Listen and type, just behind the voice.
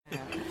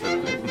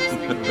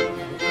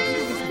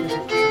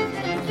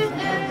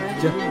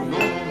Tiens,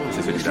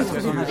 c'est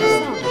celui-là.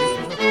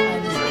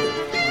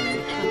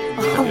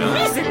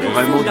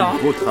 Vraiment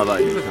du beau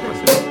travail.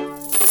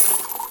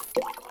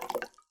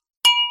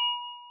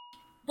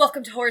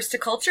 Welcome to Horrors to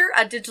Culture,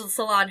 a digital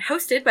salon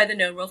hosted by the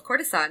Known World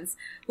Courtesans,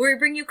 where we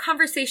bring you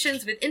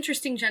conversations with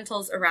interesting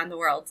gentles around the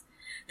world.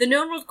 The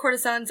Known World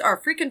Courtesans are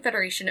a free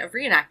confederation of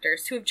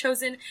reenactors who have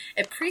chosen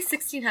a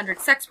pre-1600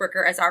 sex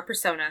worker as our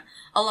persona,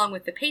 along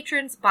with the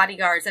patrons,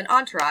 bodyguards, and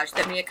entourage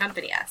that may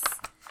accompany us.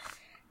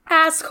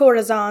 As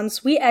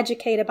courtesans, we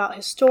educate about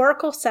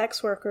historical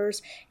sex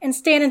workers and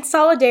stand in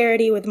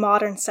solidarity with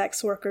modern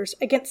sex workers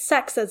against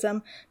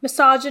sexism,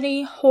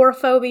 misogyny,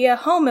 whorephobia,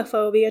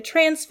 homophobia,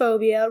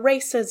 transphobia,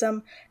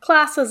 racism,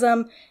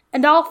 classism,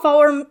 and all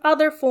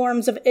other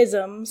forms of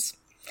isms.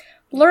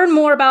 Learn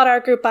more about our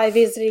group by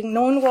visiting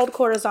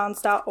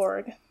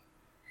knownworldcourtesans.org.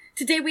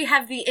 Today we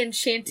have the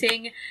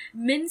enchanting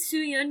Min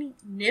Soo-yeon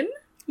Nim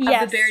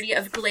Yes. of the Baronry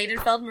of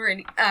Gladenfeld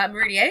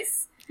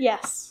Meridies.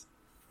 Yes.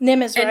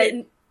 Nim is right.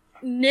 And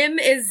Nim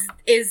is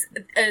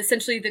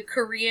essentially the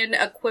Korean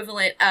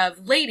equivalent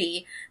of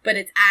lady, but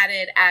it's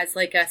added as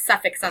like a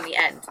suffix on the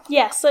end.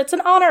 Yes, so it's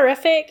an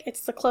honorific.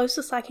 It's the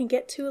closest I can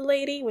get to a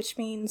lady, which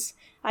means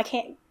I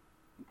can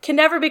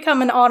never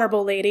become an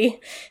honorable lady.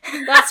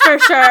 That's for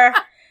sure.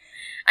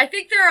 I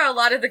think there are a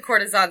lot of the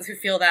courtesans who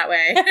feel that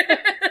way.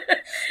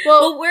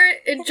 Well, We're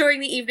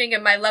enjoying the evening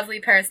in my lovely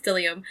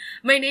peristilium.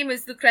 My name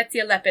is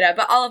Lucrezia Lepida,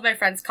 but all of my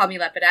friends call me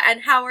Lepida.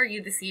 And how are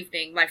you this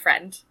evening, my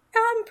friend?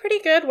 I'm pretty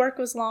good. Work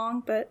was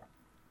long, but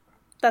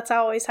that's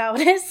always how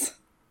it is.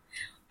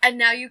 And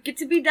now you get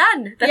to be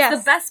done. That's Yes.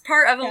 the best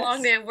part of a Yes.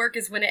 long day of work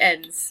is when it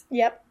ends.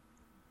 Yep.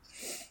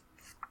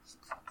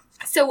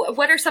 So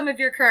what are some of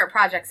your current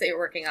projects that you're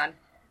working on?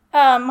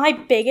 My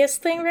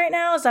biggest thing right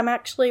now is I'm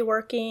actually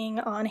working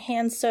on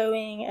hand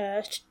sewing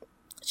a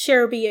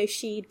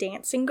Shirabiyoshi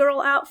dancing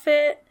girl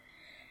outfit.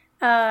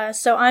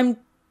 So I'm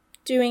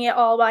doing it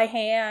all by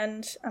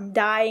hand. I'm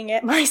dyeing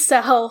it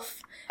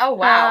myself. Oh,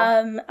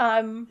 wow.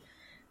 I'm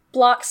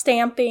block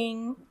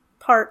stamping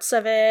parts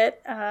of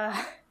it.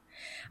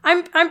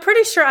 I'm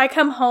pretty sure I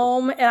come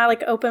home and I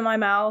like open my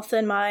mouth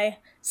and my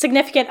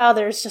significant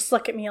others just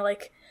look at me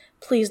like,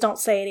 please don't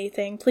say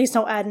anything. Please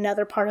don't add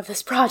another part of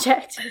this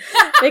project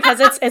because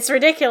it's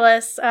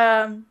ridiculous.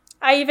 I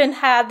even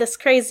had this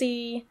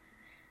crazy,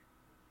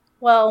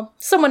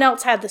 someone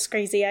else had this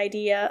crazy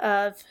idea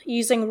of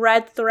using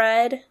red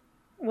thread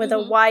with a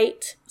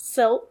white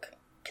silk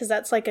because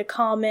that's like a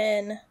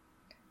common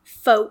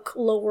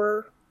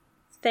folklore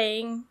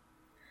thing.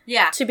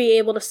 Yeah. To be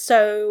able to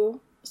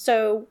sew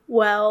so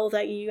well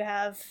that you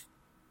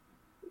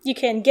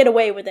can get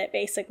away with it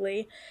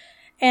basically.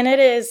 And it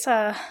is,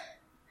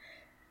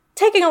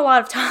 taking a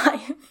lot of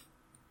time.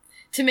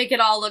 To make it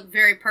all look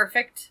very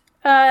perfect?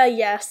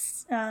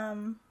 Yes.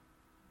 I'm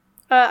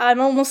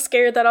almost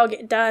scared that I'll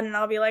get done and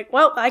I'll be like,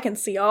 well, I can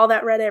see all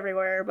that red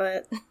everywhere,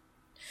 but...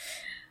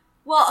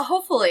 Well,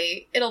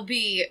 hopefully it'll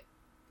be,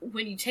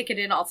 when you take it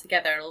in all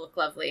together, it'll look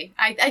lovely.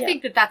 I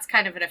think that's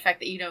kind of an effect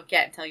that you don't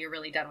get until you're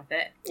really done with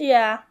it.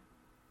 Yeah.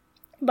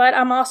 But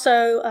I'm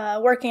also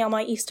working on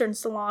my Eastern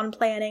Salon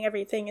planning.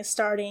 Everything is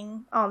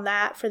starting on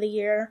that for the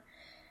year.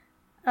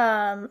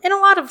 And a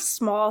lot of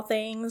small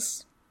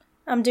things.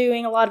 I'm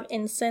doing a lot of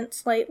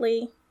incense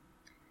lately.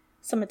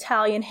 Some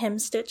Italian hem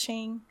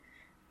stitching.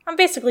 I'm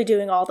basically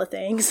doing all the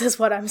things, is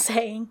what I'm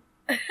saying.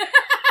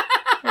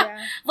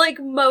 Yeah. Like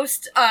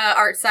most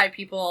art sci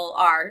people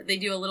are. They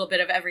do a little bit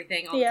of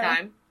everything all the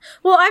time.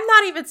 Well, I'm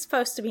not even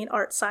supposed to be an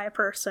art sci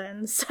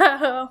person,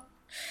 so...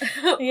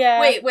 Yeah.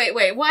 Wait.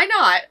 Why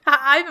not?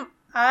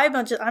 I'm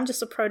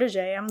just a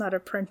protege. I'm not an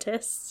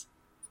apprentice.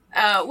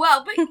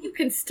 Well, but you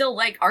can still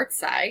like art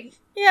sci.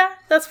 Yeah,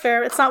 that's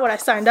fair. It's not what I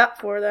signed up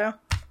for, though.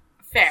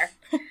 Fair.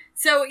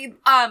 So,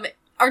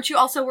 aren't you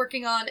also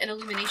working on an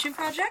illumination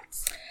project?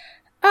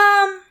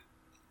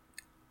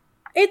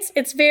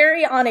 It's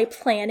very on a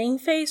planning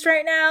phase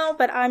right now,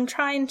 but I'm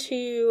trying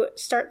to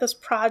start this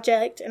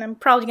project, and I'm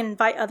probably going to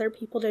invite other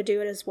people to do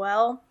it as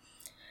well,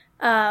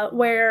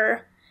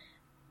 where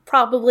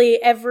probably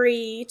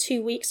every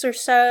 2 weeks or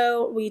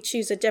so, we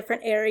choose a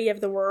different area of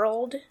the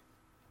world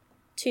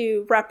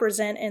to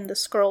represent in the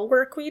scroll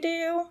work we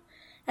do.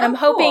 And I'm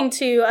hoping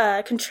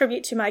to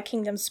contribute to my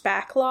kingdom's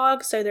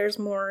backlog, so there's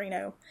more,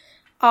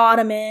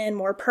 Ottoman,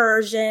 more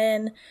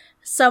Persian.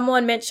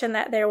 Someone mentioned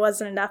that there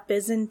wasn't enough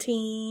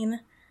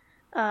Byzantine.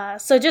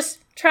 So just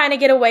trying to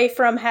get away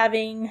from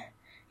having,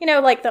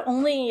 the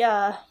only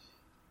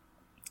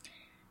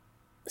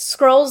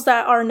scrolls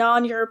that are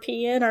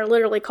non-European are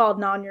literally called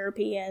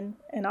non-European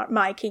in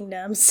my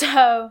kingdom.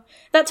 So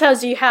that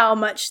tells you how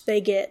much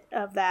they get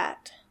of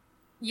that.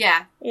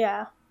 Yeah.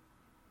 Yeah.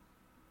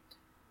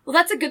 Well,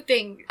 that's a good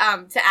thing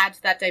to add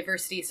to that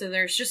diversity, so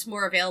there's just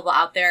more available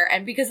out there,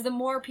 and because the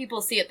more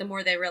people see it, the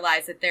more they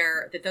realize that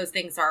those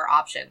things are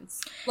options,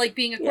 like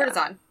being a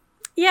courtesan.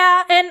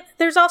 Yeah, and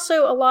there's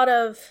also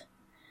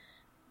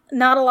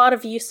not a lot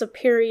of use of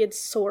period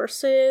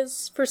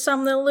sources for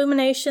some of the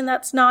illumination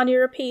that's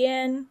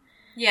non-European.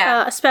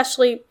 Yeah.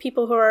 Especially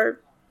people who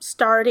are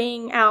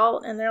starting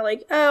out, and they're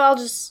like, oh,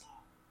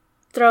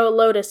 throw a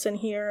lotus in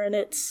here and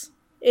it's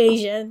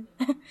Asian.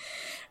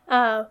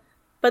 But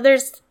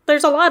there's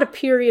a lot of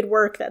period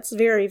work that's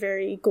very,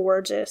 very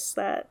gorgeous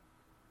that,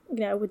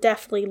 would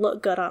definitely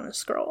look good on a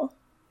scroll.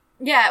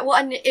 Yeah, well,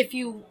 and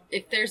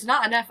if there's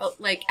not enough,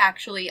 like,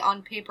 actually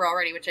on paper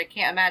already, which I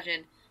can't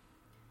imagine,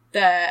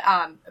 the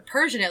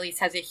Persian at least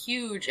has a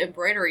huge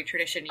embroidery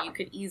tradition. You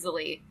could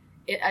easily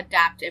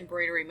adapt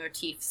embroidery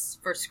motifs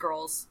for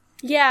scrolls.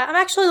 Yeah, I'm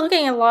actually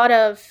looking at a lot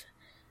of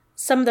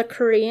some of the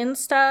Korean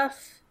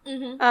stuff.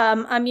 Mm-hmm.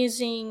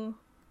 I'm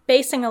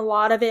basing a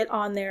lot of it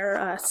on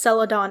their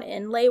Celadon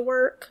inlay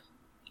work.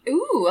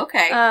 Ooh,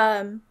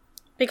 okay.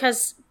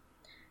 Because,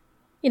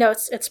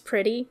 it's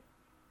pretty.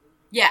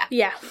 Yeah.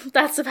 Yeah,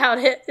 that's about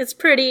it. It's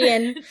pretty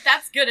and...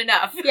 That's good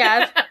enough.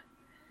 Yeah,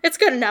 it's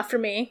good enough for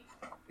me.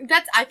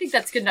 I think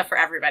that's good enough for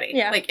everybody.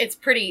 Yeah. Like, it's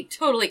pretty,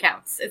 totally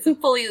counts. It's a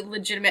fully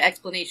legitimate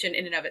explanation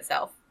in and of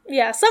itself.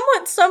 Yeah,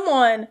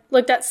 someone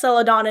looked at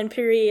Celadon in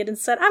period and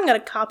said, I'm going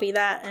to copy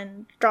that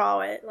and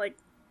draw it. Like,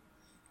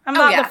 I'm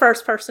not the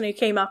first person who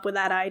came up with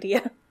that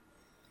idea.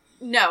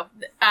 No.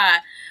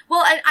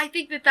 Well, I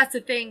think that's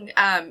the thing,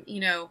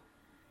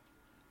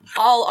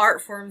 all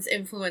art forms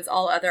influence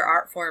all other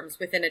art forms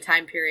within a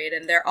time period,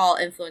 and they're all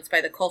influenced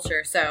by the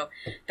culture. So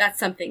that's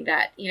something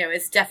that,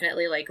 is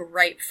definitely, like,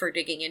 ripe for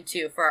digging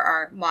into for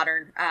our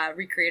modern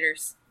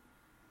recreators.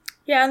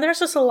 Yeah, and there's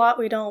just a lot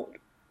we don't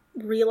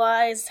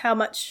realize how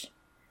much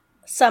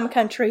some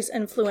countries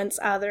influence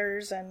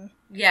others, and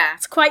yeah,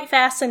 it's quite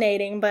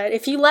fascinating. But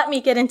if you let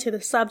me get into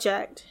the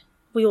subject,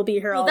 we will be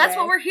here all day. Well, that's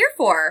what we're here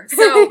for.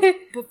 So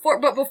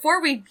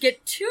before we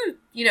get too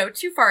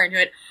far into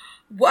it,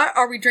 what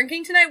are we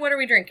drinking tonight? What are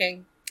we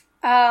drinking?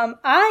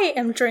 I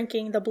am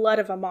drinking the blood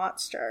of a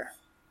monster.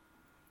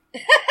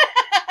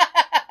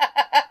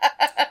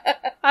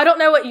 I don't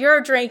know what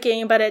you're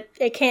drinking, but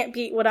it can't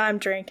beat what I'm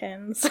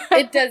drinking. So.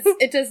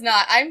 It does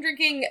not. I'm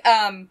drinking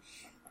a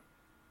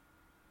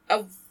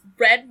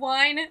red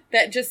wine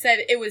that just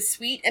said it was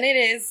sweet, and it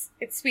is.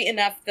 It's sweet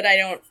enough that I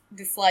don't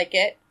dislike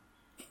it,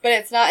 but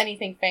it's not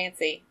anything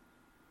fancy.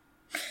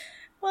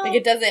 Well, like,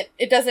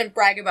 it doesn't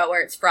brag about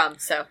where it's from,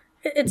 so.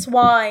 It's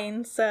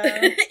wine, so.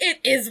 It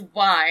is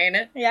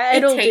wine. Yeah,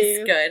 it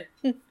tastes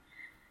good.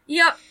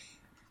 Yep.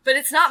 But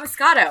it's not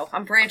Moscato.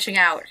 I'm branching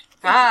out.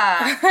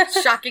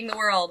 Shocking the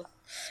world.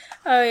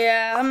 Oh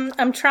yeah,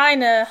 I'm trying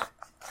to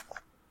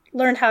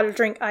learn how to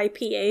drink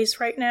IPAs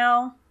right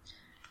now.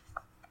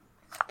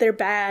 They're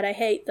bad. I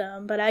hate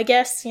them. But I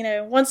guess,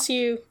 once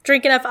you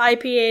drink enough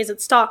IPAs,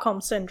 it's Stockholm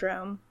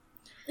Syndrome.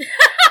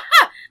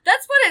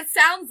 That's what it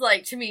sounds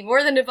like to me,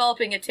 more than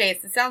developing a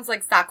taste. It sounds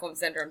like Stockholm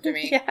Syndrome to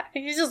me. Yeah,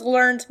 you just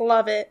learn to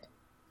love it.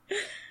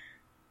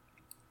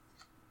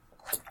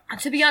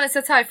 To be honest,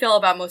 that's how I feel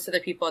about most of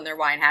the people and their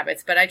wine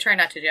habits, but I try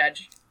not to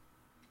judge.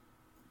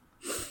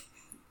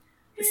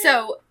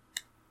 So,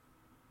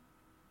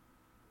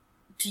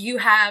 do you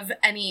have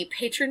any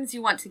patrons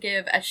you want to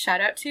give a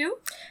shout out to?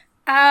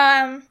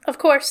 Of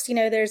course,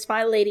 there's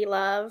my lady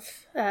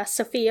love,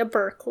 Sophia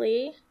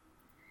Berkeley.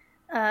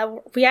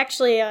 We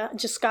actually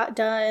just got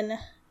done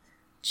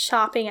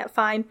shopping at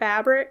Fine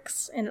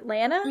Fabrics in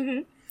Atlanta.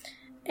 Mm-hmm.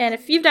 And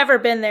if you've never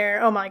been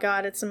there, oh my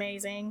god, it's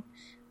amazing.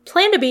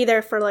 Plan to be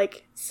there for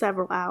like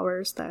several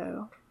hours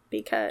though,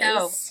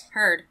 because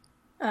heard.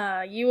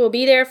 You will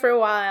be there for a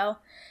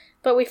while.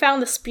 But we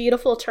found this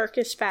beautiful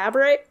Turkish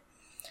fabric,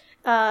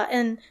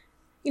 and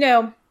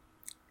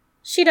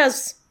she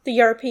does the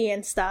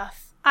European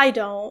stuff. I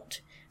don't.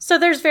 So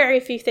there's very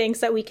few things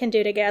that we can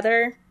do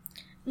together.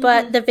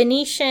 But the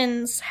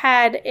Venetians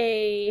had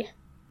a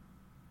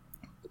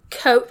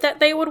coat that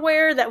they would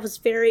wear that was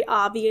very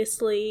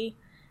obviously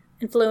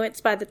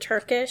influenced by the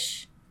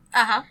Turkish.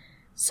 Uh-huh.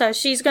 So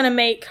she's going to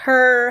make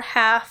her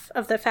half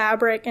of the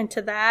fabric into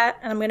that,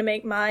 and I'm going to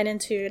make mine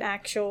into an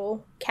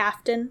actual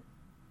caftan.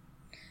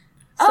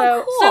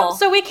 Oh, cool.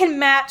 So we can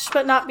match,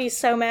 but not be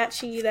so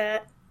matchy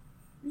that...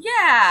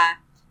 Yeah.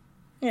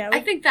 Yeah.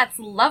 I think that's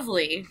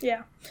lovely.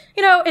 Yeah.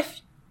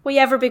 If we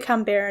ever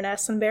become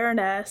Baroness and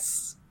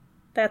Baroness...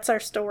 That's our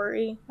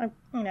story. I,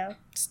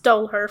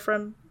 stole her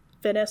from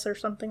Venice or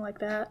something like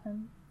that.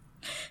 And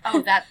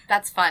oh,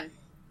 that's fun.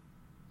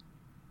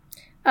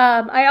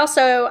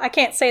 I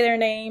can't say their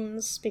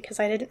names because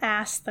I didn't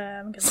ask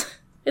them because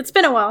it's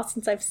been a while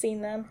since I've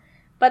seen them.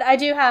 But I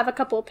do have a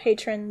couple of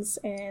patrons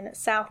in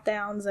South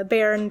Downs, a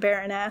Baron and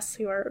Baroness,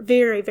 who are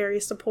very, very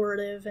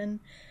supportive.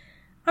 And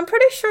I'm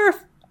pretty sure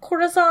if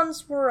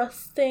courtesans were a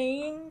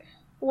thing...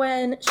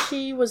 When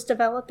she was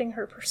developing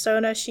her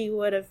persona, she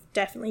would have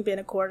definitely been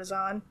a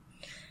courtesan.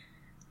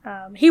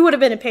 He would have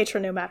been a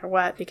patron no matter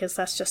what, because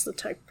that's just the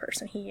type of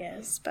person he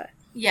is. But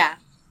yeah.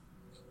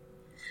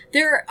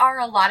 There are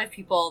a lot of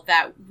people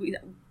that we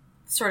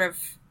sort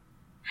of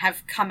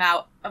have come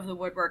out of the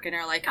woodwork and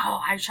are like,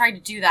 oh, I tried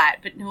to do that,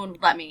 but no one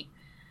would let me.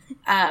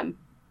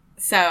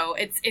 So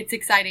it's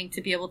exciting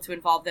to be able to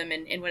involve them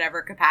in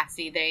whatever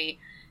capacity they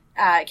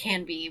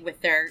can be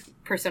with their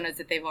personas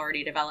that they've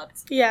already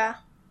developed. Yeah.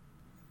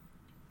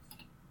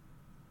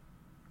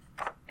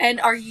 And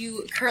are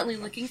you currently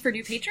looking for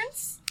new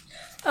patrons?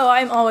 Oh,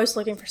 I'm always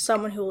looking for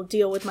someone who will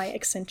deal with my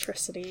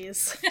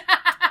eccentricities.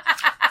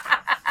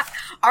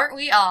 Aren't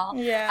we all?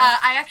 Yeah.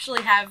 I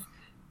actually have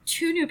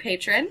 2 new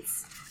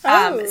patrons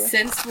Oh.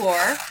 since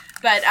war,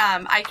 but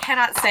I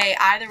cannot say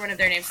either one of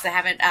their names because I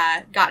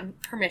haven't gotten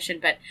permission,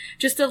 but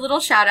just a little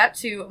shout out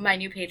to my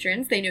new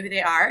patrons. They know who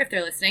they are if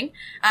they're listening.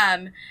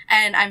 And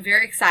I'm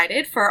very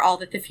excited for all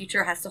that the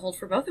future has to hold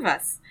for both of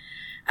us.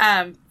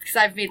 Because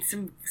I've made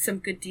some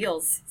good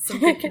deals, some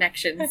good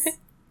connections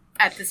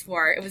at this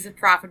war. It was a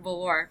profitable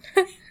war.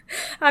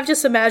 I'm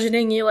just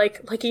imagining you,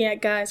 like, looking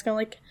at guys going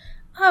like,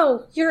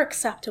 oh, you're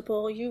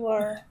acceptable.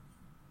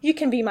 You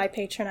can be my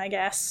patron, I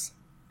guess.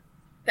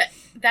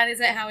 That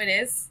isn't how it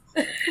is.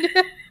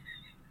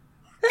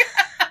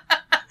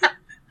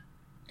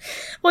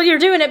 Well, you're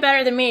doing it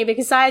better than me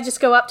because I just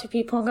go up to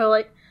people and go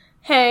like,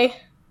 hey,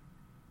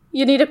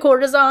 you need a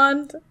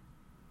courtesan?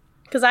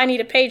 Because I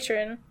need a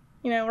patron.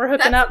 You know, we're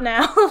hooking up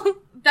now.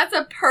 That's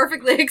a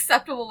perfectly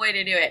acceptable way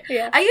to do it.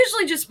 Yeah. I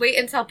usually just wait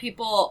until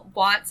people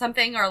want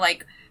something or,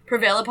 like,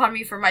 prevail upon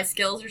me for my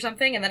skills or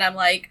something, and then I'm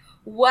like,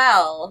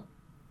 well,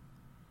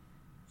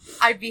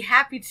 I'd be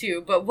happy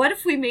to, but what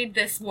if we made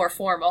this more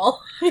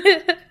formal?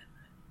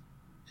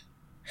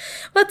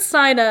 Let's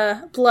sign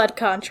a blood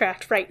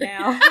contract right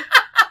now.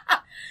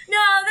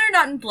 No, they're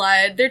not in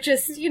blood. They're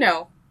just,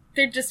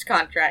 they're just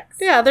contracts.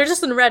 Yeah, they're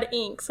just in red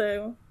ink,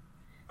 so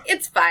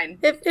It's fine.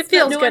 it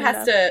feels no good one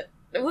has enough.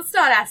 Let's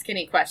not ask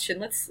any question.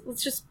 Let's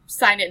just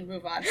sign it and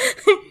move on.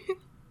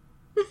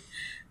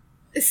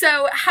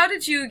 So, how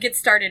did you get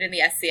started in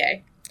the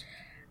SCA?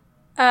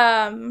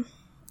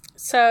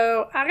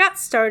 So I got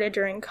started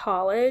during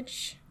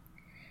college.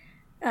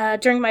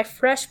 During my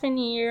freshman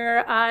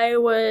year, I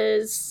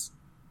was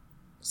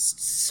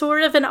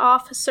sort of an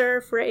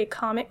officer for a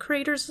comic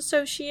creators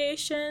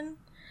association.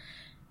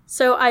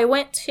 So I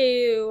went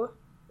to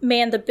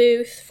man the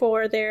booth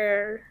for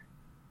their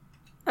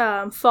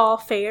fall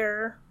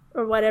fair,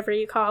 or whatever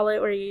you call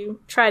it, where you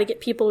try to get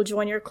people to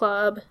join your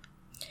club.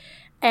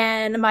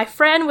 And my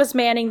friend was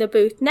manning the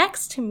booth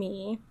next to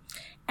me.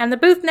 And the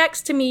booth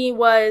next to me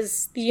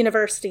was the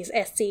university's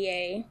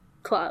SCA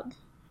club.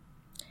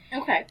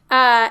 Okay.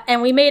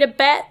 And we made a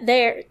bet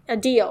there, a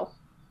deal.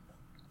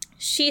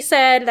 She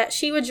said that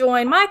she would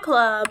join my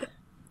club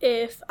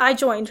if I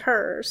joined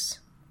hers.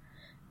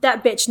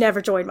 That bitch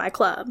never joined my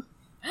club.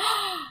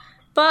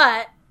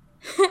 But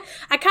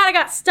I kind of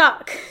got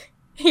stuck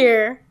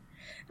here.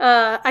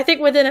 I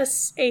think within a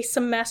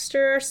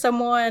semester,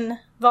 someone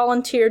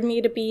volunteered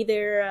me to be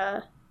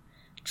their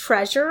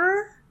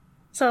treasurer.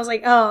 So I was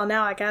like, oh,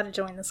 now I gotta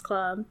join this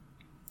club.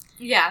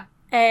 Yeah.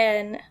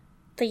 And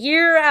the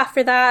year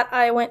after that,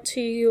 I went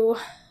to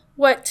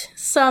what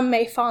some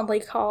may fondly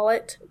call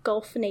it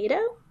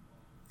Golfnado.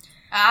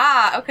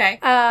 Ah, okay.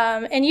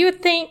 And you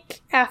would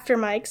think, after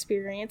my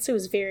experience, it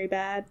was very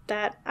bad,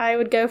 that I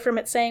would go from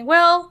it saying,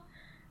 well,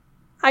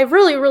 I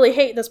really, really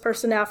hate this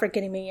person now for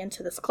getting me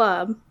into this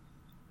club.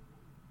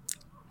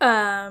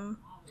 But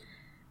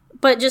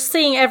just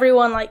seeing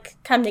everyone, like,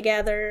 come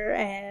together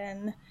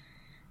and,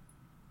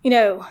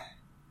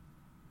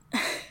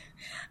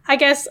 I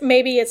guess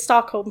maybe it's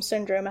Stockholm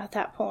Syndrome at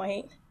that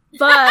point.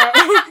 But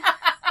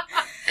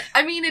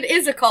I mean, it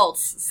is a cult,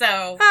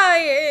 so...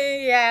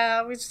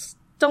 yeah, we just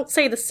don't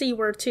say the C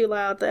word too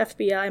loud. The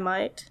FBI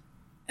might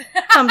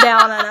come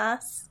down on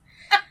us.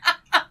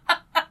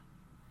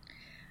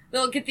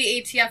 They'll get the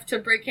ATF to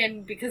break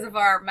in because of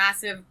our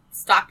massive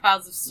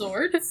stockpiles of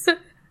swords.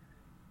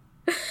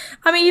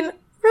 I mean,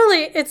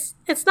 really, it's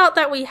not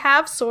that we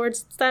have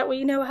swords, it's that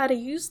we know how to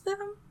use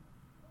them.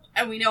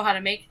 And we know how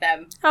to make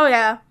them. Oh,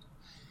 yeah.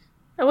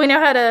 And we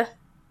know how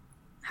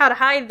to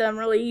hide them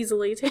really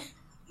easily, too.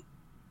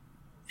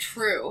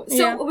 True. So,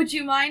 Yeah. would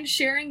you mind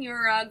sharing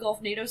your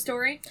Golfnado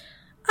story?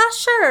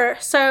 Sure.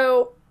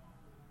 So,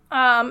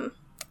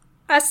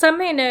 as some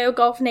may know,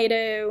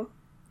 Golfnado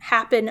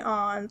happened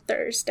on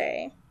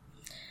Thursday.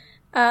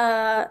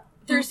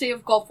 Thursday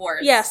of Gulf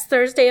Wars. Yes,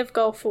 Thursday of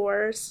Gulf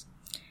Wars.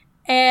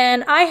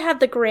 And I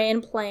had the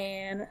grand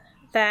plan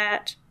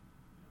that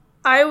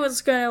I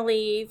was going to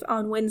leave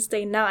on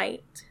Wednesday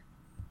night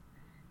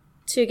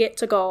to get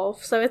to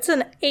Gulf. So it's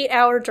an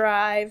 8-hour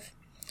drive.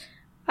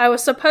 I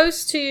was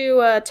supposed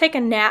to take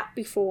a nap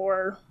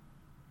before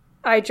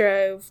I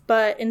drove,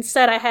 but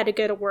instead I had to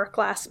go to work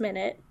last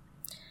minute.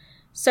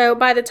 So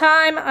by the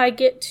time I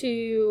get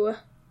to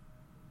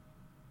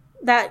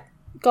that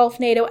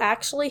Golfnado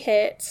actually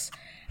hits,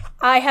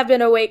 I have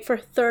been awake for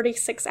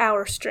 36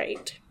 hours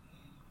straight.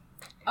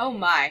 Oh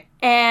my.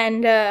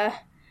 And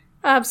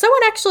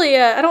someone actually,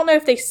 I don't know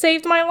if they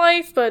saved my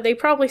life, but they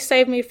probably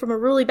saved me from a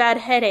really bad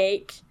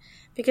headache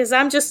because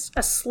I'm just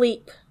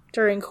asleep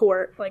during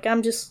court. Like,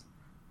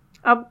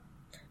 my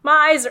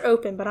eyes are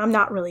open, but I'm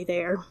not really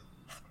there.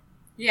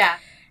 Yeah.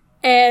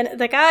 And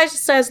the guy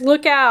just says,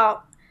 look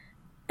out.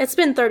 It's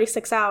been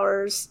 36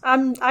 hours.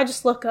 I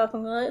just look up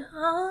and I'm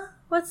like,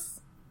 what's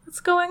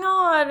going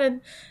on?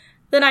 And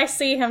then I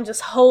see him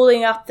just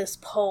holding up this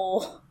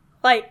pole,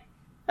 like,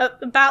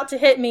 about to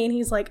hit me, and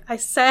he's like, I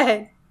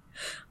said,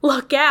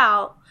 look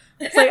out.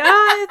 It's like,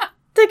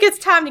 think it's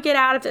time to get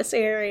out of this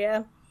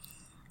area.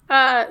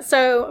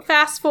 So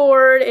fast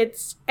forward,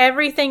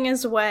 everything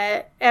is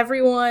wet.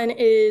 Everyone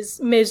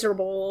is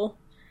miserable.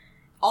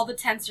 All the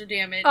tents are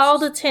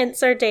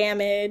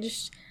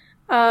damaged.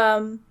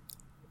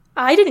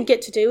 I didn't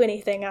get to do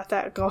anything at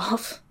that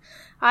golf.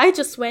 I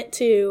just went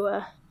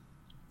to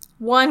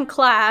one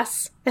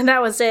class, and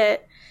that was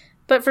it.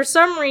 But for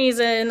some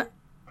reason,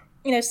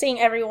 seeing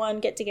everyone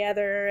get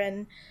together,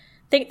 and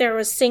I think there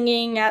was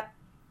singing at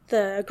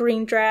the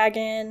Green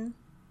Dragon.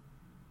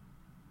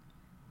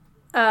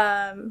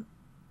 And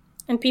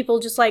people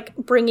just,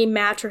 bringing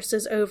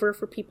mattresses over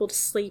for people to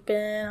sleep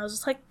in. I was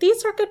just like,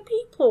 these are good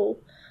people.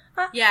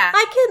 Yeah.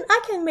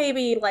 I can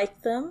maybe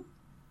like them.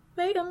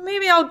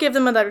 Maybe I'll give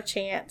them another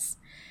chance.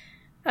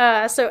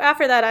 So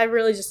after that, I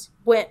really just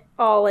went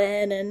all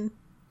in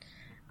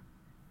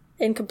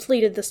and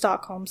completed the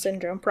Stockholm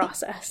Syndrome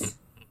process.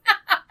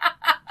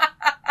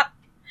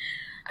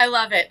 I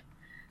love it.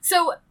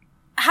 So,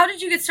 how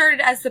did you get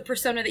started as the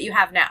persona that you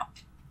have now?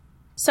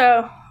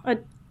 So,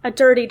 a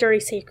dirty, dirty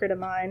secret of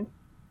mine.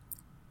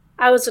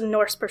 I was a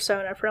Norse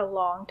persona for a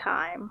long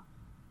time.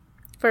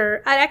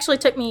 It actually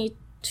took me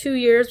 2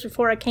 years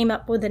before I came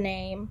up with a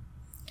name.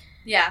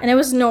 Yeah. And it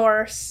was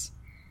Norse.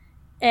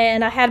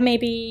 And I had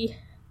maybe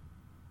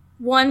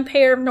one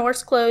pair of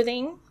Norse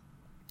clothing.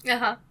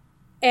 Uh-huh.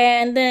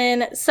 And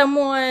then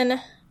someone,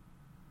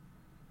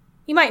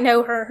 you might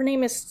know her. Her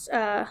name is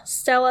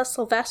Stella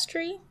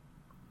Silvestri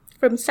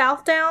from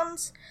South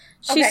Downs.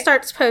 She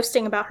starts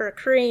posting about her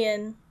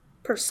Korean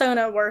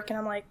persona work, and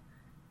I'm like,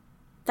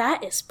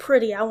 that is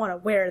pretty. I want to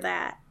wear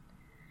that.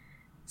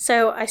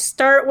 So I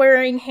start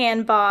wearing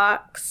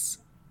handbox,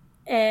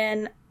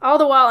 and all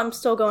the while I'm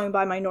still going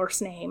by my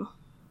Norse name.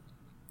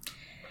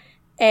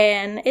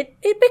 And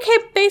it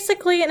became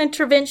basically an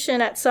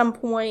intervention at some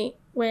point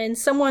when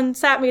someone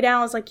sat me down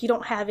and was like, you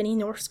don't have any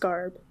Norse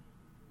garb.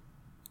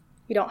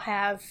 You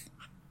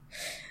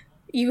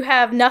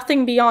have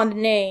nothing beyond a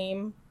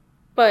name,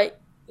 but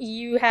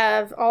you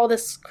have all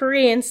this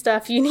Korean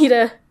stuff. You need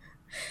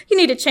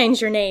to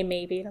change your name,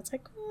 maybe. And I was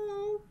like,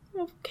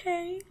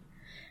 okay.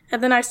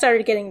 And then I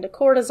started getting into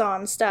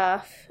courtesan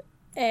stuff,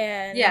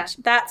 and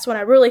that's when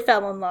I really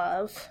fell in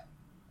love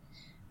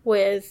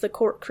with the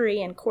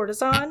Korean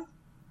courtesan.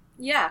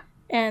 Yeah.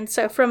 And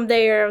so from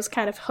there, I was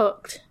kind of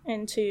hooked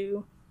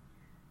into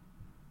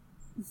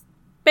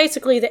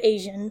basically the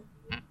Asian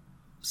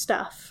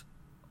stuff.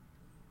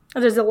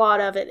 There's a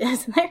lot of it,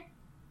 isn't there?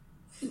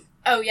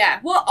 Oh, yeah.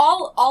 Well,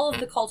 all of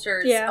the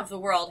cultures of the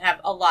world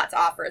have a lot to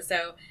offer,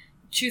 so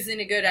choosing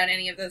to go down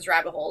any of those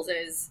rabbit holes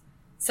is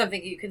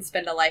something you can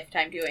spend a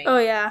lifetime doing. Oh,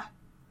 yeah.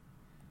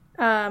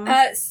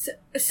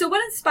 So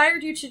what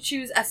inspired you to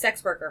choose a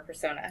sex worker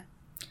persona?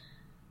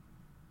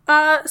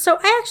 So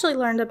I actually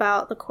learned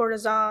about the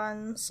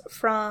courtesans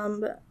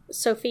from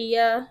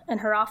Sophia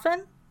and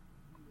Hierophant.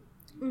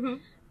 Mm-hmm.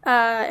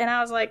 And I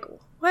was like,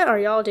 what are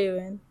y'all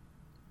doing?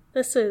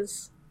 This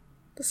is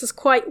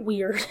quite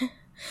weird.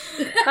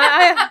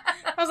 I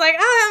was like,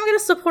 I'm going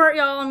to support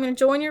y'all. I'm going to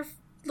join your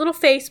little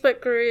Facebook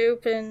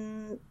group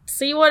and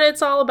see what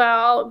it's all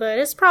about, but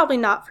it's probably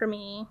not for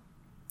me.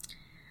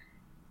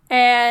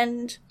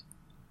 And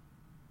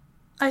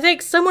I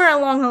think somewhere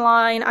along the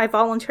line, I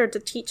volunteered to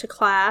teach a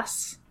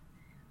class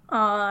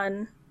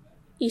on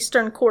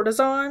Eastern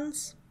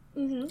courtesans.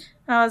 Mm-hmm. And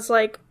I was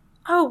like,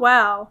 oh,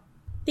 wow,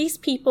 these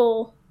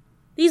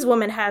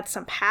women had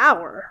some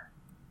power.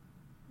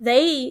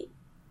 They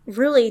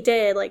really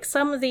did. Like,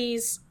 some of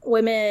these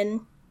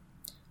women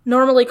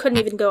normally couldn't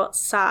even go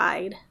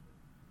outside.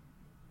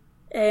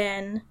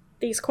 And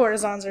these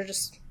courtesans are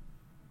just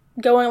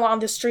going along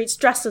the streets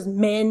dressed as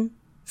men,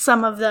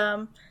 some of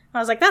them. I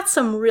was like, that's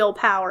some real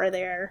power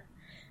there.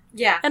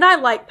 Yeah. And I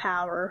like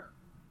power.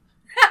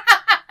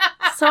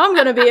 So I'm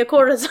going to be a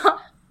courtesan.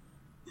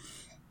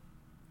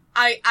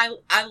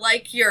 I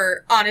like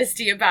your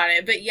honesty about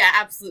it, but yeah,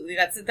 absolutely.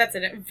 That's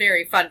a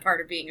very fun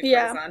part of being a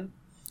courtesan.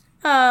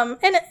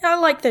 And I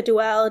like the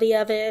duality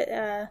of it.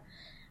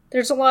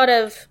 There's a lot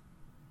of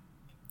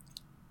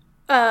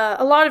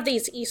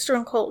these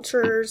Eastern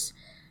cultures,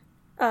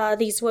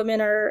 these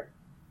women are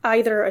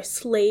either a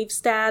slave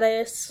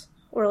status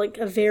or like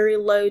a very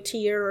low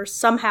tier or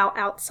somehow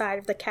outside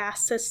of the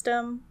caste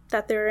system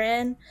that they're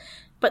in,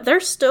 but they're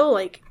still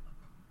like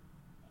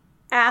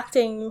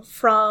acting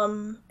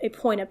from a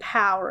point of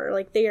power.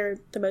 Like, they are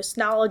the most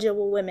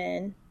knowledgeable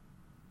women.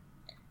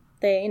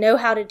 They know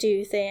how to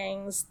do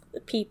things.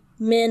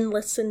 Men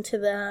listen to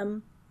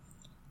them.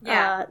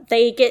 Yeah.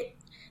 They get,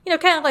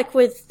 kind of like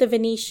with the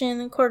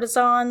Venetian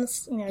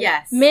courtesans,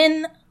 yes.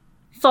 Men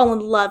fall in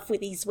love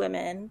with these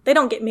women. They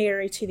don't get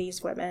married to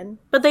these women,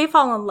 but they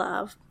fall in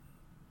love.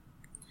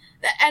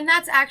 And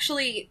that's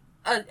actually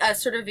a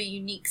sort of a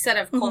unique set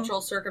of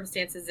cultural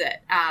circumstances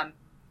that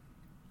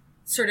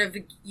sort of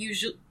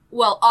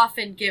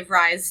often give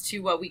rise to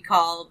what we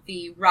call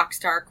the rock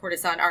star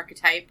courtesan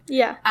archetype.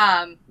 Yeah.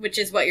 Which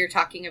is what you're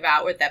talking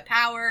about with that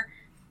power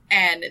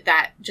and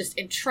that just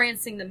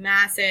entrancing the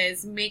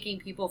masses, making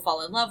people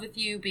fall in love with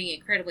you, being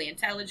incredibly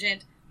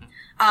intelligent.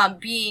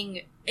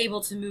 being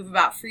able to move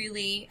about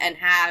freely and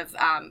have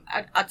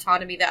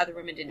autonomy that other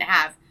women didn't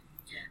have.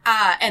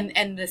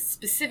 And the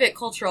specific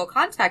cultural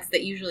context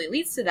that usually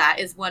leads to that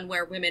is one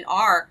where women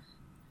are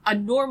a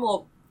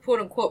normal,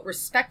 quote-unquote,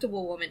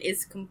 respectable woman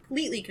is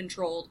completely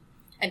controlled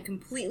and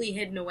completely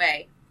hidden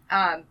away.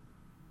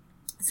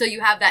 So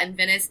you have that in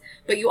Venice,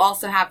 but you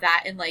also have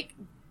that in, like,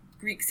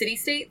 Greek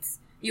city-states.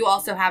 You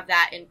also have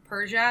that in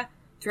Persia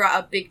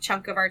throughout a big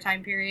chunk of our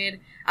time period,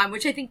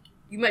 which I think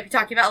you might be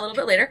talking about a little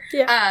bit later.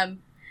 Yeah.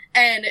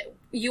 And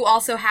you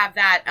also have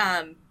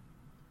that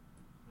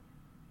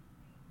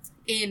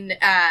in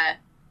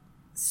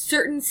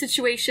certain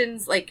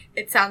situations, like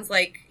it sounds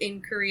like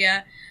in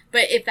Korea.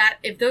 But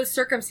if those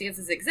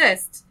circumstances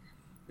exist,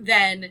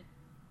 then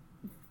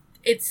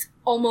it's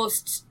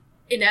almost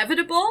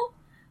inevitable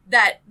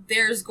that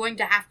there's going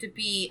to have to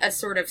be a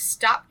sort of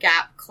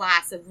stopgap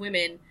class of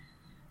women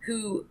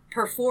who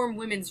perform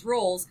women's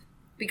roles,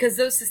 because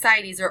those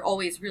societies are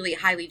always really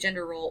highly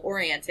gender role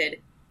oriented.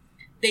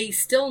 They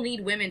still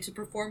need women to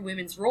perform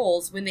women's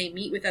roles when they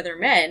meet with other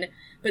men,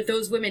 but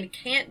those women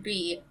can't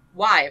be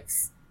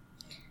wives.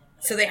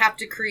 So they have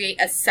to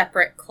create a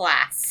separate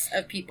class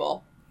of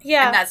people.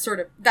 Yeah. And that's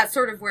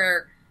sort of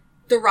where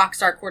the rock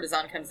star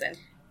courtesan comes in.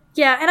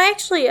 Yeah, and I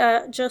actually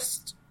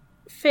just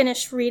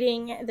finished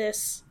reading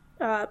this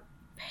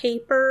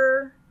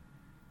paper.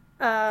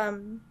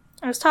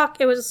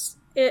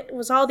 It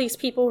was all these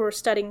people who were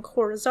studying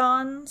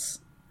courtesans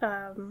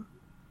for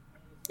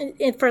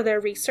their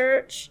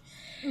research.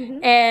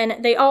 Mm-hmm.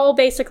 And they all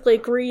basically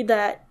agreed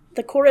that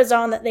the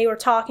courtesan that they were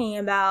talking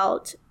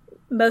about,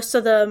 most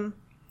of them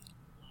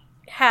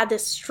had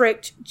this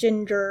strict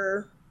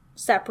gender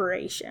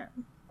separation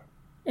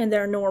in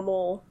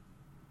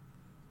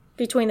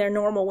between their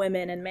normal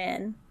women and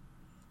men.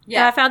 Yeah.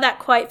 And I found that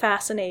quite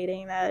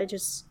fascinating, that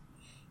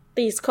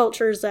these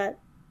cultures that,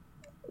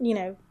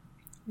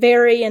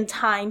 vary in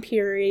time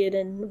period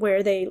and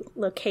where they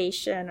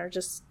location or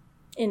just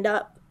end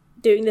up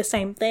doing the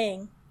same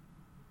thing.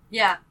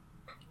 Yeah.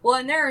 Well,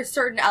 and there are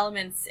certain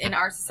elements in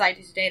our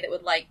society today that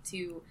would like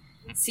to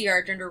see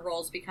our gender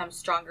roles become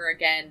stronger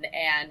again.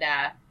 And,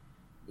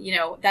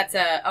 that's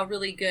a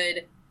really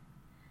good...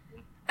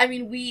 I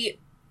mean, we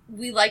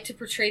like to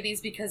portray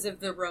these because of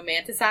the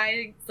romantic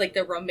side of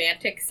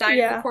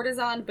the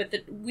courtesan, but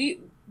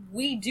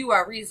we do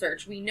our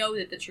research. We know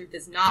that the truth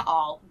is not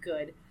all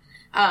good.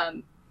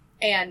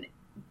 And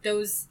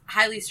those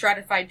highly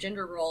stratified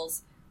gender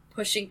roles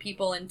pushing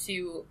people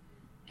into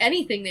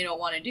anything they don't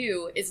want to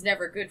do is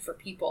never good for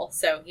people.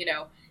 So,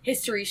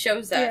 history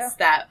shows us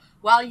that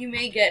while you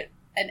may get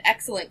an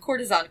excellent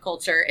courtesan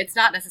culture, it's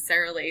not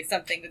necessarily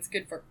something that's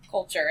good for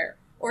culture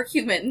or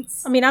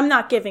humans. I mean, I'm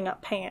not giving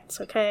up pants,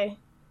 okay?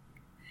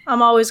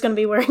 I'm always going to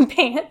be wearing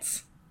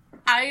pants.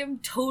 I am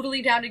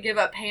totally down to give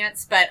up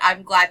pants, but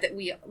I'm glad that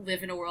we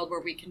live in a world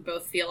where we can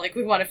both feel like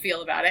we want to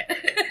feel about it.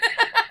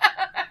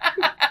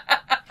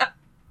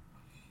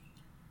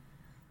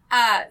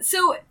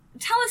 So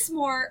tell us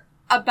more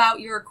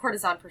about your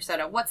courtesan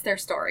persona. What's their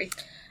story?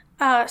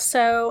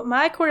 So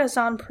my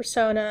courtesan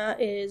persona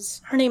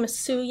her name is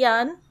Soo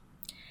Yun,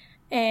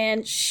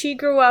 and she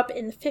grew up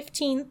in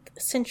 15th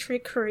century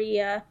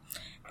Korea,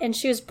 and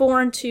she was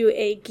born to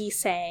a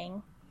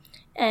Gisang.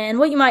 And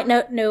what you might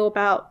know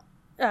about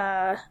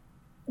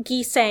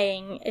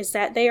Gisang is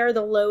that they are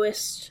the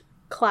lowest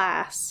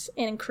class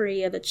in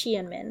Korea, the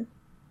Cheonmin.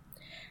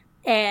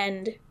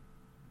 And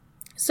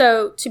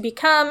so to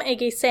become a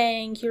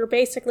Gisang, you're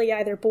basically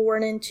either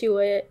born into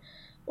it,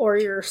 or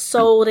you're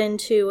sold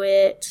into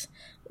it,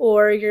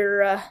 or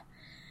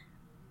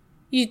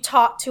you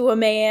talk to a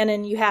man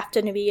and you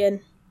happen to be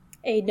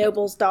a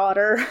noble's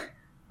daughter.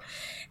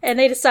 And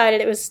they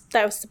decided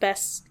that was the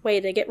best way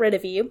to get rid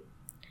of you.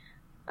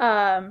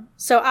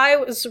 So I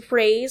was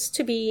raised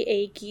to be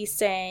a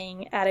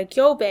Gisang at a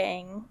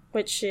Gyobang,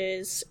 which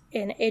is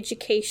an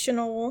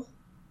educational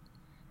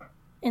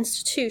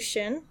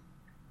institution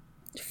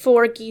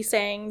for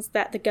Gisangs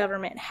that the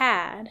government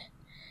had,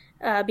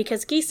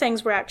 because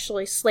Gisangs were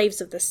actually slaves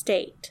of the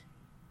state.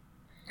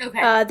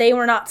 Okay. They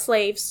were not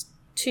slaves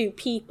to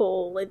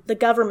people. The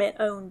government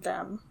owned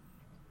them.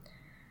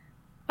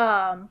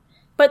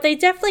 But they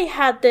definitely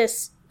had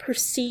this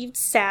perceived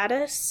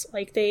status,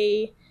 like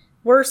they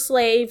were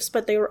slaves,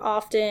 but they were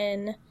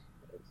often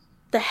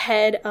the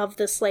head of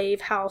the slave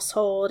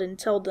household and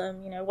told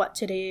them, what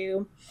to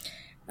do.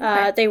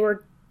 Okay. They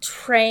were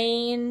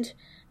trained.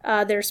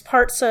 There's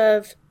parts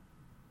of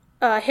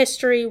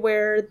history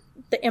where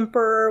the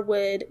emperor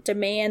would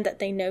demand that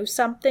they know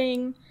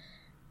something.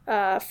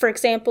 For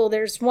example,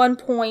 there's one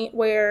point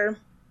where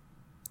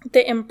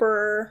the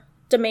emperor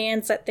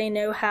demands that they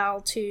know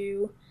how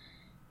to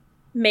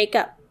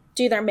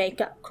do their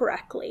makeup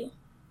correctly.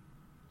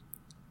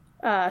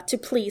 To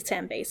please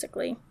him,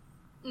 basically.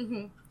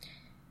 Mm-hmm.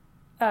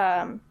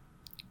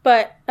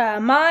 But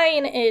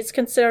mine is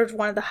considered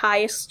one of the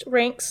highest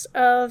ranks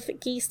of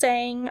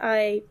Gisang.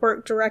 I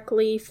work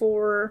directly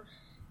for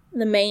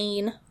the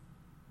main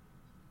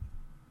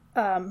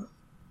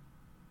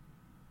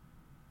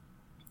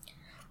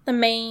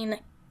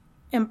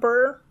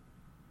emperor.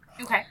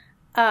 Okay.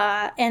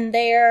 And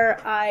there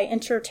I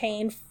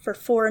entertained for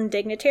foreign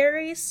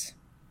dignitaries.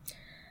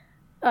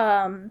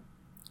 And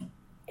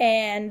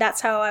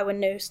that's how I would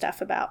know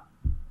stuff about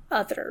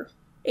other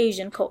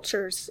Asian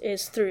cultures,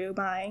 is through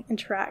my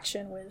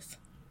interaction with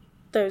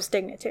those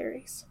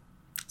dignitaries.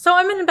 So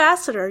I'm an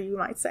ambassador, you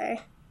might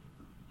say.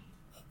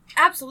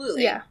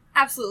 Absolutely. Yeah.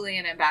 Absolutely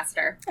an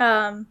ambassador.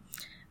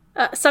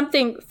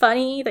 Something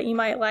funny that you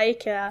might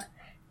like,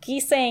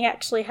 Gisang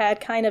actually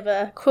had kind of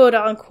a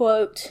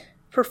quote-unquote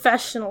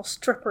professional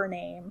stripper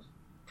name.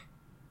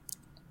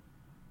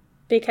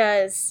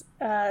 Because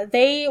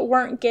they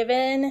weren't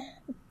given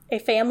a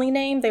family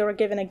name, they were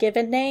given a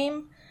given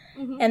name.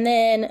 Mm-hmm. And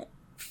then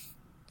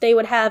they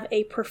would have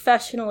a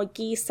professional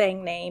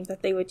Gisang name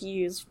that they would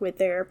use with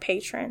their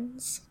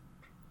patrons.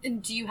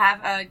 Do you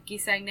have a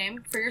Gisang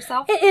name for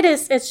yourself?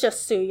 It's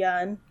just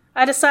Suyun.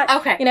 I decided,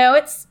 okay.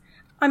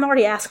 I'm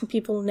already asking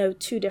people to know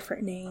 2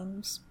 different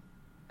names.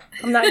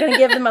 I'm not going to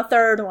give them a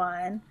third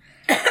one.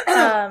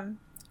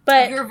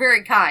 But you're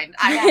very kind.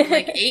 I have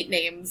like 8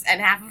 names,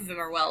 and half of them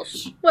are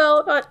Welsh.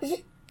 Well,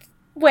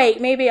 wait,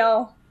 maybe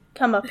I'll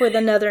come up with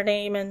another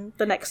name in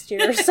the next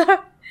year or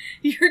so.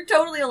 You're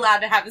totally allowed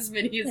to have as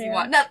many as you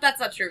want. No, that's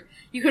not true.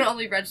 You can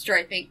only register,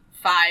 I think,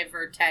 5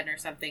 or 10 or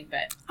something,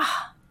 but...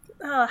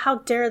 Oh, how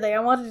dare they? I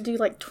wanted to do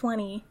like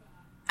 20.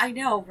 I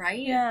know, right?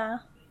 Yeah.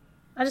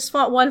 I just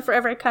want one for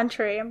every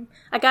country.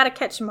 I gotta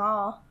catch them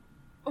all.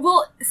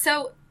 Well,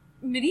 so,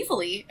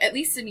 medievally, at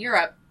least in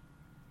Europe,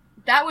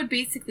 that would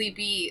basically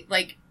be,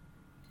 like,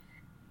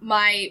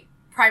 my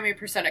primary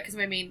persona, because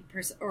my main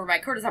my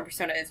courtesan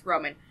persona is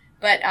Roman,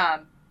 but,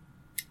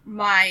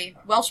 my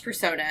Welsh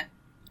persona,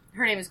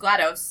 her name is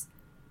GLaDOS.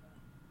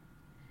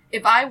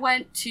 If I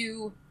went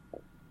to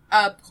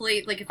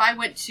if I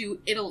went to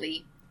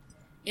Italy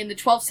in the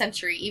 12th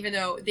century, even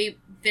though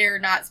they're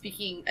not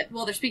speaking,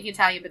 well, they're speaking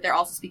Italian, but they're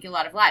also speaking a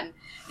lot of Latin,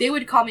 they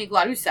would call me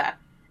GLaDUSA,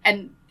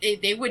 and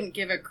they wouldn't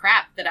give a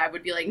crap that I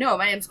would be like, no,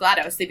 my name's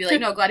GLaDOS. They'd be like,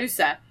 no,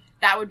 GLaDUSA.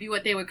 That would be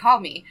what they would call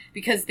me,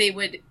 because they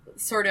would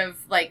sort of,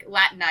 like,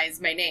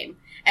 Latinize my name.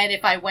 And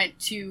if I went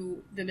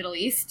to the Middle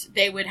East,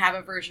 they would have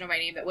a version of my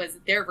name that was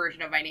their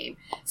version of my name.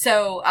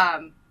 So,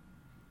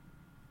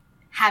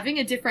 having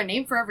a different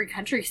name for every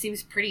country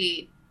seems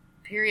pretty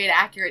period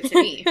accurate to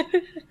me.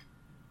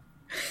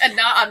 And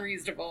not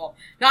unreasonable.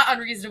 Not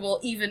unreasonable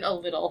even a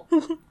little.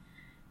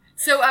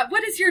 So,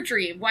 what is your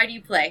dream? Why do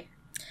you play?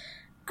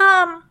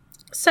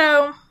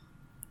 So,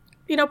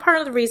 part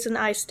of the reason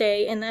I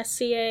stay in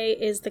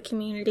SCA is the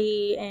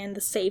community and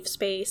the safe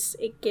space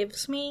it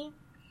gives me.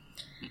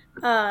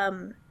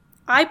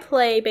 I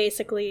play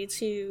basically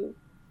to,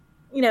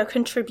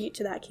 contribute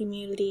to that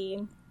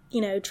community,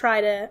 try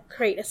to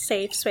create a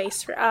safe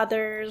space for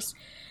others,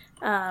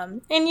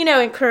 and,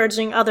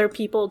 encouraging other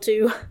people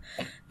to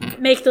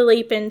make the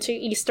leap into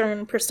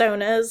Eastern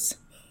personas.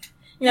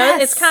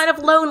 Yes. It's kind of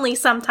lonely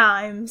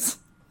sometimes.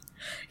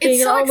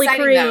 It's so only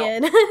exciting,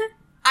 Korean. though.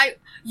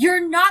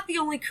 You're not the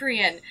only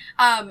Korean.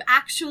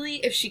 Actually,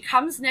 if she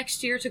comes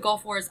next year to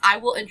Gulf Wars, I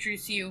will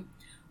introduce you.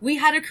 We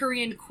had a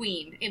Korean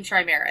queen in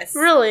Trimaris.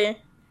 Really?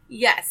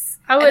 Yes.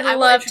 I would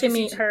love to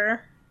meet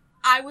her.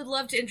 I would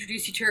love to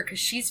introduce you to her because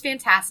she's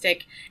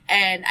fantastic,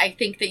 and I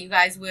think that you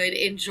guys would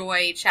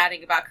enjoy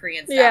chatting about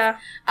Korean stuff. Yeah.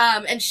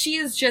 And she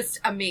is just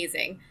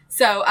amazing.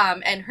 So,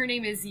 and her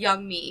name is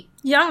Youngmi.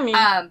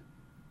 Youngmi.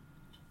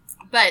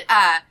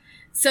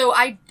 So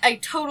I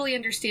totally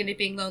understand it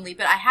being lonely,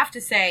 but I have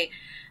to say,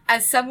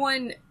 as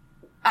someone,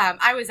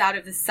 I was out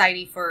of the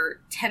society for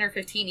 10 or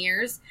 15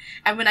 years,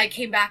 and when I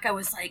came back, I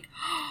was like,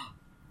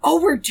 oh,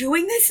 we're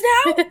doing this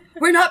now?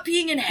 We're not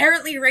being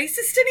inherently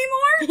racist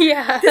anymore?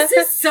 Yeah. This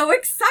is so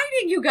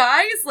exciting, you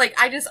guys! Like,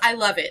 I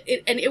love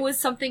it. And it was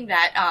something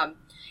that,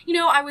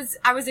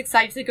 I was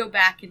excited to go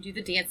back and do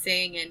the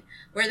dancing and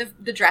wear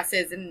the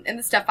dresses and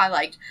the stuff I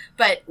liked.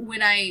 But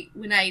when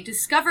I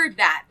discovered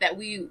that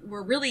we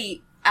were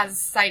really, as a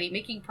society,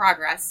 making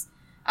progress,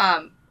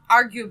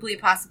 arguably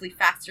possibly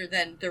faster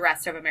than the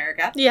rest of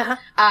America. Yeah.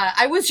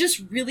 I was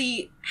just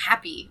really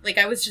happy. Like,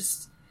 I was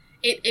just,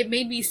 it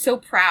made me so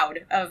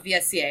proud of the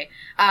SCA.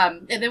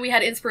 And then we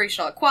had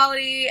inspirational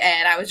equality,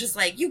 and I was just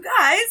like, you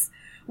guys,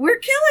 we're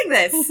killing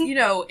this,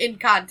 in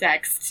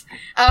context.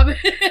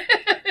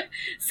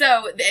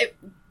 So,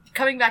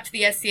 coming back to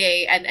the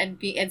SCA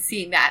and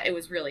seeing that, it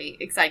was really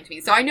exciting to me.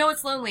 So I know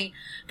it's lonely,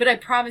 but I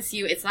promise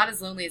you, it's not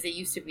as lonely as it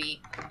used to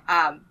be,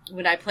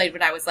 when I played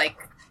when I was,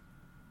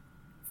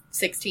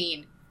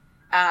 16.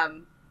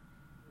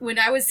 When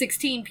I was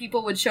 16,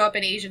 people would show up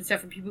in Asian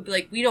stuff and people would be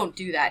like, we don't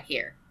do that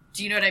here.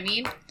 Do you know what I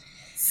mean?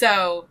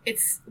 So,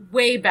 it's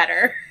way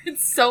better.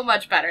 It's so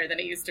much better than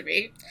it used to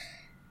be.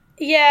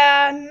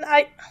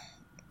 Yeah,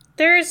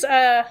 there's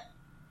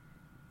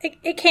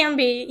it can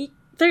be,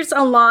 there's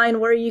a line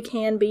where you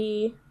can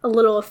be a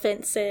little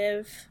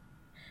offensive.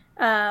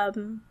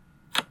 So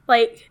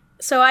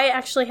I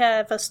actually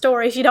have a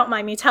story, if you don't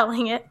mind me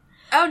telling it.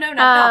 Oh,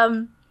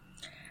 no.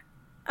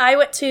 I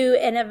went to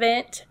an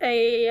event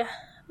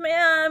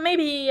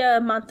maybe a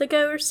month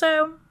ago or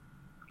so,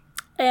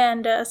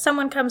 and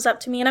someone comes up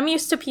to me, and I'm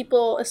used to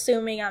people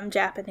assuming I'm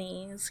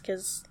Japanese,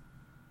 because,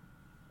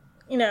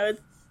 you know,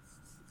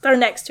 they're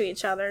next to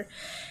each other.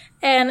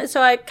 And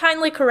so I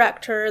kindly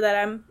correct her that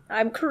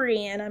I'm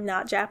Korean, I'm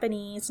not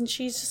Japanese, and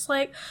she's just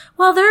like,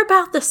 well, they're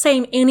about the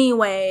same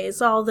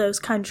anyways, all those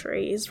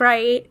countries,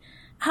 right?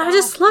 And I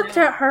just looked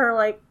at her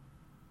like,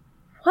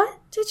 what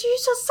did you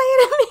just say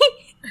to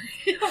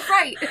me?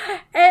 Right.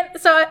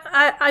 And so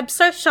I'm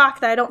so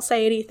shocked that I don't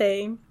say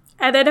anything.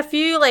 And then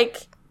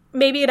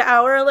maybe an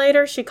hour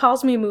later, she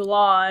calls me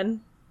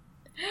Mulan.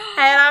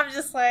 And I'm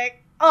just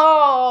like,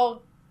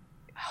 oh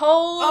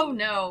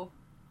no.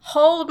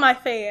 Hold my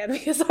fan,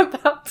 because I'm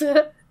about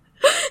to...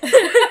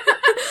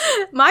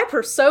 My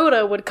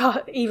persona would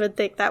even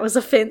think that was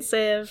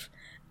offensive.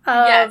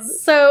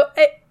 Yes. So,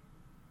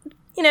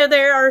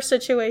 there are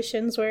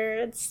situations where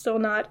it's still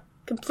not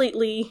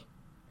completely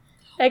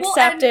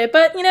accepted.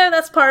 But,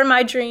 that's part of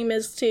my dream,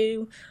 is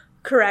to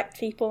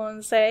correct people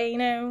and say,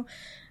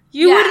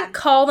 you wouldn't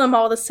call them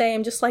all the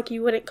same, just like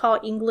you wouldn't call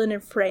England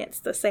and France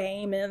the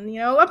same. And,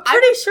 I'm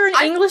pretty sure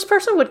an English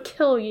person would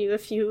kill you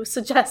if you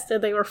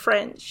suggested they were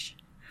French.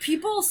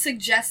 People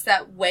suggest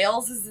that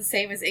Wales is the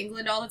same as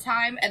England all the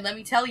time, and let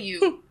me tell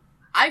you,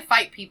 I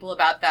fight people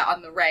about that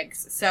on the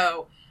regs,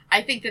 so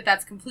I think that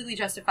that's completely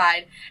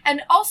justified.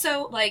 And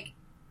also,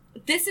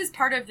 this is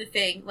part of the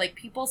thing,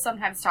 people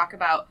sometimes talk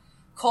about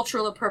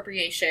cultural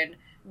appropriation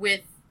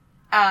with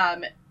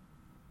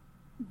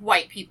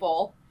white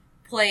people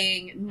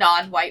playing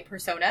non-white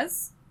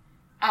personas.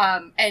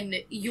 And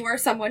you are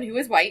someone who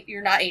is white,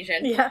 you're not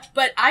Asian. Yeah.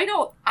 But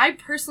I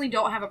personally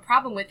don't have a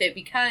problem with it,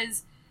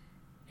 because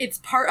it's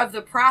part of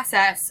the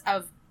process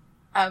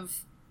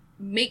of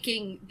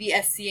making the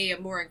SCA a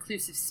more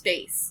inclusive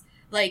space.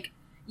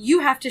 You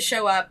have to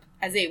show up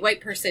as a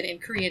white person in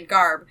Korean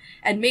garb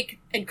and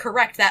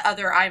correct that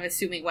other, I'm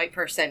assuming, white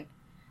person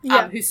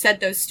who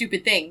said those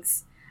stupid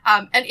things.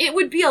 And it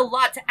would be a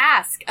lot to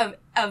ask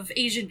of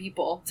Asian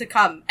people to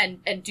come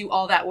and do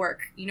all that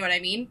work. You know what I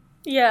mean?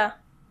 Yeah.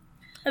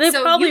 And they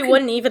probably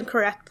wouldn't even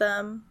correct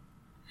them.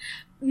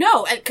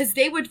 No, because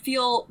they would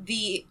feel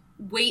the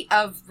weight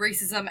of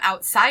racism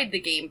outside the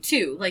game,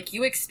 too.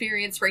 You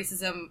experience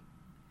racism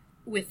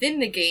within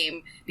the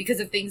game because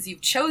of things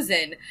you've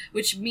chosen,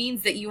 which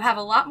means that you have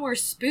a lot more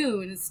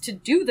spoons to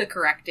do the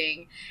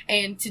correcting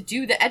and to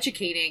do the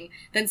educating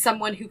than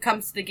someone who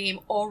comes to the game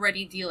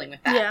already dealing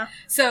with that. Yeah.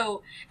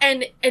 So,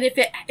 and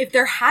if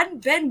there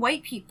hadn't been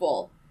white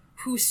people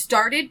who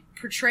started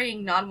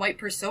portraying non-white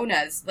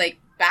personas,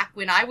 back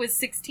when I was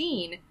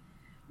 16,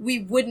 we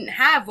wouldn't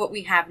have what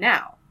we have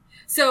now.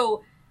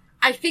 So,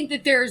 I think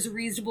that there's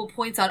reasonable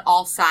points on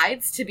all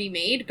sides to be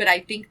made, but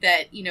I think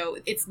that,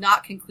 it's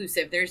not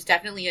conclusive. There's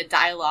definitely a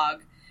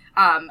dialogue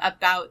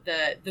about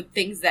the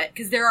things that,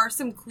 because there are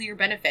some clear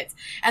benefits.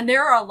 And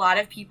there are a lot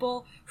of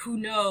people who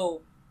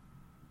know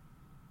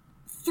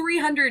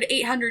 300,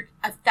 800,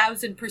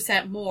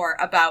 1,000% more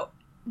about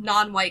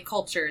non-white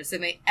cultures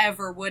than they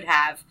ever would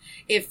have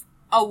if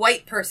a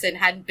white person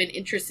hadn't been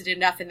interested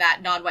enough in that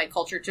non-white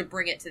culture to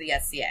bring it to the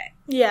SCA.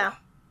 Yeah.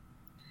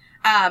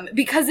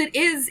 Because it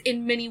is,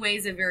 in many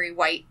ways, a very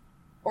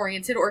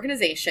white-oriented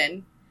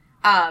organization.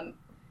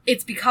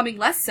 It's becoming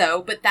less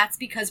so, but that's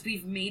because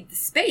we've made the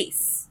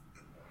space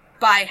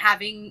by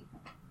having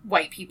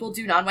white people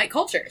do non-white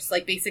cultures.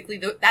 Basically,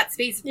 that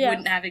space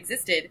wouldn't have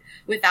existed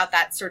without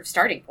that sort of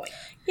starting point.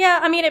 Yeah,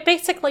 I mean, it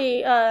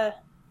basically, I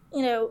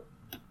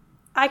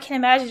can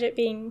imagine it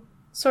being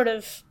sort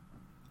of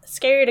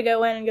scary to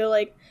go in and go,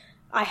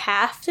 I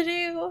have to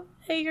do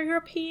a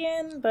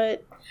European,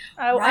 but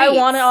I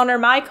want to honor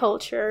my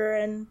culture,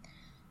 and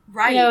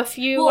if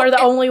you are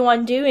the only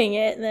one doing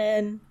it,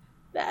 then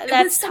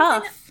that's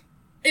tough.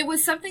 It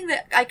was something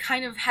that I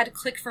kind of had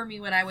click for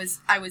me when I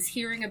was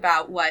hearing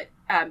about what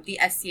the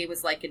SCA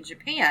was like in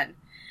Japan,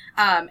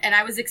 and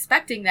I was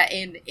expecting that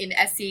in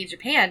SCA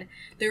Japan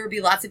there would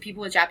be lots of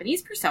people with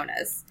Japanese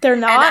personas. They're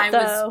not,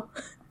 though.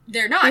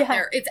 They're not.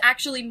 Yeah. It's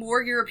actually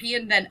more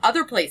European than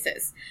other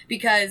places,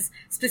 because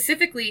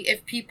specifically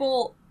if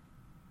people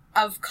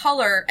of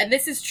color, and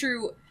this is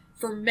true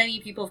for many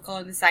people of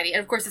color in the society,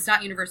 and of course it's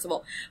not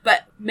universal,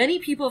 but many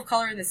people of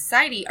color in the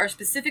society are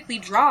specifically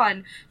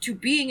drawn to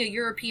being a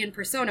European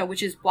persona,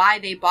 which is why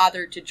they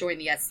bothered to join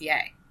the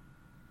SCA.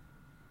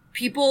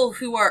 People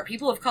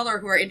of color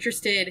who are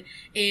interested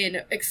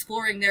in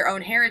exploring their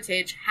own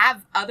heritage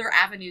have other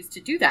avenues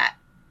to do that.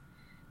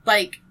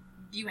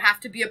 You have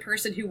to be a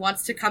person who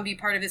wants to come be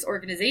part of this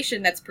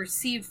organization that's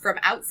perceived from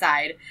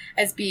outside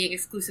as being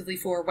exclusively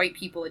for white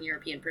people and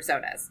European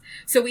personas.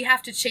 So we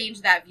have to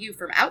change that view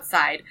from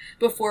outside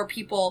before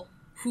people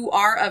who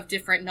are of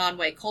different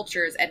non-white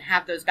cultures and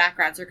have those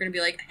backgrounds are going to be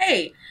like,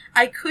 hey,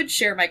 I could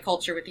share my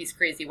culture with these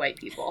crazy white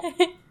people.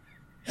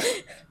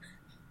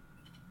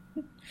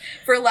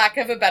 For lack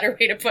of a better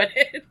way to put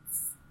it.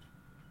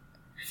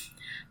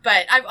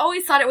 But I've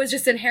always thought it was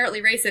just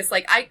inherently racist.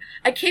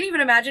 I can't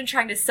even imagine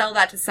trying to sell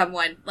that to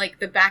someone,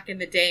 the back in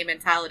the day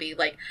mentality.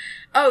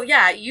 Oh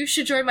yeah, you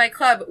should join my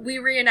club. We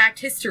reenact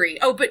history.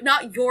 Oh, but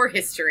not your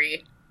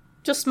history.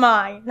 Just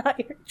mine, not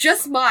yours.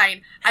 Just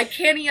mine. I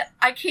can't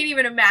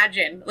even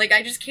imagine. Like,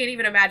 I just can't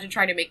even imagine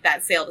trying to make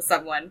that sale to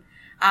someone.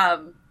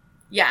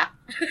 Yeah.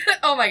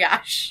 Oh my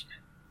gosh.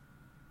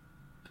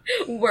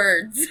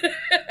 Words.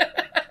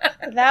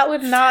 That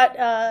would not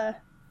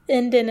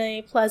end in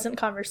a pleasant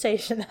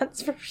conversation,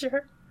 that's for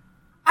sure.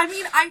 I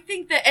mean, I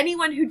think that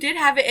anyone who did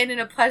have it end in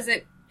a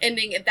pleasant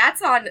ending,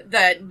 that's on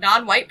the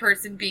non-white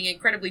person being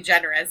incredibly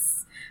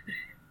generous.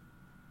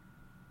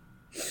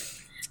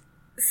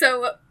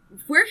 So,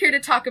 we're here to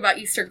talk about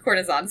Eastern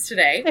courtesans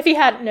today. If you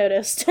hadn't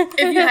noticed. If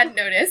you hadn't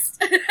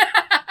noticed.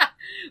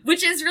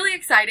 Which is really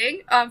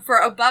exciting, for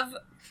above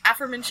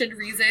aforementioned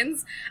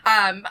reasons.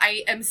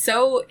 I am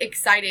so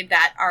excited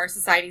that our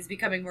society is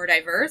becoming more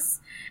diverse.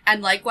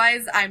 And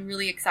likewise, I'm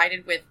really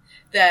excited with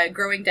the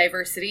growing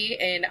diversity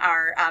in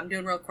our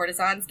Known World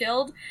Courtesans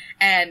Guild,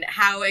 and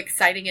how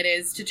exciting it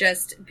is to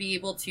just be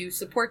able to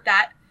support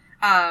that,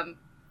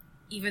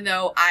 even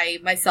though I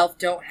myself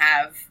don't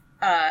have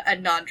a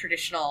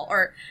non-traditional,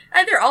 or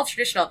they're all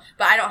traditional,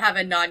 but I don't have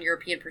a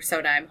non-European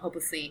persona. I'm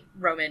hopelessly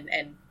Roman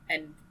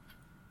and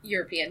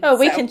European. Oh,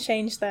 we can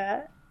change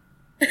that.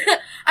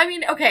 I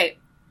mean, okay,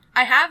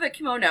 I have a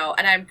kimono,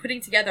 and I'm putting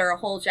together a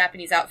whole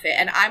Japanese outfit,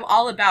 and I'm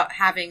all about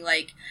having,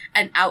 like,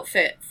 an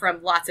outfit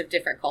from lots of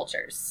different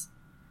cultures.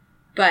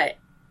 But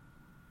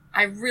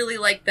I really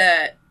like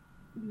the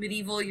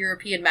medieval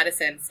European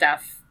medicine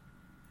stuff,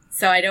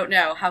 so I don't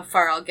know how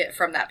far I'll get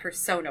from that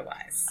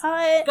persona-wise.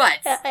 But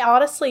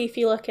honestly, if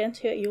you look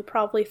into it, you'll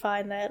probably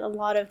find that a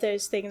lot of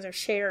those things are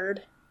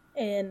shared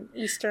in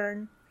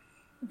Eastern.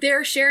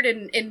 They're shared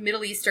in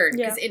Middle Eastern,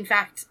 because in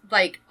fact,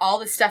 like, all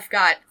the stuff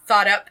got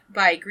thought up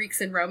by Greeks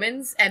and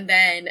Romans, and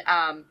then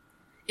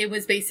it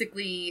was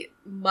basically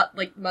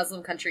like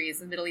Muslim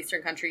countries and Middle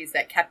Eastern countries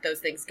that kept those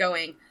things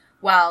going,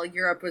 while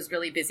Europe was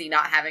really busy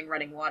not having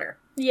running water.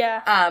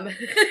 Yeah.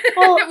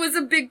 Well, it was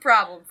a big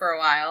problem for a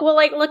while. Well,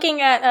 like, looking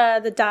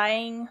at the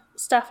dyeing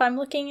stuff I'm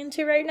looking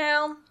into right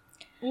now,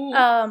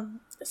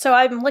 so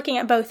I'm looking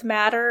at both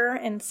madder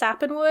and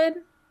sappanwood.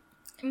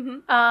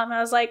 Mm-hmm.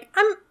 I was like,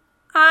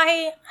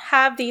 I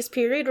have these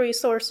period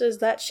resources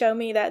that show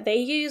me that they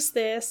use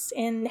this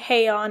in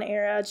Heian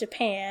era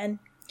Japan.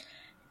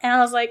 And I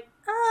was like,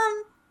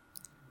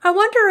 I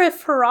wonder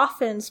if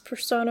Harafin's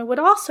persona would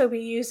also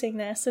be using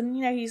this. And,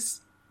 you know,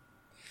 he's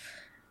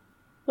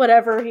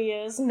whatever he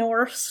is,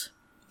 Norse.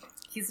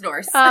 He's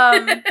Norse.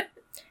 And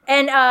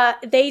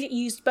they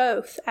used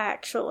both,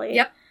 actually.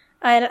 Yep.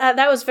 And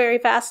that was very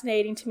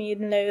fascinating to me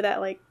to know that,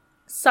 like,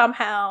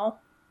 somehow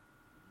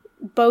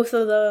both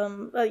of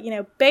them,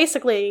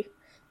 basically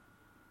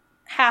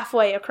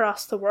halfway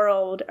across the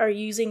world are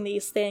using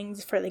these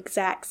things for the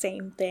exact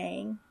same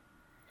thing.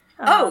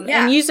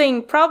 And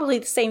using probably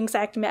the same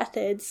exact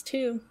methods,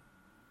 too.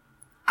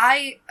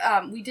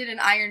 We did an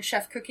Iron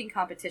Chef cooking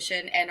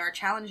competition, and our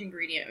challenge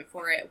ingredient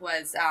for it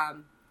was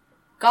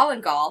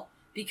galangal,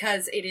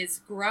 because it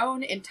is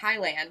grown in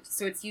Thailand,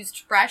 so it's used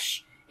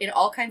fresh in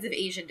all kinds of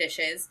Asian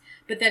dishes,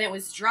 but then it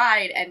was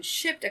dried and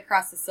shipped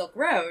across the Silk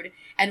Road,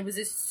 and was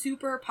a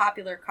super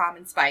popular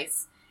common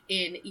spice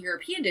in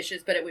European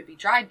dishes, but it would be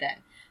dried then.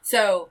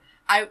 So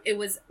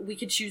we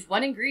could choose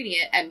one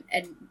ingredient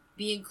and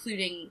be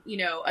including,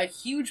 a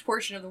huge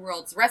portion of the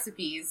world's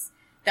recipes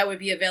that would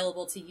be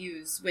available to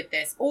use with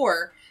this.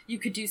 Or you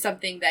could do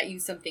something that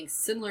used something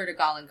similar to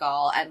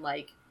galangal and,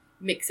 like,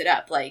 mix it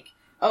up. Like,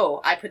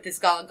 oh, I put this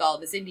galangal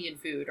in this Indian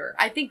food, or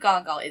I think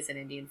galangal is an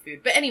Indian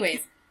food. But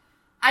anyways,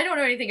 I don't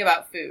know anything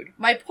about food.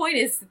 My point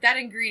is that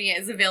ingredient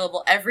is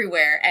available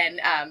everywhere,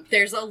 and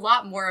there's a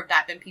lot more of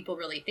that than people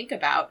really think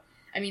about.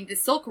 I mean, the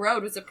Silk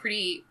Road was a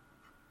pretty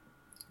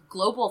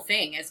global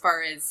thing as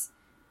far as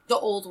the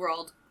old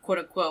world, quote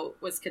unquote,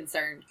 was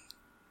concerned.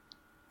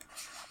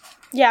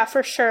 Yeah,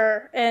 for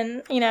sure.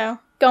 And,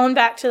 going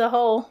back to the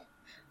whole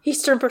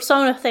Eastern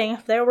persona thing,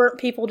 if there weren't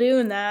people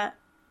doing that,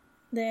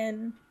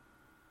 then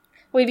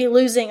we'd be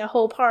losing a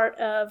whole part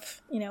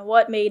of,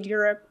 what made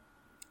Europe.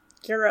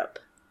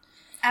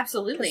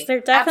 Absolutely. 'Cause they're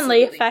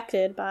definitely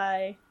affected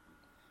by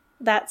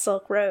that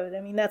Silk Road. I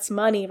mean, that's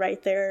money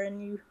right there,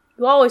 and you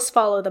always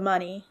follow the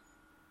money.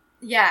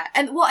 Yeah,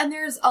 and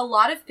there's a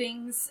lot of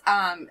things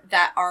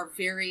that are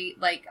very,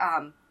 like,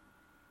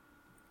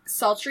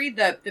 sultry,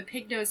 the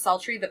pig-nosed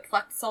sultry, the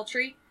plucked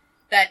sultry,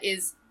 that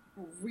is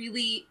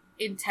really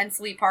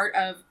intensely part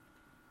of,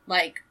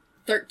 like,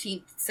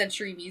 13th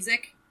century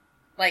music,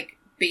 like,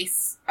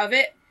 base of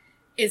it,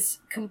 is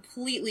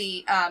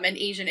completely an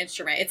Asian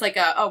instrument. It's like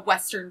a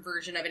Western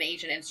version of an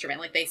Asian instrument.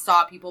 Like, they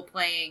saw people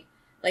playing,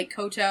 like,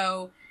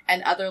 koto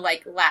and other,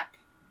 like, lap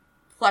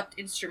plucked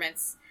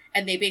instruments,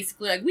 and they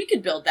basically, like, we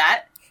could build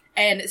that.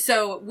 And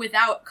so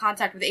without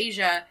contact with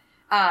Asia,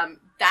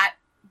 that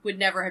would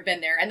never have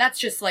been there. And that's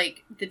just,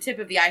 like, the tip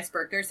of the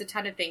iceberg. There's a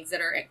ton of things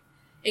that are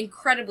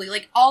incredibly,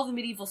 like, all the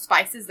medieval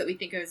spices that we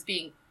think of as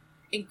being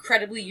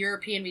incredibly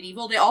European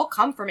medieval, they all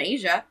come from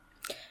Asia.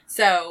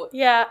 So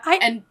yeah,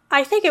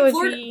 I think it would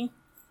be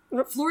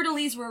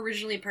fleur-de-lis were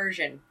originally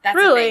Persian. That's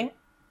really? The thing.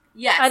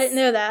 Yes, I didn't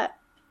know that.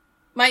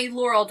 My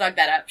Laurel dug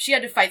that up. She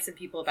had to fight some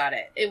people about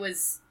it. It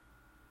was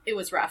it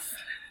was rough.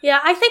 Yeah,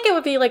 I think it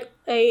would be like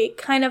a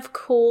kind of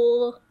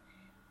cool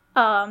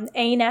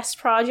A-nest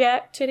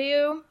project to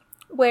do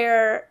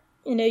where,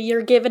 you know,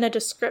 you're given a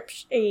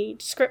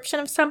description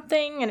of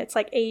something and it's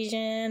like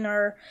Asian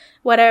or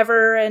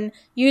whatever, and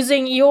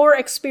using your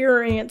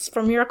experience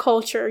from your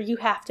culture, you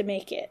have to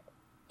make it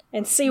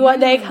and see what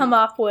they come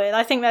up with.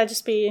 I think that'd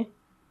just be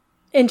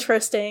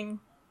interesting.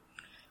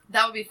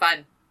 That would be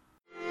fun.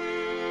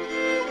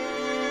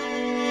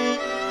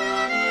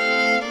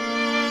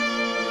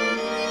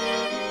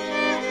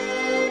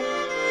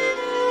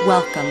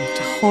 Welcome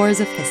to Horrors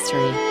of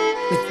History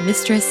with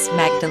Mistress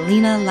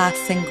Magdalena La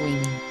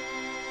Sanguini.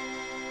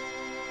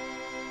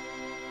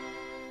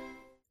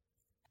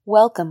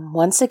 Welcome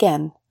once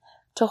again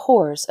to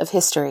Horrors of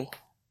History.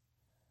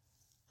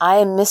 I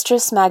am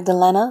Mistress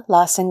Magdalena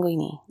La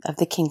Sanguini of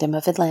the Kingdom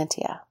of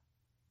Atlantia.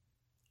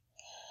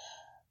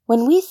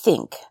 When we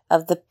think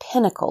of the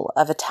pinnacle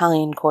of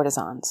Italian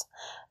courtesans,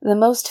 the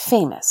most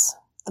famous,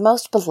 the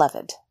most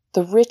beloved,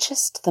 the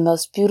richest, the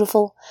most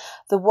beautiful,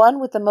 the one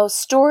with the most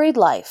storied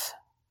life,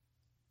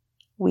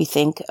 we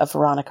think of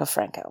Veronica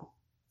Franco.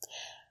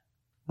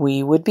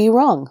 We would be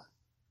wrong.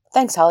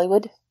 Thanks,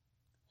 Hollywood.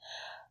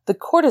 The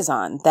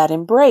courtesan that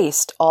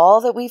embraced all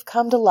that we've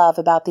come to love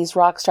about these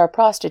rock star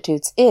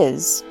prostitutes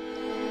is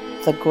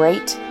the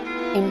great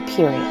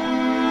Imperia.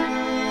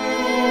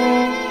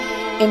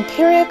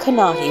 Imperia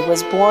Conati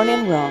was born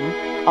in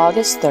Rome,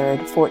 August 3rd,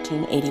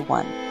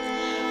 1481.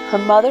 Her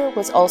mother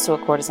was also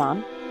a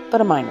courtesan, but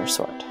a minor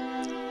sort.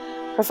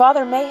 Her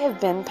father may have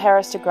been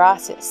Paris de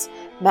Gracias,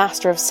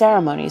 master of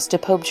ceremonies to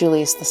Pope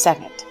Julius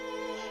II.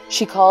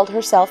 She called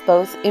herself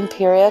both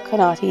Imperia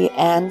Conati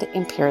and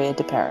Imperia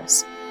de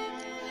Paris.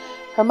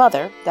 Her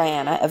mother,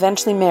 Diana,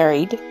 eventually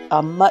married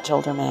a much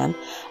older man,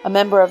 a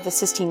member of the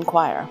Sistine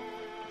Choir.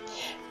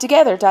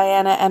 Together,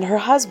 Diana and her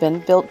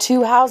husband built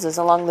 2 houses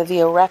along the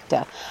Via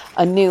Recta,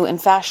 a new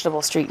and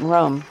fashionable street in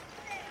Rome.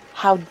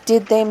 How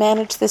did they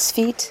manage this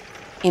feat?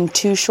 In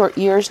 2 short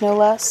years, no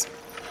less?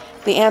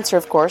 The answer,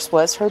 of course,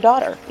 was her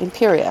daughter,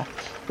 Imperia,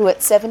 who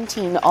at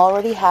 17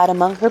 already had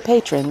among her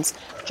patrons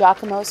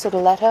Giacomo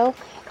Sodoletto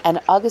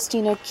and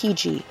Agostino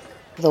Chigi,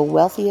 the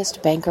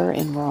wealthiest banker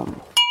in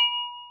Rome.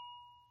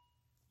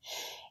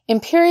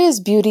 Imperia's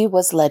beauty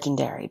was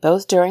legendary,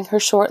 both during her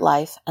short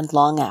life and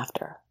long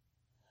after.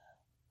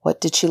 What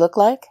did she look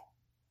like?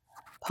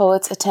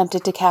 Poets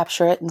attempted to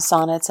capture it in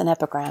sonnets and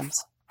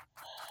epigrams.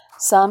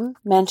 Some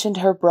mentioned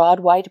her broad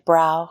white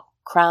brow,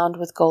 crowned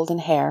with golden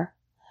hair.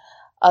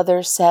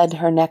 Others said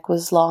her neck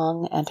was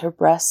long and her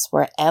breasts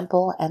were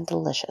ample and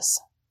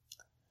delicious.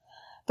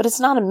 But it's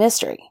not a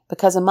mystery,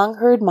 because among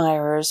her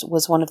admirers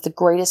was one of the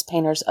greatest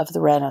painters of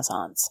the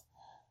Renaissance,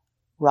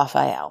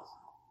 Raphael.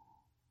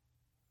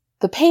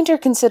 The painter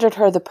considered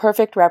her the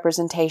perfect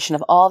representation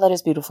of all that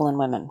is beautiful in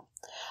women.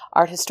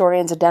 Art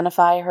historians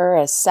identify her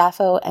as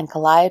Sappho and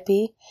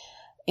Calliope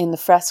in the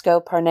fresco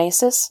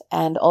Parnassus,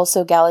 and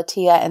also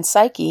Galatea and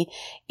Psyche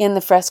in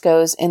the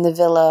frescoes in the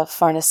Villa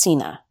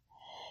Farnesina.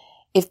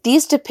 If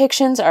these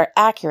depictions are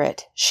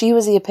accurate, she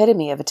was the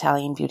epitome of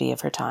Italian beauty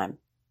of her time.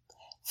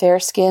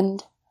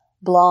 Fair-skinned,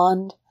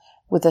 blonde,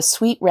 with a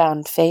sweet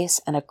round face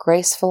and a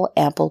graceful,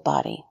 ample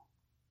body.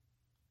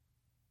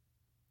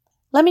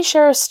 Let me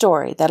share a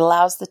story that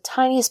allows the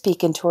tiniest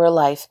peek into her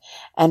life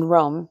and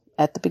Rome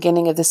at the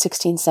beginning of the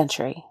 16th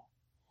century.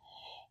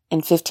 In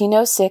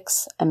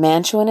 1506, a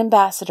Mantuan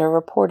ambassador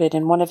reported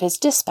in one of his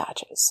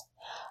dispatches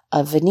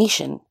a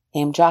Venetian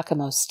named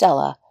Giacomo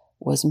Stella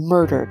was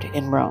murdered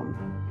in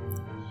Rome.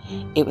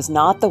 It was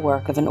not the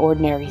work of an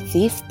ordinary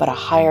thief, but a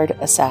hired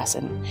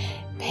assassin,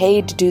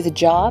 paid to do the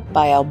job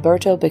by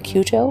Alberto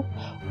Beccuto,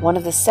 one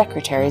of the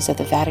secretaries of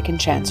the Vatican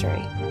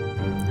Chancery.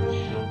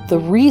 The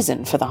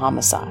reason for the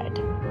homicide,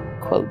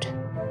 quote,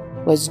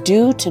 was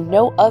due to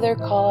no other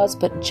cause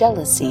but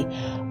jealousy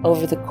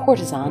over the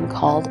courtesan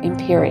called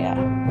Imperia.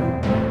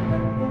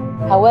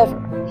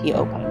 However, he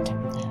opened,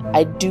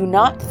 I do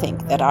not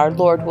think that our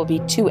Lord will be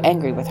too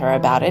angry with her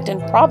about it,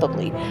 and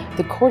probably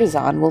the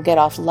courtesan will get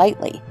off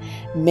lightly,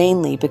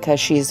 mainly because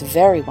she is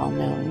very well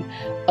known,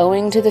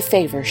 owing to the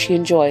favor she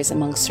enjoys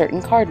among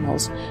certain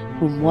cardinals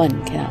whom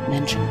one cannot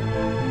mention.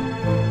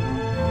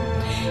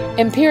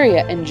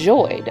 Imperia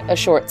enjoyed a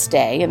short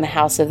stay in the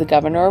house of the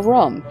governor of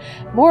Rome,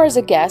 more as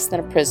a guest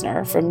than a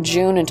prisoner, from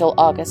June until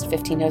August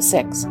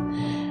 1506.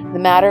 The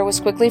matter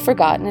was quickly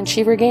forgotten and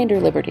she regained her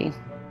liberty.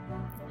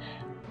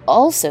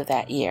 Also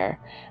that year,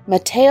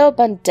 Matteo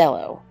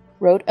Bandello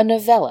wrote a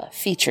novella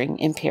featuring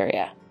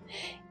Imperia.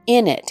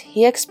 In it,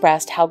 he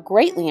expressed how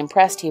greatly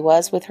impressed he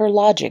was with her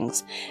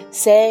lodgings,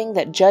 saying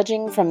that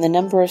judging from the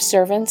number of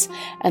servants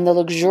and the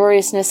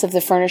luxuriousness of the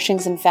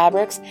furnishings and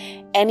fabrics,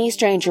 any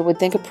stranger would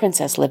think a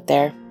princess lived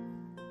there.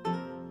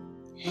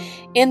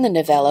 In the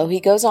novello,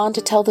 he goes on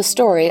to tell the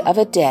story of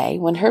a day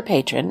when her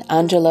patron,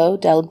 Angelo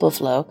del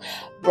Buffalo,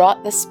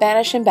 brought the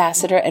Spanish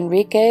ambassador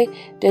Enrique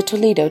de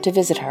Toledo to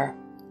visit her.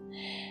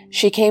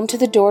 She came to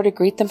the door to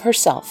greet them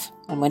herself,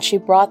 and when she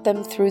brought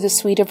them through the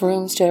suite of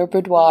rooms to her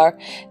boudoir,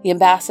 the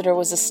ambassador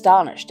was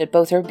astonished at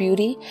both her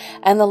beauty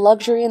and the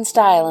luxury and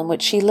style in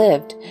which she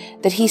lived,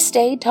 that he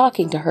stayed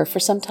talking to her for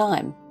some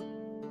time.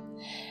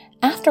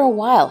 After a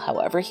while,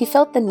 however, he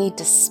felt the need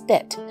to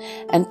spit,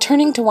 and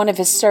turning to one of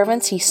his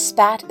servants, he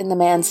spat in the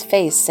man's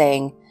face,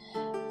 saying,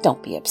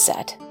 "Don't be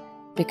upset,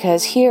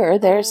 because here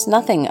there's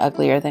nothing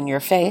uglier than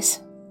your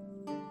face."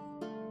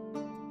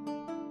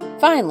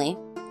 Finally,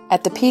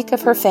 at the peak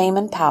of her fame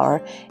and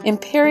power,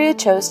 Imperia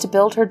chose to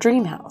build her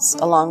dream house,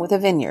 along with a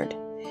vineyard.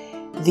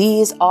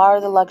 These are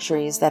the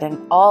luxuries that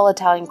all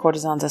Italian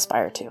courtesans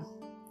aspire to.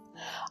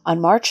 On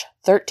March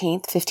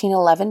 13th,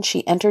 1511,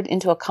 she entered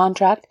into a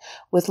contract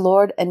with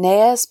Lord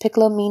Aeneas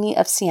Piccolomini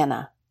of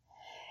Siena.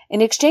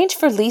 In exchange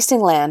for leasing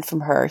land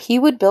from her, he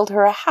would build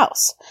her a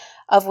house,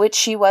 of which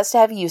she was to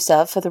have use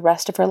of for the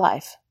rest of her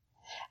life.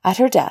 At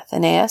her death,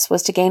 Aeneas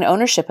was to gain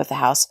ownership of the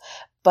house,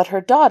 but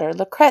her daughter,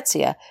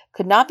 Lucrezia,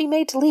 could not be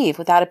made to leave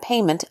without a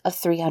payment of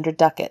 300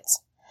 ducats.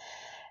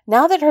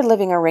 Now that her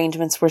living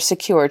arrangements were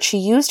secured, she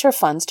used her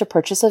funds to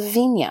purchase a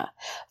vigna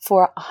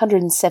for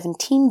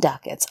 117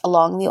 ducats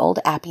along the old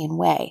Appian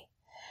Way.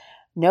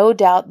 No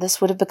doubt this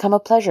would have become a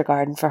pleasure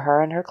garden for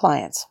her and her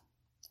clients.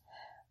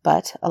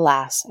 But,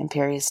 alas,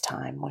 Imperia's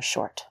time was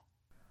short.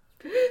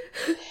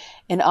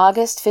 In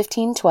August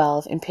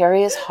 1512,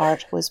 Imperia's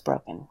heart was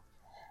broken,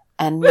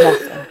 and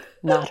nothing,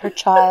 not her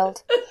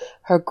child,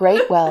 her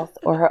great wealth,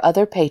 or her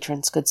other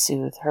patrons could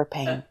soothe her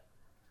pain.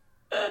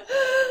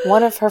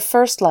 One of her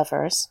first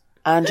lovers,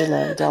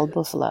 Angelo del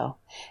Buffalo,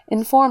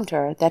 informed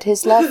her that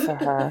his love for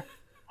her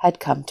had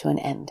come to an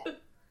end.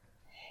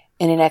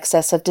 In an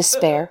excess of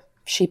despair,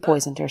 she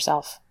poisoned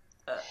herself.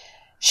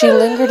 She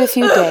lingered a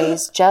few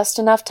days, just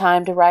enough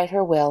time to write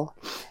her will,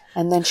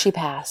 and then she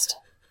passed.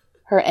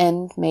 Her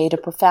end made a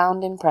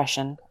profound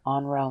impression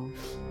on Rome.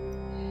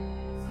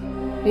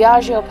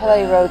 Biagio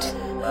Apelle wrote,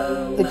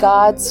 "The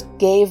gods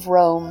gave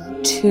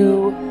Rome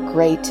two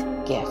great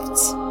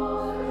gifts.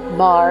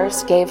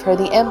 Mars gave her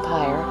the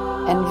empire,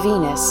 and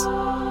Venus,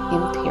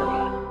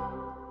 Imperia.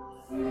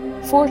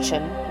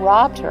 Fortune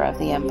robbed her of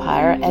the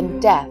empire,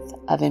 and death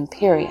of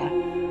Imperia.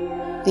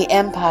 The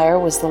empire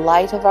was the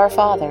light of our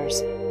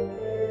fathers,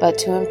 but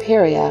to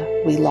Imperia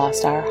we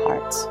lost our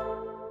hearts."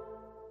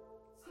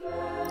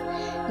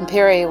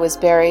 Imperia was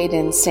buried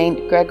in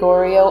St.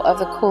 Gregorio of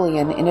the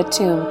Cullion in a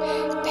tomb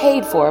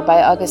paid for by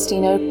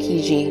Agostino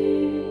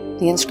Chigi.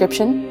 The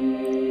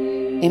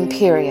inscription?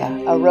 "Imperia,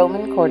 a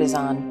Roman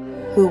courtesan,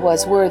 who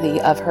was worthy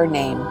of her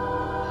name.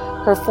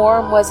 Her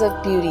form was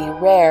of beauty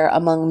rare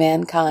among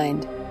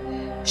mankind.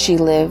 She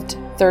lived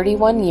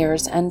 31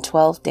 years and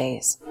 12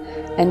 days,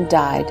 and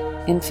died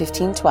in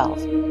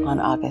 1512 on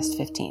August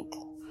 15th.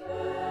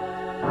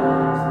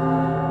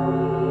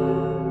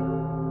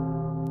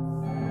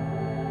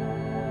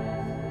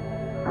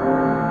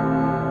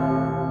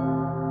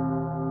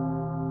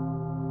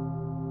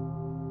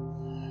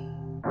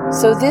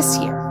 So this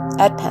year,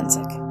 at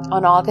Pensick,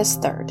 on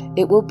August 3rd,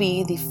 it will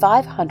be the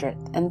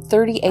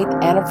 538th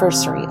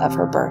anniversary of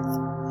her birth.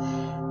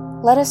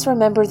 Let us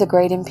remember the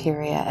great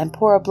Imperia and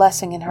pour a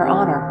blessing in her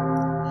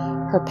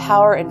honor. Her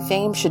power and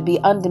fame should be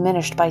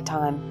undiminished by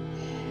time.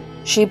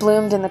 She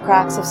bloomed in the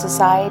cracks of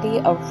society,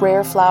 a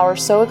rare flower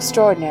so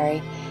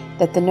extraordinary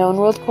that the known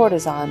world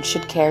courtesan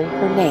should carry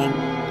her name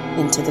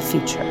into the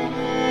future.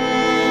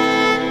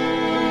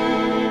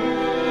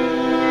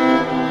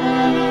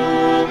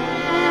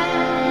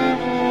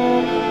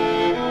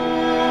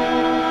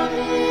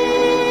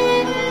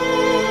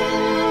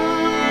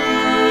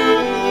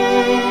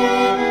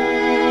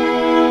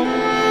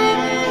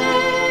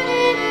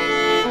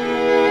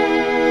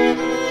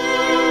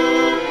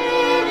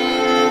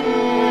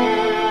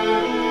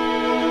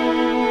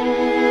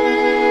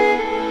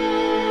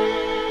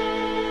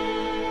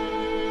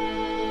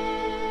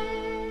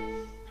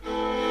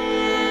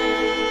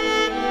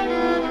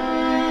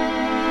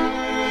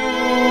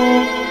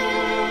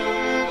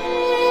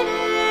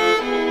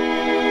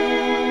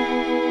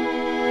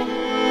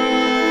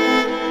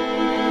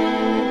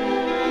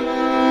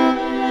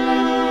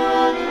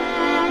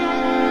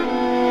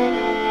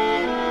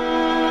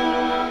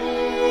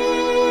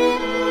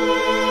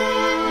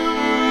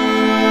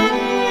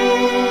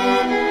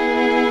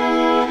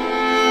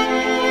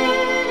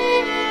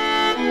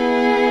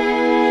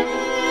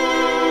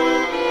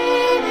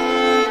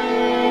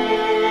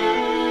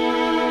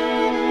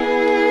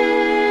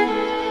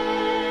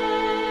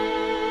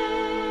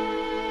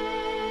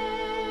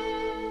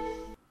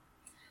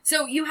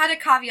 So you had a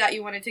caveat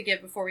you wanted to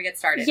give before we get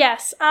started.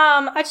 Yes.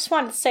 I just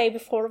wanted to say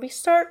before we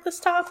start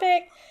this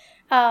topic,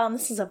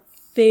 this is a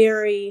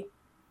very,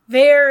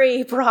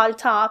 very broad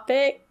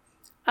topic.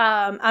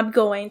 I'm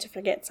going to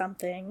forget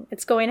something.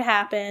 It's going to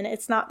happen.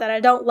 It's not that I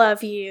don't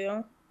love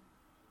you.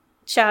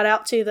 Shout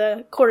out to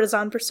the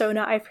courtesan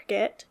persona I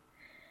forget.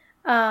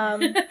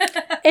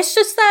 It's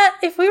just that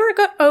if we were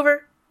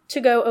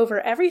to go over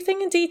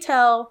everything in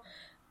detail,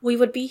 we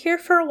would be here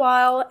for a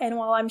while, and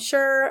while I'm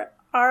sure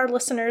our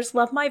listeners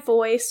love my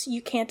voice,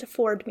 you can't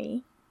afford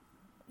me.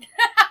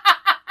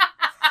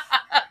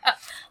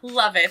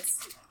 Love it.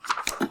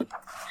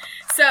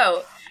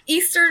 So,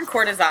 Eastern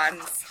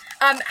courtesans.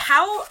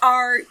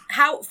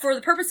 How for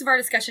the purpose of our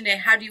discussion today,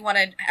 how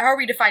are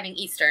we defining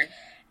Eastern?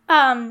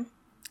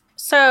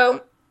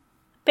 So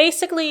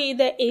basically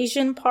the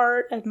Asian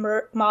part of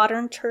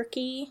modern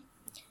Turkey,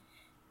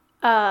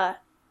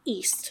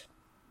 East.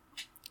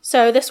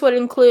 So this would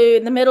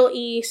include the Middle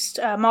East,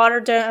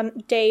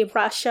 modern day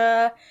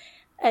Russia,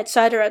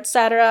 etc.,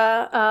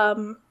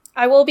 etc.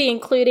 I will be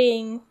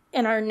including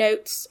in our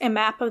notes a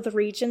map of the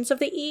regions of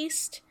the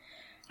East.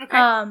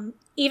 Okay.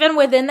 Even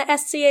within the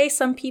SCA,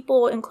 some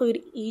people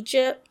include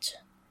Egypt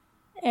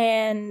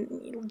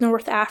and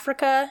North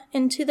Africa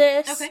into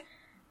this. Okay.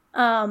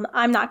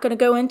 I'm not going to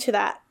go into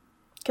that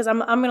because I'm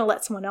going to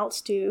let someone else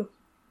do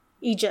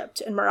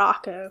Egypt and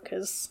Morocco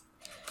because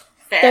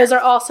those are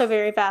also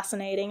very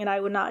fascinating, and I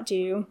would not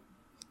do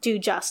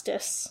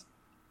justice.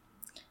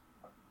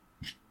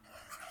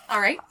 All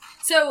right.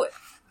 So,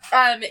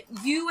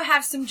 you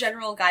have some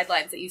general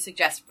guidelines that you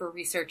suggest for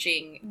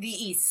researching the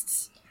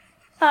East.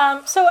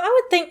 So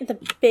I would think the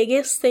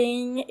biggest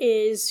thing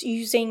is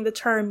using the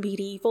term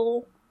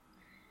medieval.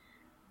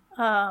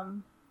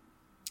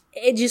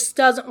 It just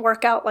doesn't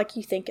work out like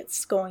you think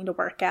it's going to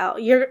work out.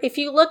 If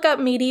you look up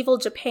medieval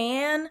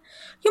Japan,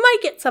 you might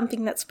get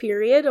something that's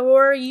period,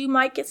 or you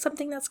might get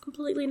something that's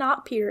completely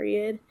not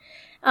period.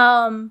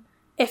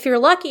 If you're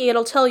lucky,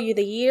 it'll tell you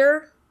the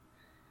year.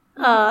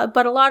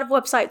 But a lot of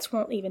websites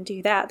won't even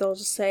do that. They'll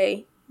just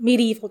say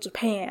medieval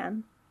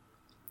Japan.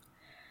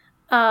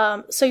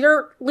 So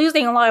you're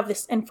losing a lot of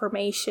this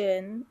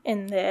information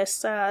in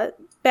this.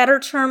 Better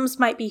terms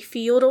might be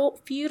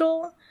feudal,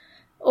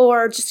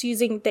 or just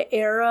using the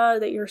era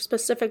that you're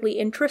specifically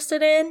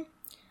interested in.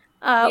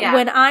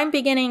 When I'm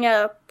beginning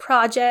a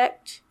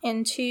project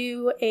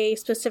into a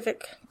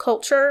specific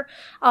culture,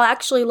 I'll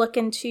actually look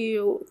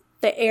into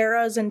the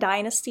eras and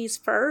dynasties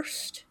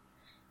first.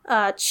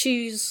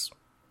 Choose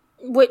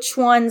which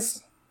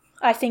ones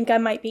I think I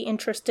might be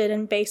interested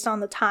in based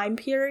on the time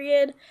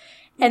period,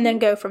 and then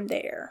go from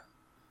there.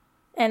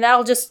 And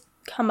that'll just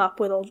come up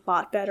with a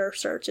lot better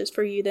searches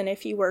for you than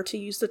if you were to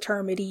use the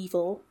term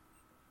medieval.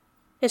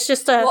 It's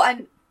just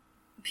and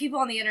people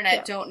on the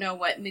internet don't know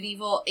what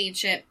medieval,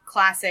 ancient,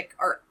 classic,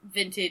 or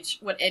vintage,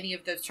 what any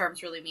of those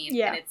terms really mean.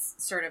 Yeah. And it's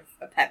sort of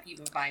a pet peeve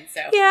of mine. So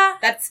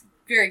that's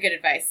very good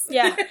advice.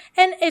 Yeah.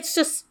 And it's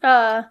just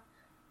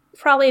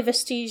probably a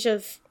vestige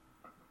of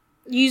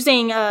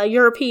using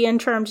European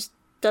terms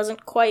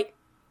doesn't quite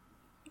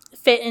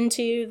fit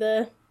into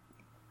the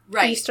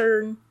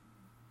Eastern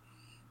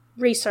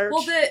research.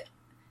 Well,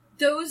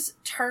 those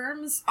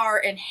terms are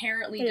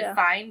inherently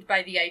defined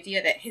by the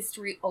idea that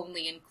history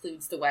only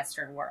includes the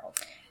Western world.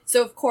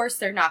 So, of course,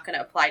 they're not going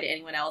to apply to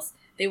anyone else.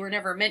 They were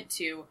never meant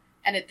to.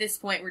 And at this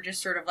point, we're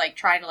just sort of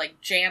trying to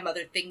jam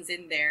other things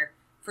in there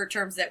for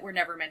terms that were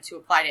never meant to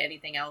apply to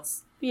anything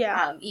else.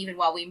 Yeah. Even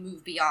while we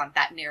move beyond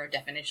that narrow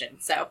definition.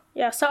 So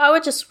I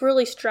would just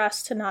really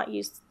stress to not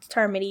use the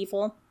term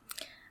medieval.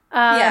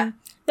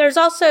 There's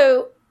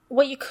also,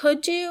 what you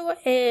could do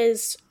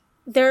is,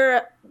 there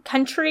are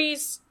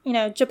countries,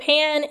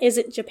 Japan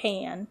isn't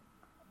Japan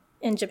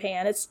in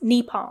Japan, it's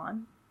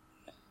Nippon.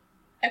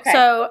 Okay.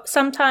 So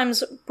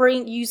sometimes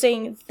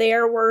using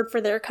their word for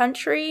their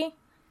country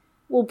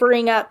will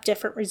bring up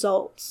different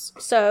results.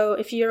 So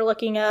if you're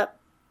looking up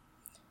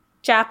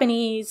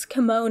Japanese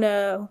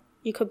kimono,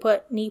 you could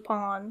put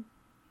Nippon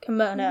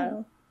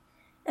kimono.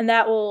 And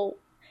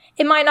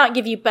it might not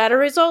give you better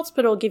results,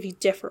 but it'll give you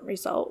different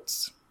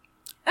results.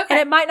 Okay. And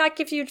it might not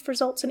give you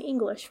results in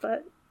English,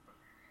 but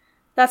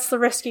that's the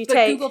risk you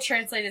take. Google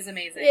Translate is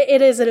amazing.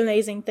 It is an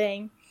amazing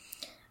thing.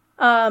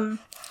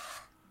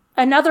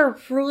 Another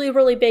really,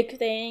 really big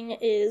thing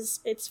is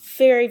it's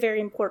very, very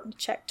important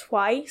to check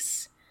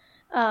twice.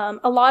 A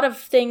lot of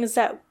things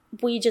that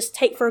we just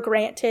take for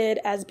granted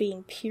as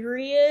being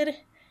period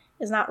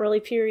is not really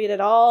period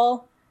at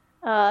all.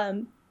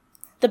 The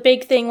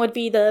big thing would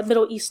be the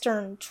Middle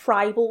Eastern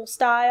tribal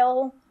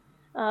style,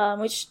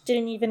 which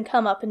didn't even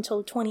come up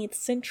until the 20th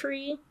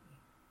century.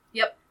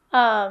 Yep.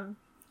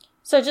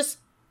 So just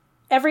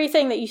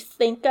everything that you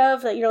think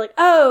of that you're like,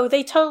 oh,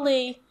 they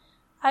totally...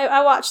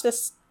 I watched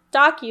this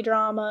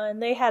docudrama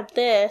and they had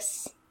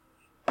this.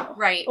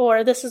 Right.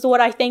 Or this is what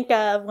I think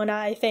of when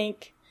I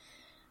think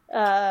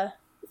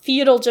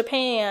feudal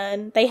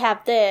Japan, they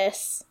have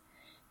this.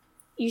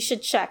 You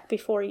should check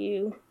before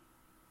you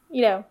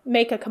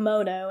make a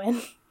kimono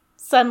and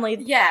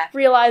suddenly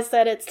realize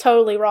that it's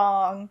totally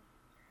wrong.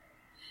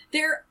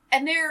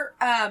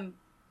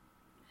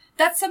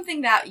 That's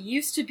something that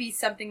used to be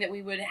something that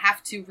we would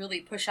have to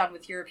really push on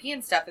with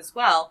European stuff as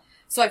well.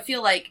 So I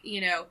feel like,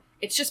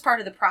 it's just part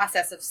of the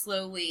process of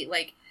slowly,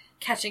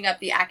 catching up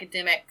the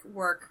academic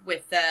work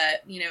with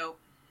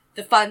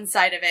the fun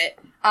side of it.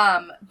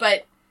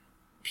 But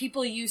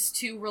people used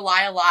to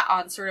rely a lot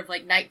on sort of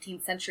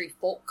 19th century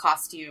folk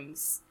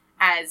costumes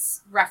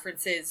as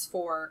references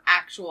for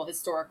actual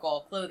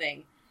historical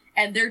clothing.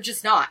 And they're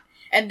just not.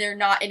 And they're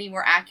not any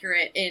more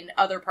accurate in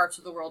other parts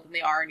of the world than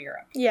they are in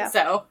Europe. Yeah.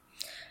 So.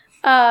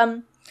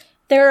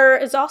 There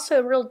is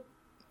also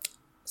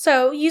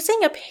So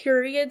using a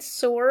period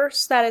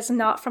source that is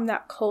not from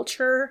that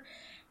culture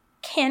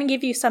can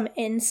give you some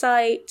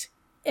insight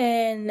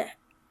in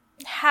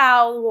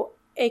how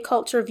a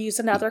culture views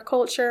another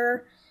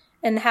culture,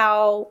 and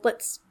how,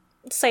 let's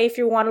say if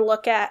you want to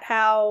look at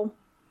how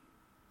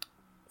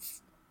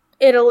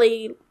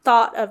Italy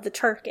thought of the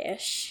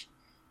Turkish,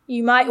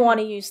 you might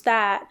want to use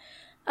that.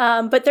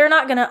 But they're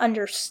not going to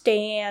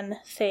understand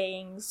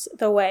things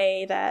the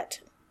way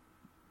that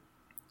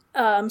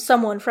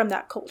someone from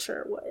that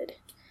culture would.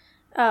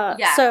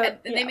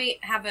 They may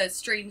have a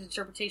strange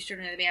interpretation,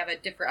 or they may have a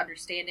different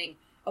understanding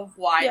of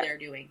why they're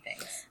doing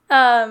things.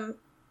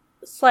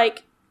 It's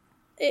like,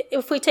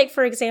 if we take,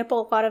 for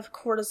example, a lot of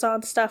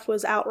courtesan stuff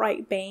was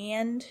outright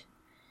banned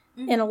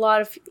in a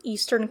lot of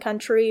Eastern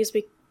countries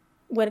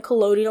when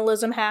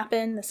colonialism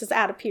happened. This is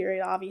out of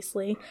period,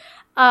 obviously.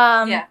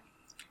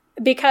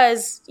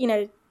 Because,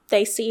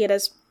 they see it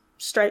as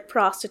straight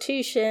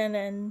prostitution,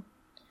 and,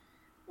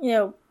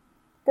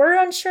 we're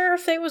unsure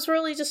if it was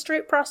really just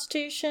straight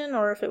prostitution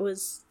or if it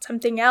was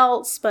something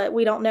else, but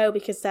we don't know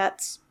because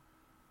that's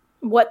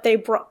what they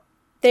brought.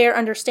 Their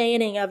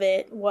understanding of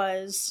it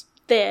was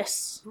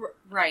this.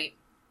 Right.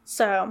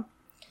 So.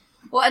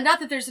 Well, and not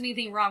that there's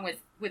anything wrong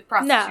with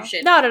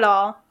prostitution. No, not at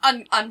all.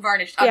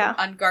 Unvarnished,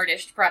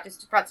 ungarnished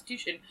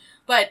prostitution.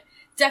 But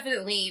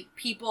definitely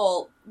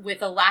people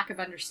with a lack of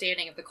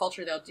understanding of the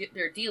culture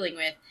they're dealing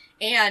with,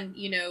 and,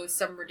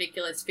 some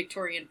ridiculous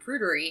Victorian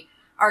prudery,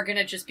 are going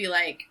to just be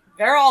like,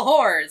 they're all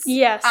whores.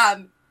 Yes.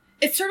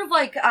 It's sort of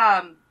like,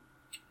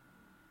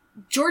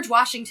 George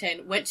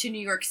Washington went to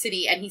New York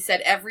City and he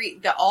said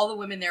all the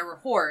women there were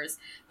whores,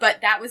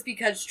 but that was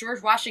because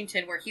George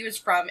Washington, where he was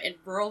from in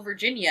rural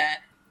Virginia,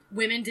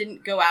 women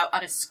didn't go out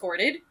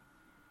unescorted.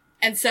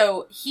 And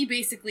so he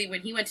basically,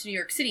 when he went to New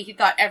York City, he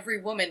thought every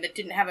woman that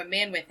didn't have a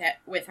man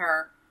with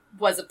her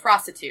was a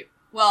prostitute.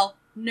 Well,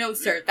 no,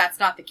 sir, that's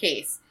not the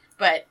case.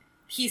 But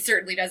he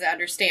certainly doesn't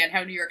understand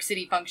how New York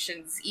City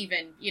functions,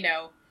 even,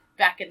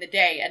 back in the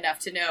day, enough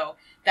to know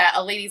that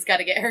a lady's got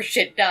to get her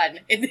shit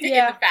done in the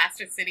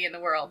fastest city in the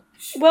world.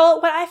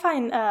 Well, what I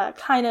find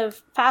kind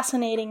of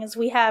fascinating is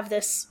we have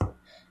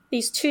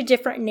these two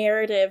different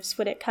narratives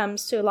when it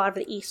comes to a lot of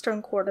the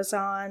Eastern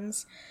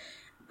courtesans.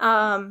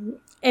 And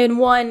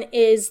one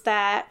is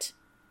that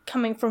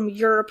coming from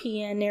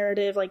European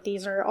narrative, like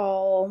these are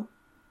all,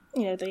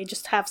 they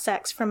just have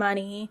sex for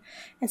money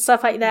and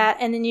stuff like that.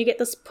 And then you get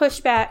this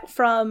pushback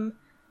from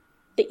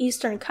the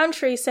Eastern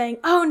countries saying,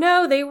 oh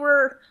no, they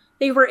were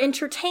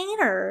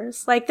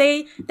entertainers. Like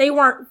they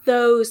weren't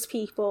those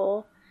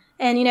people.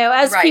 And,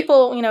 as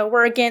people,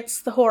 we're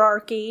against the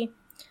hierarchy.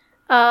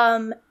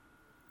 Well,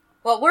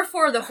 we're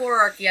for the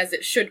hierarchy as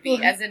it should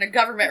be, as in a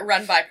government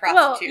run by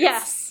prostitutes. Well,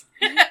 yes.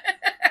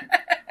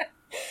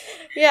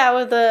 Yeah,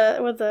 with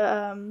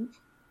the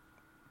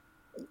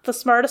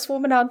smartest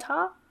woman on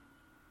top.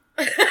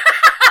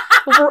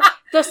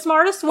 The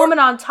smartest woman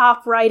on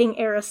top writing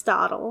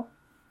Aristotle.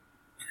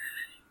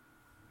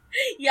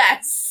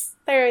 Yes.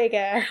 There you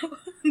go.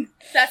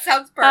 That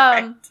sounds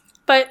perfect.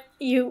 But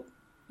you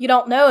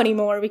don't know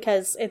anymore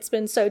because it's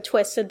been so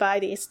twisted by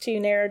these two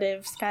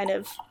narratives kind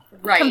of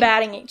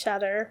combating each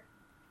other.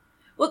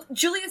 Well,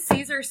 Julius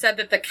Caesar said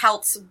that the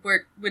Celts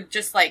would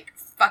just,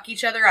 fuck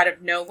each other out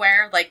of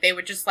nowhere. Like, they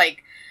would just,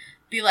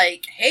 be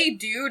like, hey,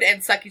 dude,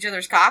 and suck each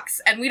other's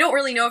cocks. And we don't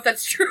really know if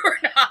that's true or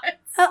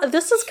not.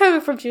 This is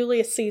coming from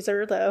Julius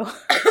Caesar, though.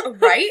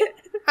 Right?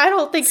 I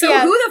don't think so. So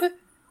who the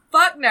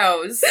fuck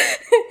knows?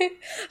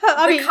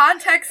 The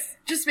context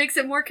just makes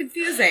it more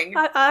confusing.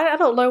 I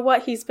don't know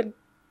what he's been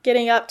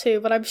getting up to,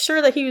 but I'm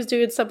sure that he was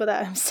doing some of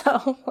that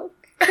himself.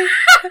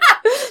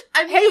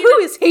 I mean, hey, who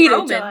is he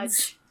to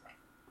judge?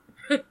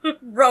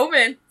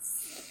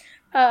 Romans.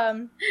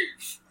 And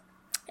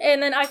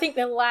then I think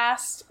the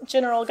last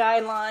general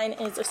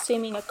guideline is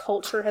assuming a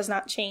culture has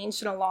not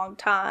changed in a long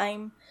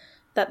time,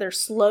 that they're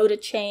slow to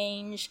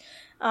change.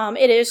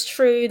 It is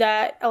true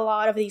that a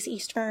lot of these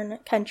Eastern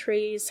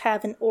countries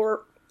have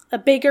a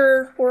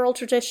bigger oral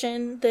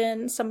tradition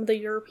than some of the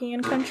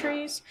European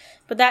countries,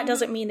 but that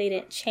doesn't mean they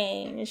didn't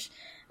change.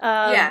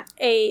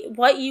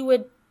 What you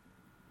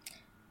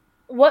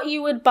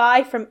would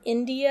buy from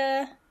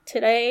India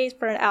today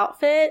for an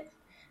outfit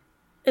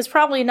is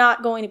probably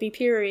not going to be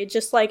period,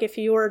 just like if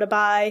you were to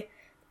buy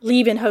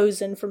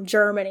Lederhosen from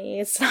Germany,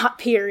 it's not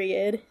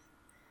period.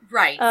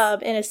 Right.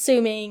 And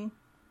assuming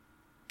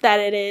that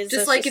it is.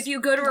 Just like if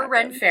you go to a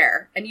Ren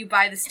Fair and you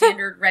buy the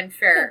standard Ren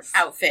Fair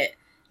outfit,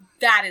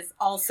 that is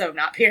also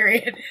not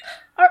period.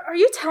 Are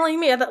you telling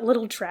me that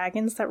little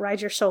dragons that ride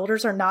your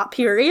shoulders are not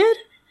period?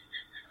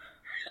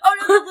 Oh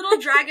no, the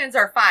little dragons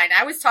are fine.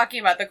 I was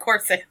talking about the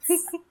corsets.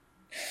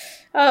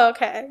 Oh,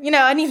 okay.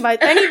 I need my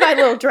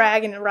little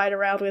dragon to ride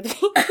around with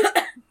me.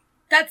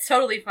 That's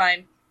totally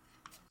fine.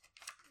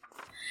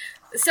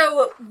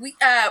 So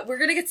we're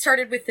gonna get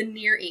started with the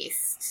Near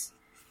East.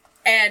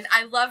 And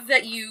I love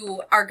that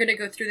you are going to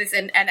go through this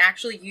and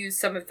actually use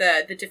some of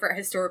the different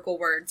historical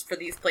words for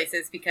these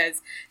places,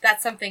 because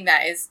that's something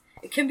that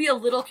it can be a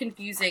little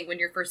confusing when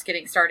you're first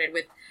getting started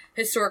with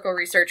historical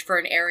research for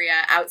an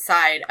area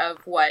outside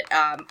of what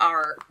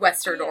our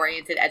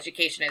Western-oriented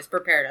education has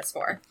prepared us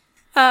for.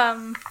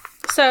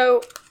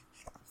 So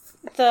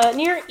the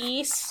Near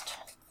East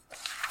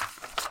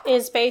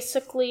is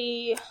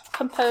basically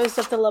composed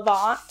of the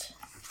Levant,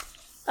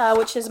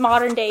 which is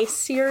modern-day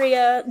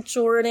Syria,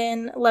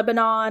 Jordan,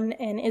 Lebanon,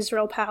 and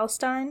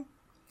Israel-Palestine.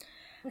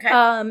 Okay.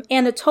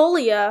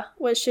 Anatolia,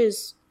 which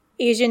is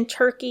Asian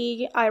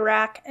Turkey,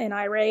 Iraq, and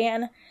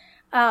Iran.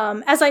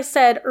 As I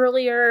said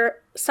earlier,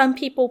 some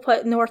people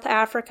put North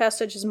Africa,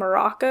 such as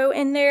Morocco,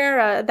 in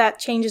there. That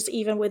changes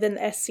even within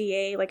the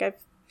SCA. Like, I've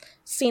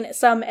seen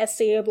some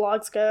SCA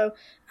blogs go,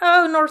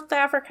 oh, North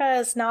Africa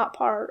is not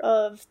part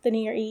of the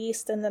Near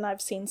East, and then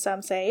I've seen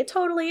some say, it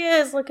totally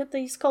is, look at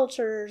these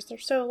cultures, they're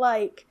so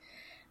alike.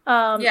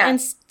 And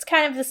it's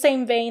kind of the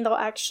same vein, they'll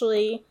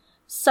actually,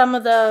 some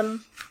of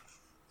them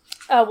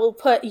will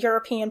put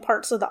European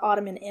parts of the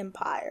Ottoman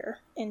Empire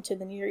into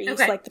the Near East,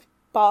 like the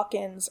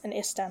Balkans and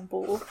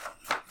Istanbul.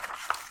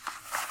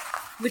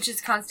 Which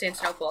is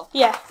Constantinople.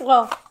 Yeah,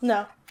 well,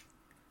 no.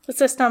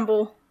 It's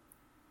Istanbul.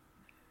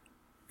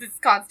 It's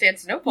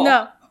Constantinople.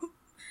 No.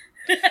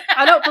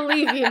 I don't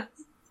believe you.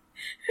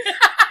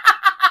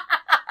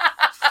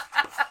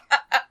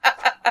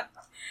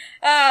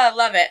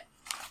 Love it.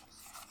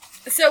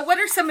 So what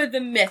are some of the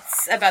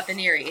myths about the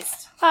Near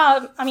East?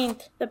 I mean,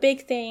 the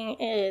big thing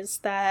is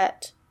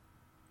that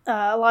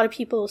a lot of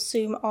people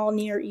assume all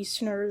Near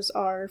Easterners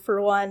are, for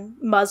one,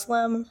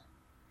 Muslim.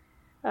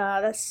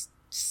 That's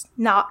just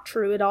not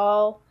true at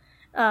all.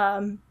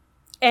 And,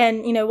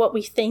 you know, what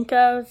we think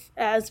of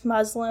as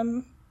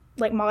Muslim,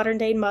 like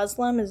modern-day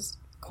Muslim, is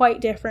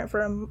quite different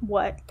from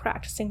what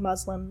practicing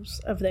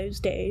Muslims of those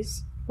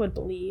days would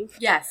believe.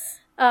 Yes.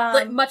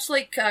 Much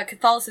like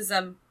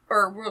Catholicism,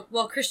 or,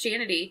 well,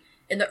 Christianity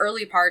in the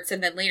early parts,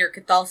 and then later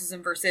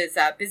Catholicism versus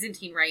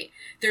Byzantine Rite,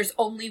 there's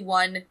only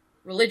one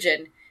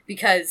religion,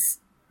 because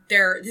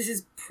this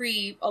is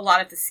pre a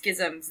lot of the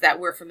schisms that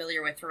we're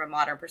familiar with from a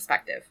modern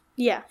perspective.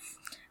 Yeah.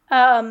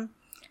 And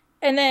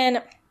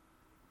then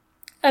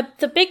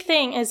the big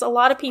thing is a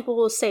lot of people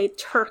will say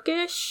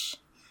Turkish,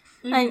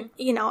 and,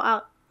 you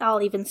know,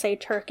 I'll even say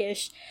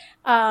Turkish.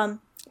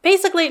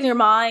 Basically, in your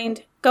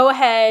mind, go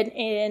ahead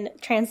and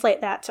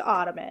translate that to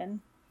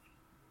Ottoman.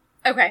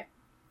 Okay.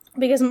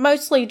 Because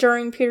mostly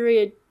during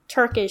period,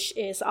 Turkish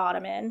is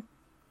Ottoman.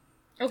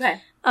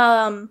 Okay.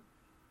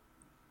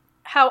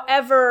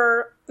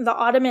 However, the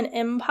Ottoman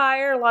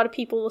Empire, a lot of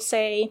people will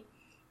say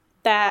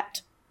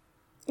that,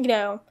 you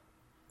know,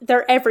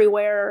 they're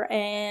everywhere,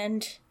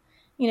 and,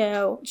 you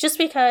know, just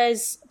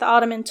because the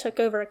Ottoman took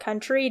over a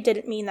country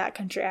didn't mean that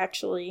country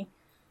actually,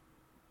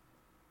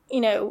 you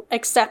know,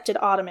 accepted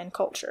Ottoman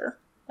culture.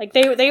 Like,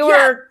 they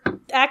were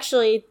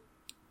actually,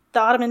 the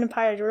Ottoman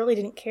Empire really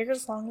didn't care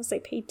as long as they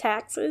paid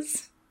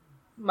taxes.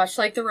 Much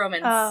like the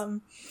Romans.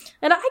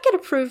 And I could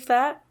approve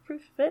of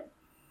it.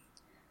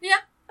 Yeah.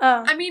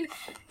 I mean,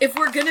 if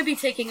we're gonna be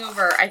taking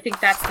over, I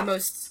think that's the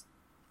most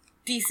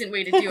decent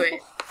way to do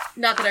it.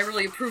 Not that I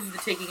really approve of the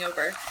taking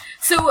over.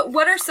 So,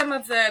 what are some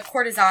of the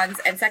courtesans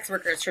and sex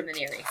workers from the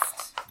Near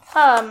East?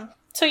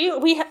 So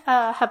we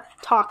have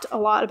talked a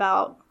lot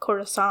about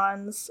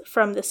courtesans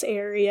from this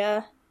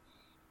area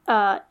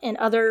in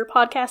other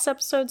podcast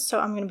episodes, so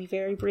I'm going to be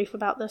very brief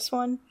about this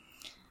one.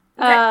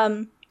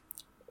 Okay.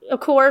 Of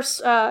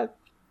course,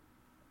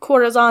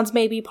 courtesans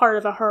may be part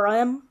of a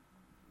harem,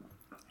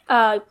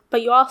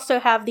 but you also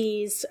have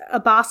these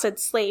Abbasid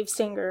slave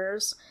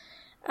singers,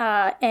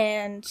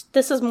 and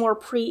this is more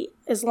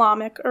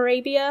pre-Islamic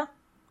Arabia.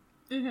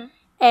 Mm-hmm.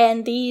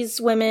 And these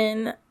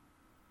women,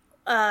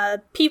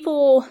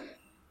 people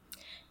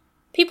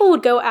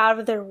would go out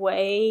of their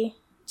way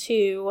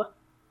to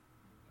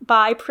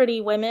buy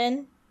pretty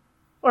women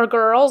or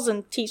girls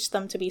and teach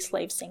them to be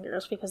slave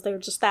singers because they were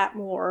just that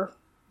more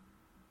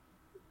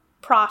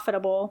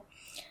profitable.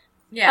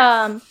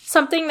 Yeah.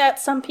 Something that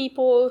some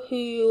people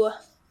who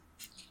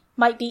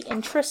might be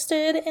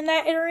interested in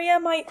that area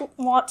might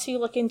want to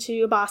look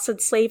into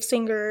Abbasid slave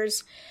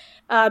singers,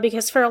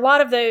 because for a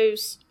lot of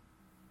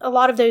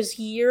those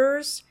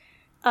years,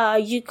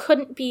 you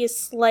couldn't be a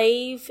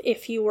slave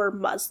if you were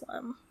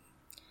Muslim.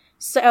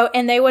 So,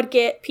 and they would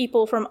get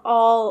people from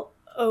all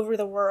over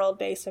the world,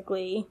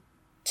 basically,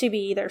 to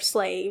be their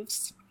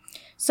slaves.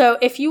 So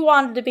if you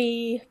wanted to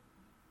be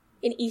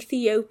an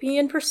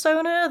Ethiopian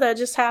persona that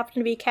just happened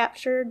to be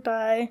captured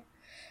by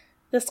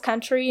this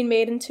country and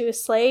made into a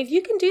slave,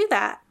 you can do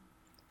that.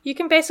 You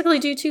can basically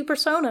do two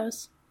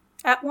personas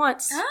at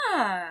once.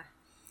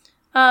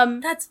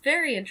 That's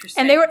very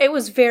interesting. And it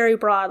was very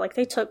broad. Like,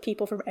 they took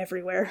people from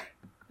everywhere.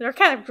 They're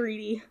kind of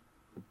greedy.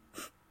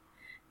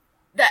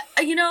 That,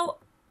 you know,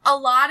 a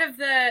lot of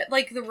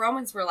the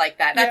Romans were like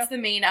that. That's the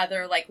main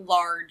other, like,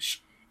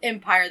 large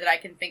empire that I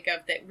can think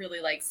of that really,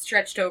 like,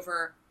 stretched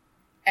over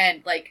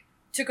and, like,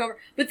 took over.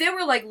 But they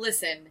were like,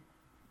 listen,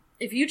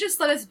 if you just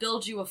let us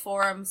build you a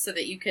forum so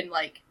that you can,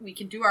 like, we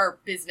can do our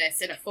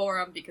business in a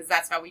forum because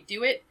that's how we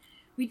do it,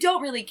 we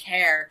don't really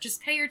care.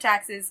 Just pay your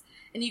taxes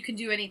and you can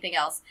do anything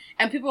else.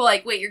 And people were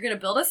like, wait, you're going to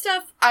build us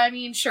stuff? I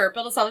mean, sure,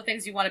 build us all the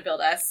things you want to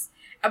build us.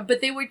 But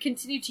they would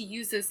continue to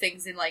use those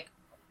things in, like,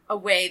 a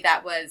way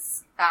that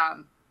was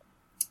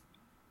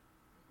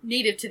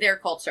native to their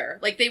culture.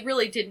 Like, they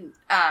really didn't,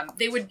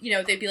 they would, you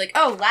know, they'd be like,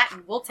 oh,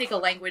 Latin, we'll take a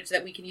language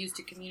that we can use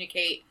to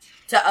communicate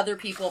to other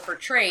people for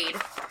trade.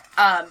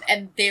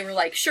 And they were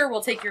like, sure,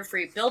 we'll take your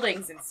free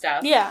buildings and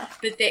stuff. Yeah.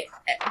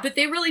 But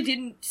they really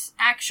didn't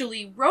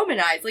actually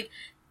Romanize. Like,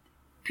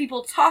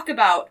 people talk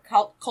about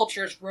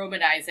cultures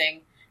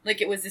Romanizing, like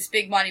it was this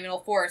big monumental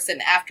force,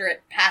 and after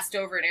it passed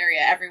over an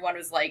area, everyone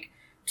was like,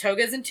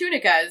 togas and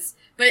tunicas.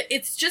 But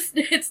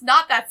it's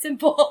not that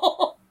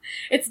simple.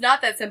 It's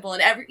not that simple.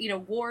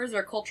 And wars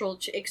are cultural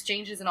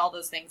exchanges and all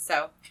those things.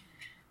 So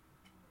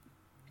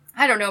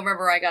I don't know,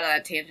 remember where I got on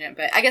that tangent,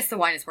 but I guess the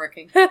wine is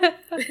working.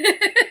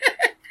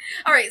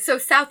 All right, so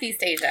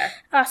Southeast Asia.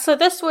 So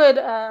this would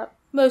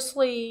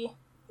mostly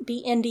be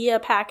India,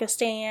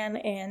 Pakistan,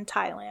 and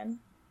Thailand.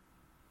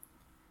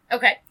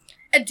 Okay.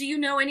 Do you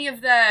know any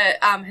of the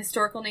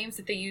historical names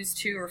that they use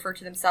to refer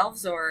to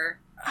themselves, or?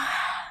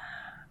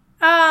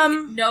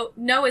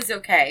 No is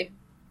okay.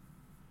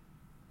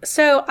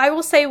 So I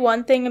will say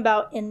one thing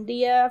about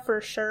India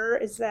for sure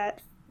is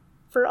that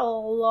for a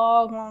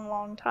long, long,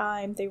 long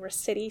time, they were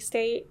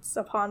city-states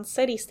upon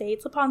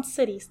city-states upon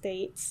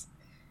city-states.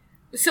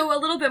 So a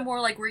little bit more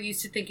like we're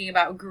used to thinking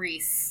about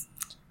Greece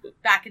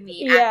back in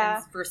the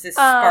Athens versus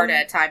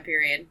Sparta time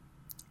period.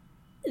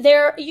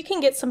 There, you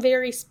can get some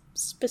very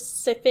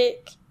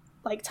specific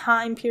like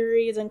time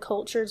periods and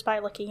cultures by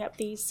looking up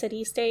these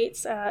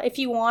city-states. If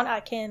you want, I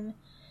can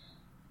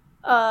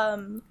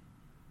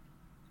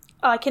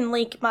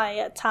link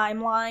my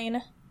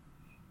timeline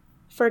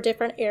for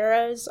different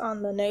eras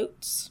on the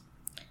notes.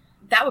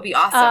 That would be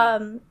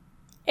awesome.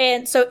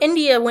 And so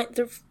India went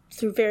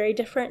through very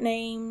different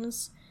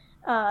names.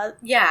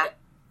 Yeah.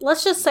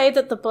 Let's just say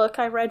that the book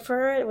I read for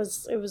her, it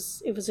was a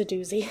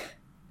doozy.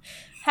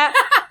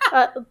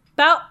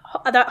 About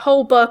that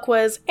whole book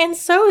was, and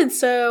so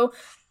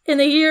in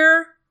the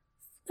year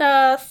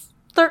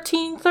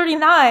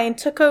 1339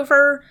 took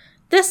over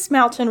this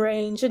mountain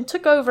range and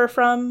took over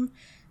from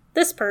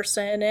this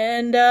person,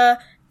 and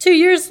 2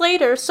 years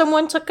later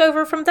someone took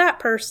over from that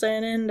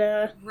person,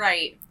 and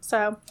right.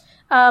 So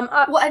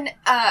when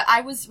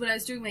I was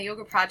doing my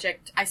yoga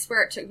project, I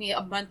swear it took me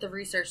a month of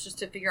research just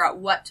to figure out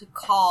what to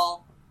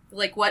call,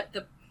 like what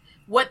the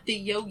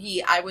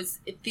yogi I was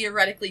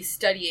theoretically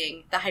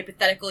studying, the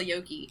hypothetical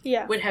yogi,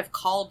 would have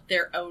called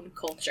their own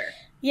culture.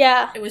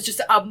 Yeah. It was just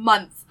a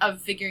month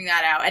of figuring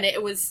that out, and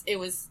it was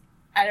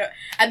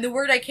and the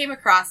word I came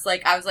across,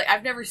 like, I was like,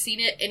 I've never seen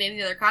it in any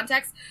other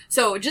context.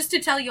 So just to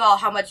tell you all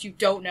how much you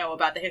don't know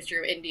about the history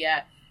of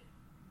India,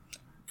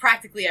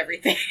 practically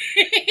everything.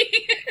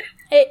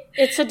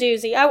 It's a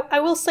doozy. I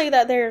will say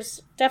that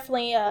there's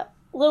definitely a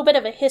little bit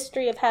of a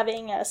history of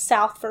having a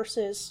South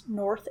versus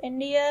North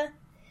India.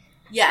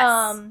 Yes.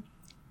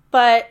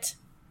 But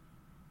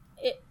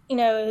it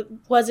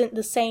wasn't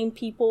the same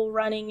people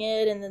running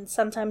it, and then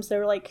sometimes there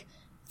were like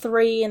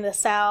 3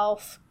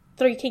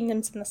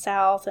 kingdoms in the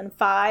South and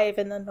 5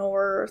 in the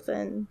North,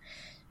 and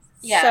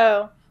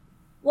so.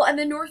 Well, and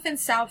the North and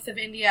South of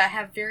India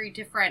have very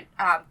different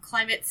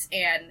climates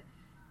and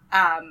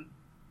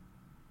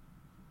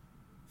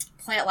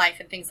plant life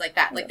and things like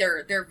that. Like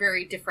they're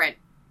very different,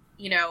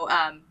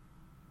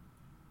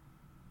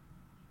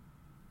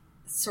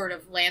 sort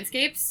of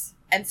landscapes,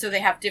 and so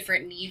they have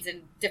different needs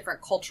and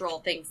different cultural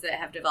things that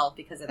have developed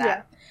because of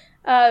that.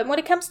 Yeah. When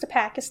it comes to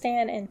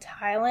Pakistan and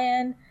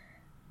Thailand,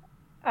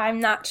 I'm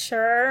not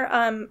sure.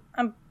 I'm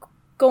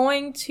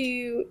going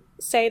to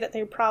say that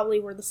they probably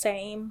were the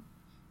same.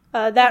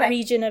 That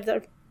region of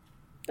the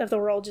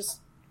world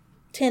just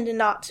tended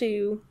not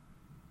to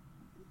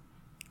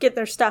get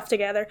their stuff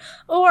together.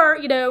 Or,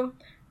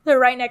 they're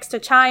right next to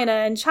China,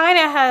 and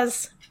China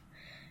has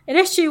an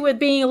issue with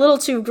being a little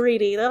too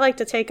greedy. They like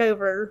to take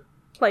over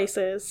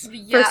places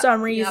for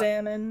some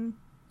reason, and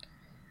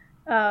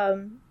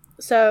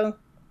so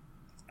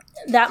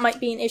that might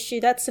be an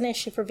issue. That's an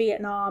issue for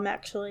Vietnam,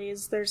 actually,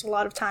 is there's a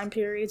lot of time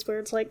periods where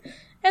it's like,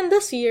 and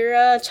this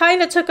year,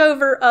 China took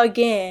over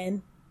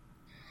again.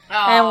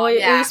 Oh,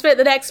 and we spent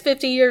the next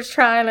 50 years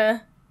trying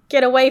to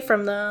get away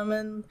from them.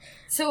 And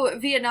so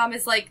Vietnam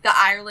is like the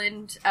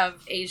Ireland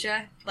of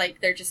Asia?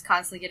 Like, they're just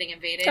constantly getting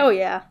invaded? Oh,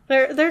 yeah.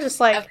 They're just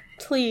like,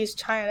 please,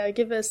 China,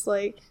 give us a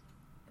break.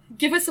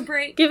 Give us,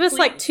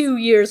 please. 2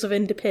 years of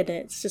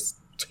independence. Just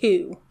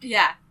 2.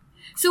 Yeah.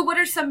 So what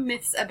are some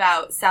myths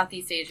about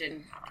Southeast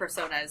Asian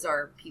personas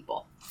or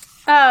people?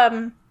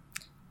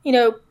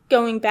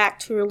 Going back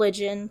to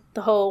religion,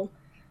 the whole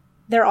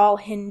they're all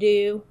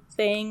Hindu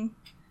thing.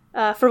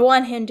 For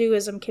one,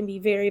 Hinduism can be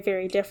very,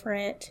 very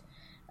different.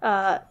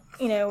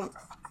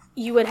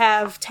 You would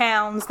have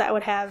towns that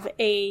would have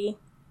a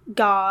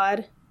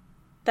god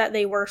that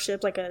they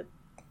worship, like a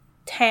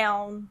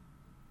town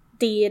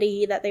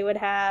deity that they would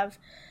have.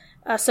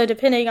 So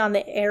depending on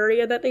the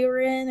area that they were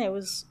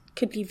in,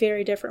 could be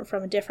very different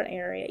from a different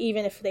area,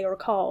 even if they were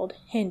called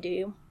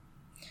Hindu.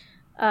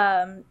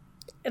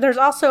 There's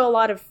also a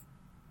lot of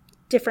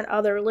different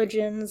other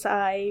religions.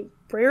 I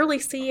rarely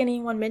see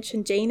anyone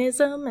mention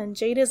Jainism, and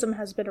Jainism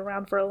has been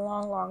around for a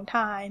long, long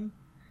time.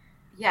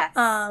 Yes.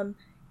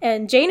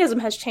 And Jainism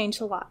has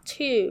changed a lot,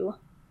 too.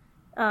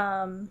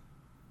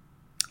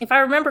 If I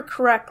remember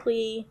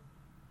correctly,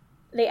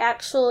 they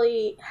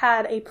actually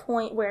had a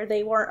point where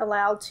they weren't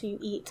allowed to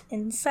eat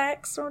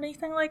insects or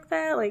anything like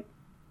that,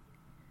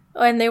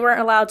 and they weren't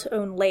allowed to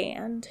own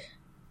land.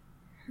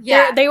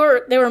 Yeah. They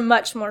were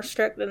much more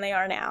strict than they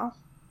are now.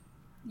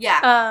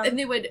 Yeah. And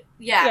they would,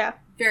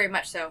 very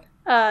much so.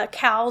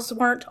 Cows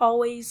weren't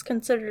always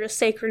considered a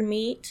sacred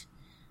meat.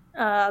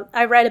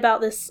 I read about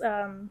this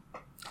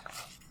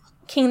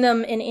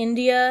kingdom in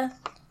India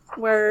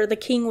where the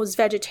king was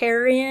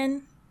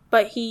vegetarian,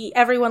 but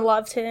everyone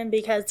loved him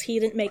because he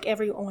didn't make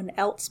everyone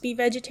else be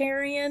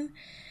vegetarian.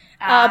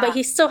 But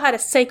he still had a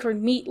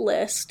sacred meat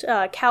list.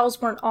 Cows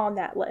weren't on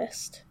that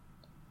list.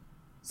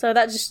 So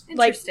that just,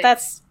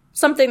 that's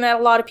something that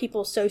a lot of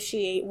people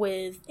associate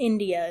with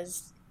India,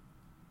 is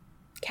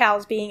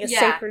cows being a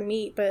sacred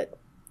meat, but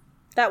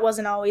that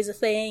wasn't always a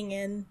thing,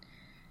 and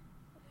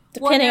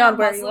depending on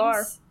where you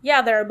are.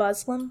 Yeah, there are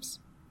Muslims.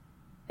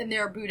 And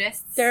there are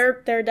Buddhists.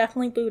 There are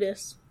definitely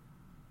Buddhists.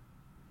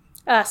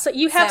 So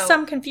you have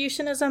some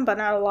Confucianism, but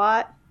not a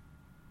lot.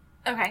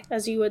 Okay.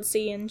 As you would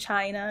see in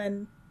China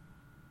and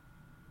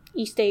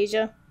East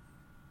Asia.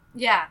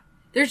 Yeah.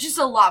 There's just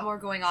a lot more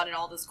going on in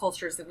all those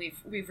cultures than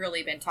we've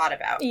really been taught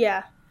about.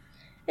 Yeah.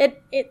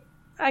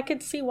 I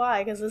could see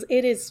why, because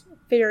it is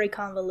very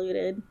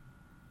convoluted.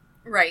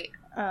 Right.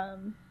 But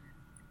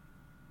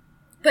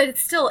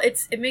it's still,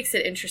 it makes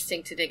it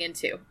interesting to dig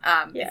into.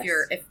 Yes.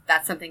 If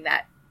that's something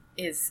that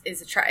is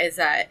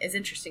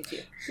interesting to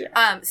you.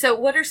 Yeah. So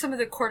what are some of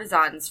the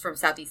courtesans from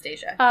Southeast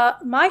Asia?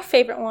 My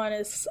favorite one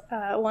is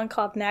one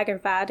called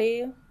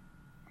Nagarvadu,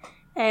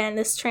 and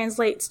this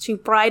translates to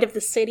Bride of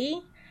the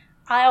City.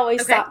 I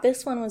always thought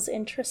this one was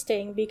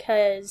interesting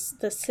because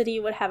the city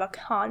would have a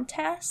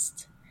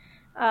contest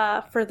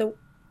for the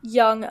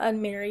young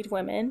unmarried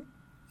women,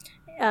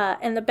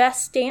 and the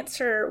best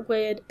dancer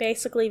would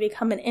basically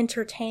become an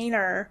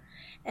entertainer,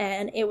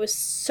 and it was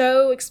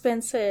so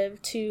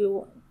expensive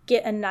to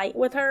get a night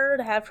with her,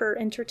 to have her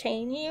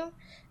entertain you,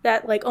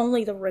 that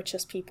only the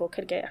richest people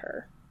could get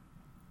her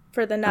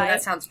for the night. Oh,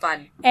 that sounds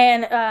fun.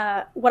 And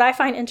what I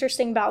find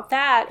interesting about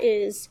that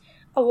is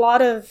a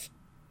lot of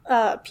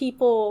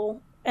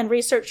people and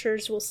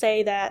researchers will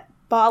say that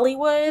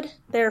Bollywood,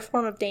 their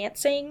form of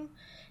dancing,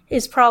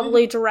 is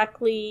probably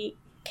directly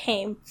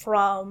came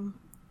from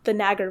the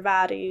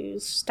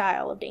Nagarvadu's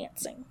style of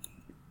dancing.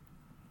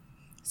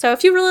 So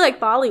if you really like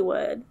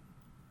Bollywood,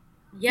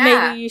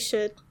 maybe you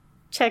should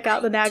check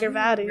out the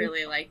Nagarvadu. I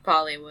really like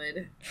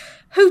Bollywood.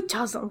 Who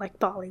doesn't like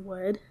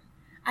Bollywood?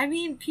 I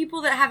mean,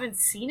 people that haven't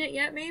seen it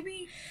yet,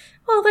 maybe?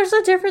 Well, there's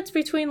a difference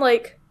between,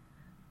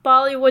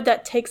 Bollywood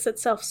that takes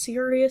itself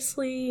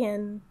seriously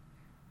and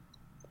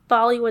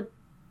Bollywood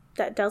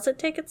that doesn't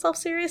take itself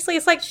seriously.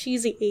 It's like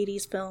cheesy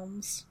 80s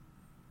films.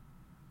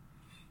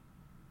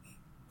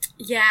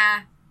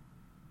 Yeah.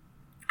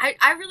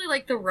 I really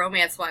like the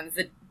romance ones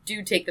that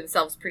do take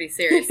themselves pretty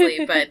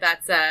seriously, but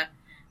that's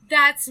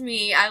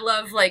me. I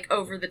love,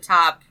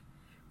 over-the-top,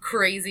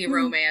 crazy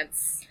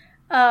romance.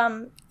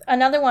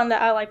 Another one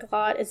that I like a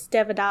lot is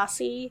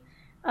Devadasi.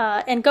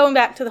 And going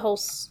back to the whole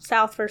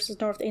South versus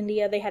North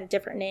India, they had a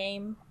different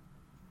name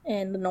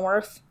in the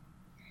North.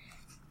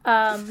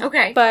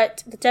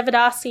 But the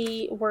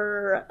Devadasi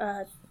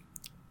were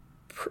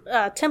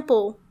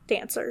temple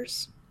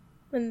dancers.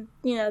 And,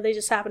 they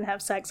just happen to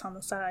have sex on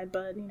the side,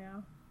 but,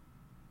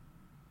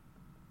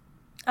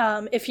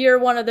 if you're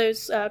one of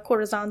those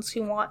courtesans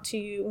who want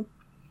to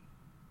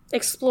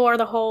explore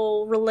the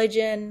whole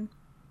religious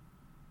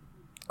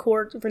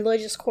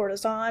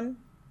courtesan,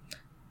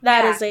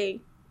 that is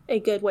a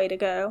good way to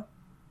go.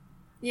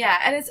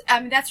 Yeah,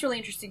 and that's really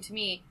interesting to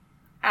me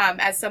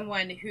as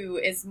someone who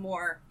is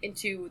more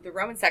into the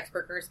Roman sex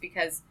workers,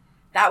 because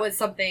that was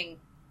something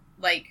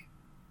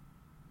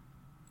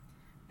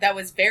that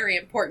was very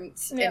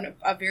important and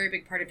a very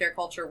big part of their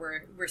culture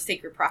were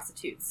sacred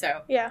prostitutes.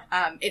 So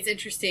it's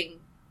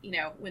interesting,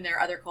 when there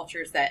are other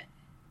cultures that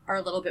are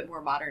a little bit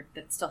more modern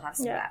that still have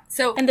some of that.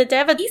 So and the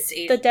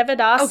Devadasi,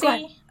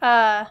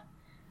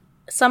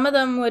 some of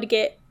them would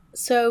get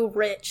so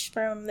rich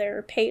from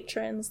their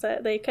patrons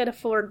that they could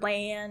afford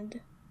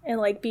land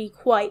and be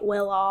quite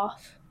well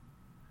off.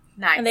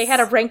 Nice. And they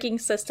had a ranking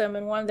system,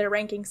 and one of their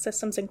ranking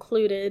systems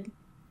included,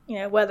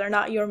 whether or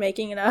not you were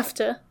making enough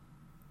to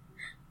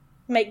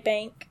make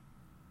bank.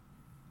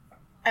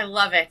 I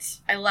love it.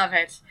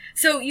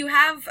 So you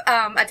have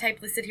a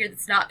type listed here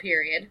that's not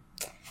period.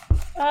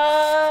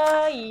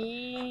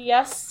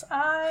 Yes,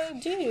 I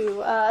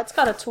do. It's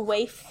got a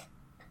Tuwaif.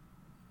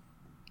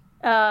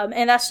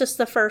 And that's just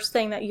the first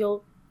thing that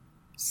you'll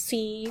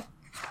see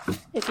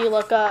if you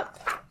look up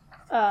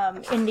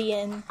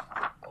Indian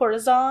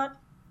courtesan.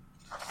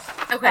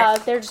 Okay.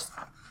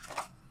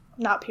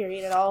 not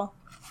period at all.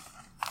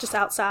 Just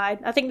outside.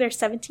 I think they're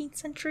 17th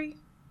century.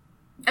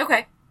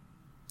 Okay.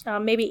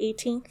 Maybe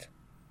 18th.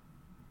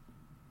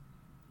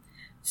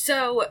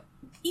 So,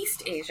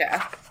 East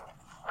Asia.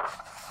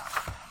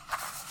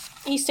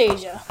 East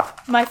Asia.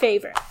 My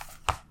favorite.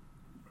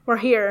 We're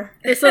here.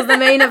 This is the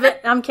main event.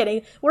 I'm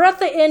kidding. We're at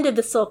the end of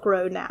the Silk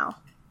Road now.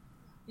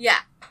 Yeah.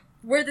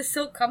 Where the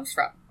silk comes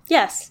from.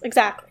 Yes,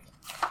 exactly.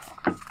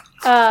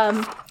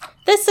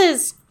 This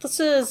is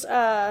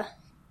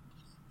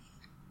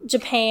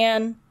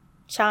Japan,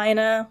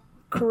 China,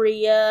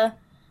 Korea.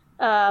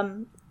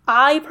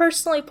 I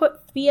personally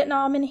put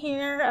Vietnam in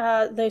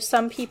here, though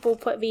some people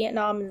put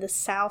Vietnam in the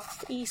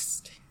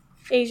Southeast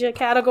Asia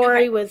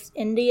category with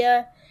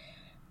India.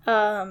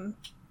 And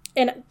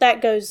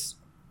that goes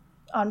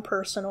on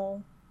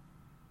personal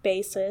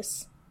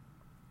basis.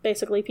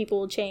 Basically, people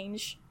will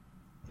change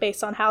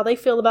based on how they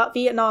feel about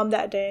Vietnam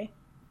that day.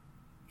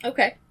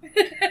 Okay.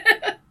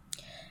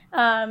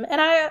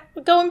 And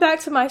going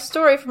back to my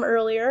story from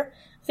earlier,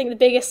 I think the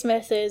biggest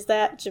myth is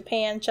that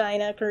Japan,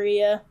 China,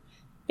 Korea,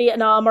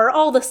 Vietnam are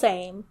all the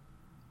same.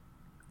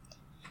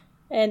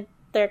 And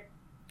they're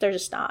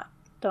just not.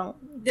 Don't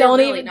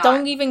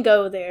even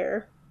go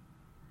there.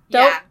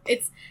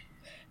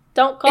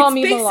 Don't call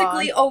me Mulan. It's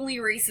basically only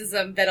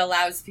racism that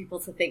allows people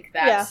to think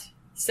that. Yeah.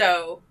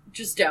 So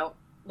just don't.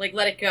 Like,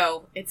 let it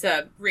go. It's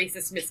a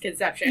racist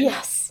misconception.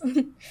 Yes.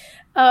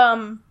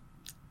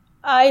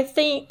 I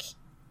think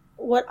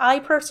what I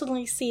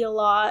personally see a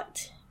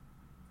lot,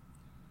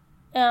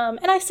 and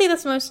I see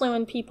this mostly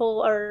when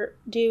people are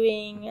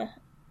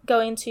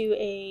going to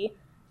a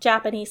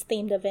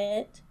Japanese-themed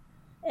event.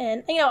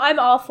 And, I'm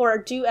all for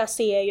do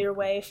SEA your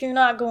way. If you're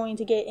not going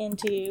to get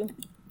into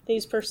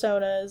these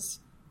personas,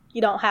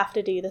 you don't have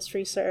to do this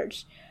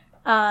research.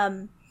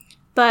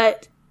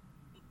 But,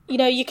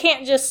 you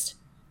can't just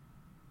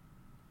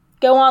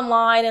go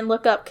online and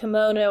look up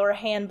kimono or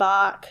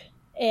hanbok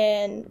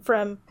and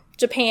from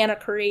Japan or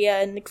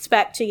Korea and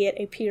expect to get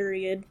a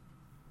period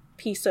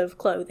piece of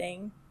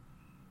clothing.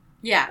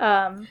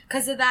 Yeah.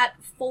 Because of that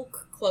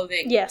folk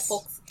clothing. Yes.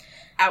 Folk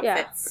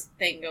outfits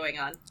thing going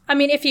on. I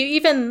mean, if you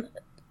even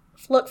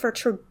look for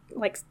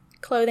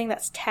clothing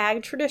that's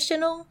tagged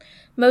traditional,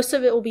 most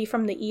of it will be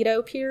from the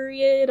Edo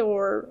period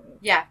or...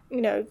 Yeah.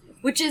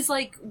 Which is,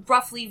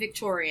 roughly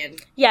Victorian.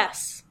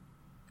 Yes.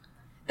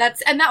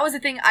 And that was the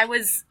thing. I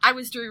was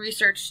doing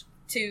research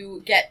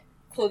to get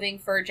clothing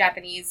for a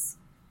Japanese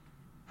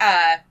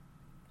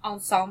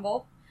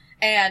ensemble,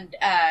 and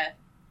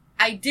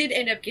I did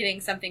end up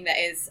getting something that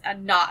is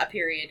not a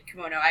period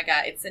kimono.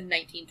 It's a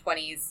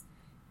 1920s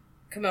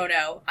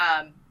kimono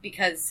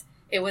because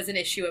it was an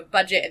issue of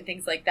budget and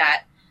things like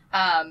that.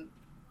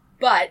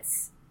 But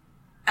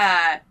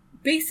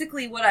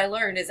basically, what I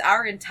learned is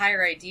our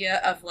entire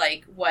idea of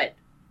what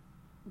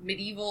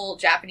medieval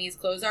Japanese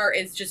clothes are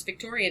is just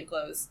Victorian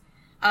clothes.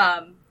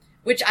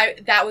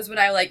 That was when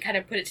I kind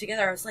of put it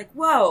together. I was like,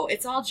 whoa,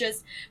 it's all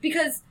just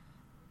because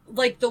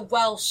the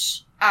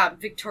Welsh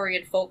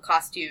Victorian folk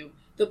costume,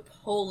 the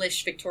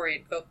Polish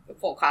Victorian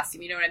folk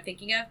costume, you know what I'm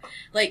thinking of?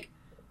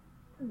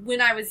 When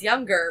I was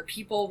younger,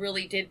 people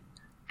really did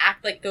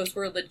act like those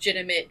were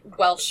legitimate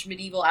Welsh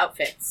medieval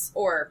outfits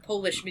or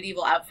Polish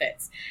medieval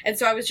outfits. And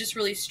so I was just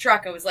really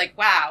struck. I was like,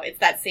 wow, it's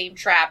that same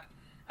trap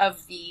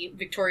of the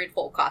Victorian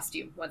folk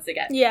costume once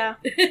again. Yeah.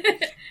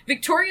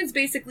 Victorians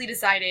basically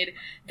decided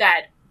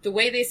that the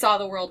way they saw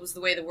the world was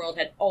the way the world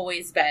had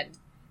always been,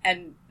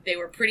 and they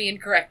were pretty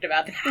incorrect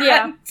about that.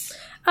 Yeah.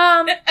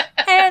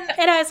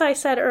 And as I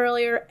said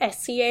earlier,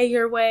 SEA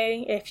your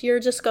way. If you're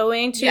just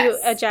going to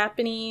a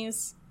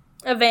Japanese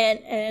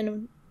event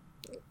and,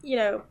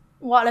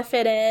 want to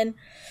fit in,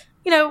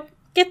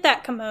 get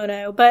that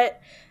kimono,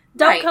 but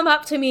don't come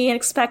up to me and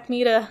expect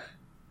me to...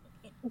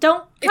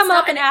 Don't come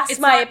up and ask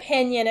my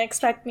opinion and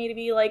expect me to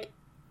be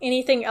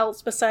anything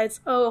else besides,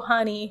 oh,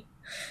 honey.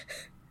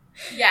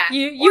 Yeah.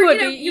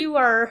 You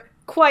are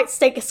quite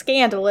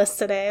scandalous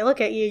today.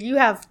 Look at you. You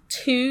have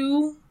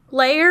 2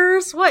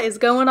 layers? What is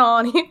going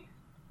on here?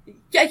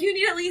 Yeah, you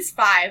need at least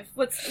 5.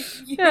 What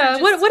is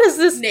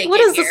this?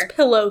 What is this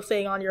pillow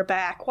thing on your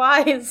back?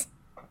 Why is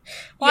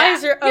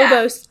your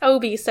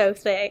obi so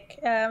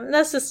thick?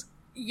 That's just...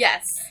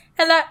 Yes.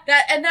 And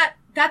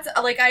that's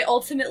I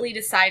ultimately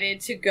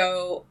decided to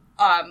go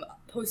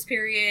post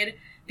period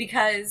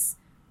because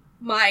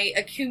my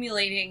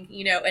accumulating,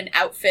 an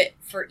outfit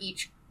for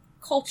each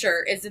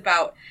culture is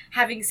about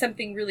having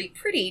something really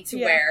pretty to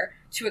wear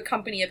to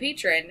accompany a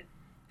patron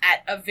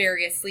at a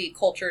variously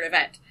cultured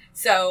event.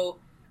 So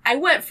I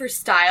went for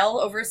style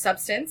over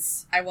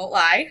substance. I won't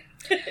lie.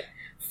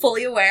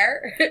 Fully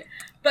aware.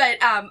 But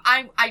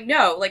I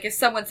know, if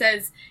someone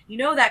says,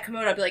 that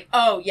kimono, I'll be like,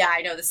 oh, yeah,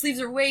 I know, the sleeves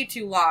are way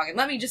too long, and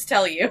let me just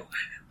tell you.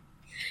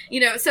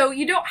 So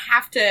you don't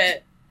have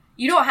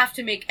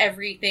to make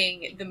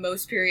everything the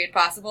most period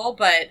possible,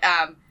 but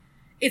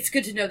it's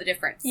good to know the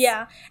difference.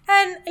 Yeah.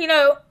 And,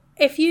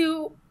 if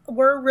you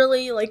were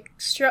really,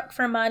 struck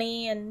for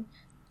money and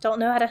don't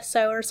know how to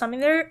sew or something,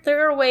 there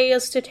are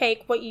ways to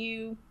take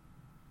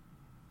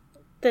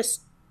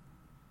this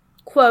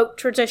quote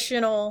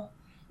traditional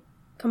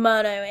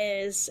kimono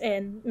is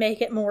and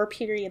make it more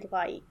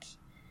period-like.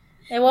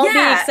 It won't be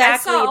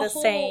exactly the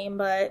same,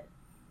 but...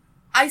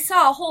 I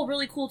saw a whole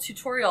really cool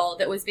tutorial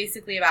that was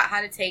basically about how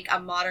to take a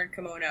modern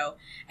kimono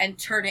and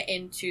turn it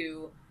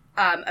into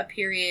a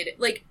period,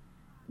 like,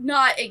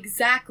 not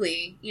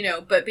exactly, you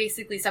know, but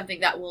basically something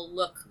that will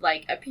look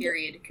like a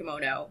period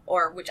kimono,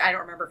 or, which I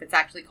don't remember if it's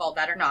actually called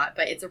that or not,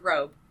 but it's a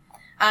robe.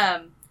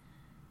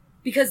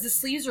 Because the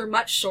sleeves are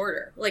much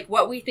shorter. Like,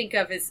 what we think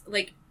of as,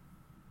 like,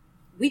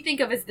 we think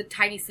of as the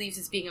tiny sleeves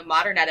as being a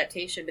modern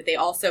adaptation, but they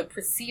also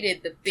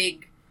preceded the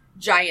big,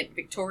 giant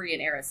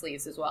Victorian-era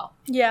sleeves as well.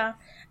 Yeah.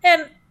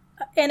 And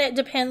it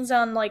depends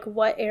on, like,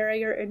 what era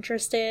you're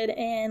interested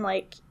in,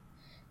 like...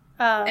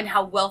 and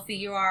how wealthy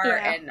you are,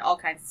 and all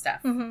kinds of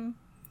stuff. Mm-hmm.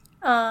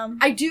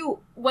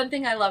 One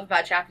thing I love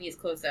about Japanese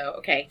clothes, though,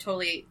 okay,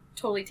 totally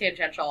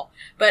tangential,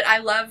 but I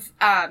love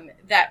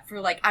that for,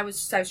 like, I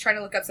was trying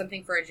to look up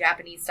something for a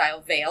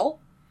Japanese-style veil,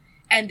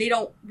 and they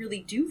don't really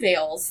do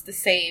veils the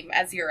same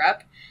as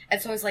Europe, and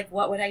so I was like,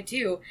 what would I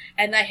do?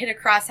 And I hit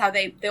across how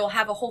they'll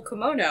have a whole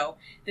kimono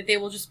that they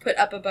will just put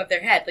up above their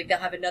head, like they'll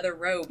have another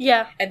robe,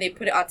 and they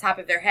put it on top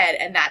of their head,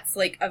 and that's,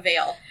 like, a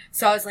veil.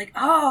 So I was like,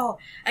 oh,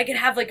 I could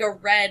have, like, a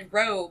red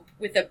robe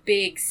with a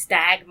big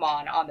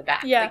stagmon on the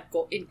back, like,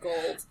 in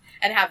gold,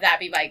 and have that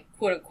be my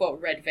quote-unquote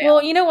red veil.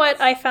 Well, you know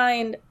what I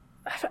find...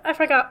 I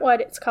forgot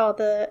what it's called,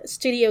 the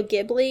Studio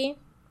Ghibli.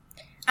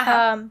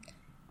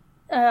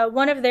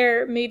 One of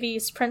their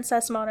movies,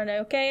 Princess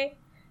Mononoke,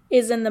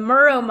 is in the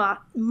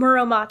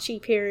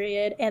Muromachi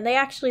period, and they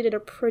actually did a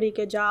pretty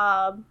good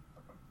job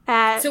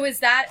at... So is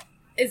that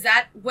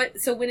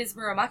what... So when is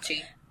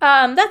Muromachi?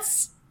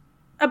 That's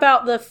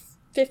about the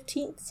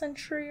 15th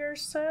century or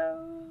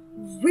so.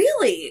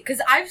 Really?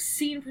 Because I've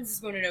seen Princess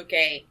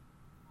Mononoke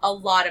a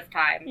lot of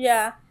times.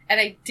 Yeah. And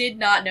I did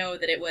not know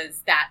that it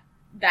was that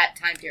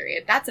time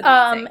period. That's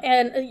amazing.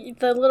 And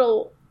the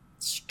little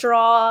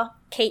straw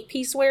cape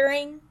piece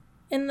wearing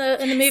in the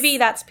movie,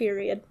 that's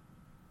period.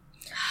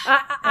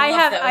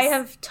 I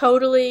have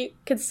totally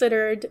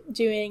considered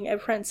doing a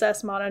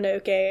Princess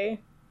Mononoke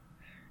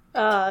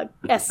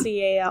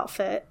SCA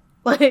outfit.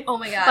 Like, oh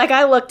my god! Like,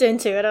 I looked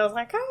into it. I was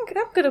like,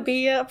 I'm gonna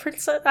be a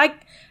princess.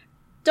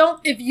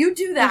 If you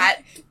do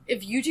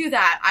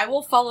that, I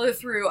will follow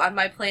through on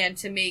my plan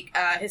to make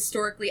a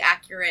historically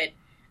accurate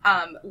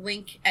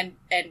Link and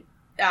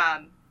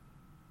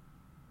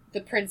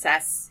the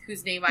princess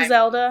whose name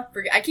Zelda.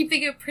 I keep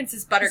thinking of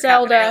Princess Buttercup,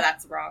 Zelda. and I know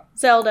that's wrong.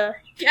 Zelda.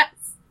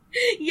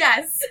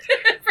 Yes,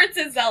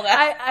 Princess Zelda.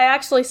 I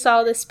actually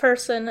saw this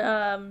person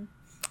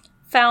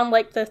found,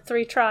 like, the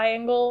 3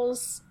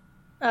 triangles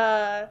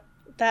that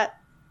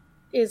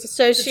is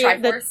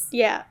associated. The Triforce?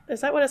 Yeah,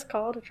 is that what it's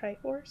called? A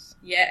Triforce?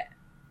 Yeah,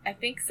 I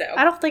think so.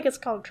 I don't think it's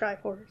called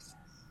Triforce.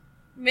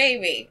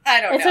 Maybe.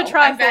 I don't know. It's a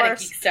Triforce. I'm bad at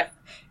geek stuff.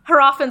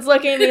 Harafin's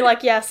looking at me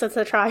like, yes, it's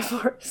a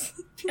Triforce.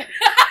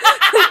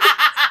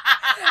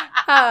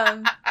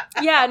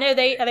 Yeah, no,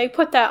 they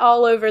put that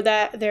all over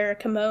their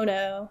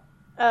kimono.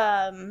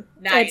 Nice.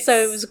 And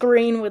so it was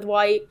green with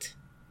white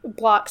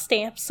block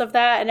stamps of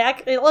that, and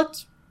it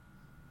looked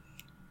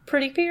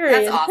pretty period.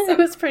 That's awesome. It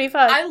was pretty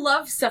fun. I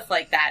love stuff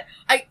like that.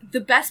 The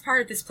best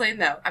part of this plan,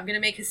 though, I'm going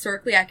to make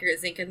historically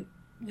accurate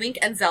Link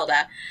and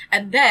Zelda,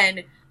 and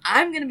then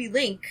I'm going to be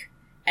Link,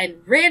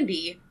 and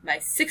Randy, my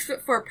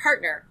 6'4"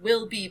 partner,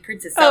 will be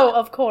Princess Zelda. Oh,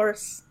 of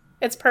course.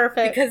 It's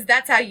perfect. Because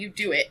that's how you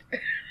do it.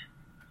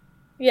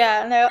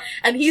 Yeah, no.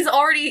 And he's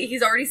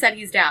already said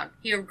he's down.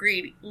 He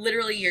agreed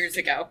literally years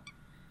ago.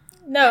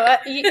 No,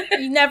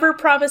 you never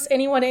promise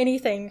anyone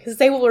anything, because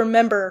they will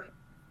remember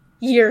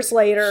years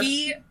later.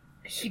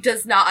 He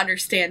does not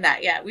understand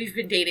that yet. We've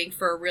been dating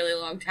for a really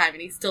long time,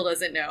 and he still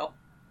doesn't know.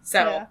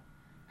 So, yeah.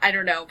 I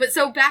don't know. But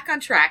so, back on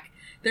track,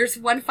 there's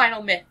one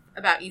final myth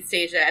about East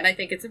Asia, and I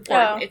think it's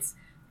important. Oh. It's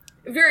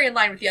very in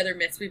line with the other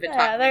myths we've been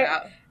talking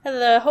about.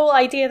 The whole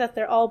idea that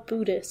they're all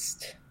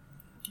Buddhist.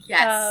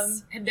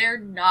 Yes, and they're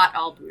not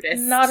all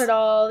Buddhist. Not at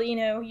all. You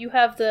know, you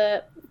have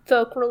the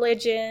folk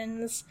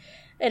religions,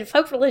 and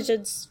folk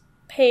religions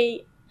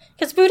pay...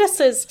 Because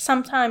Buddhist is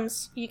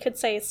sometimes, you could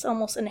say it's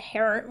almost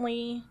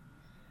inherently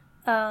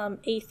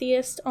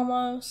atheist,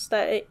 almost.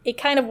 That it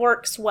kind of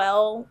works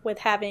well with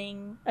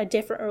having a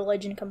different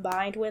religion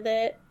combined with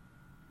it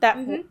that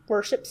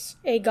worships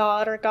a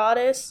god or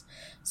goddess.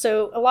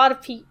 So a lot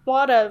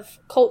of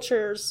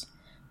cultures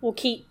will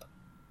keep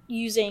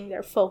using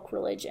their folk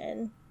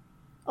religion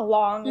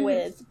along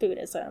with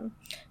Buddhism.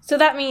 So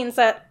that means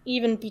that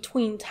even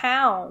between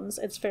towns,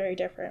 it's very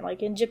different.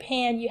 Like in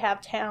Japan, you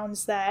have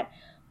towns that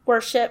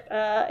worship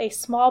a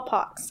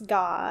smallpox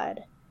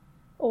god,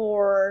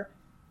 or,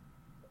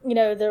 you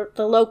know,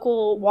 the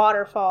local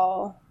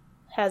waterfall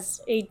has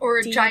a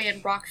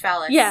giant rock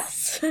phallus.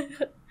 Yes.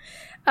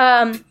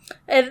 And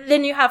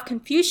then you have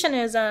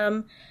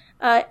Confucianism,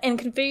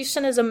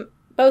 and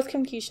both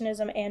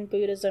Confucianism and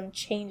Buddhism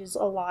changes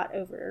a lot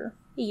over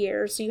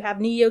years. So you have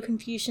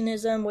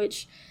Neo-Confucianism,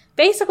 which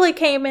basically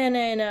came in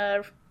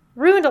and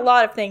ruined a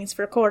lot of things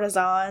for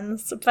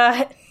courtesans.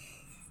 But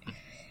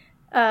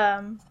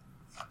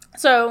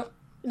so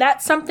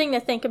that's something to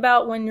think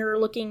about when you're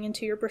looking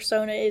into your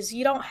persona, is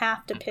you don't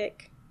have to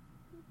pick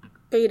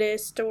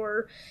Buddhist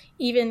or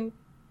even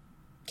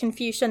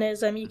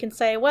Confucianism. You can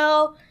say,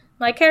 well,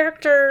 my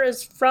character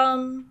is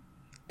from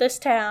this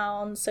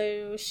town,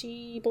 so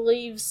she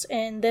believes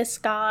in this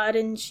god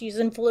and she's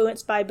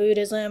influenced by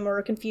Buddhism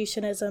or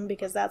Confucianism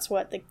because that's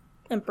what the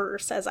emperor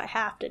says I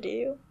have to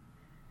do.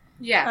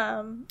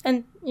 Yeah.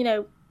 And, you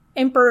know,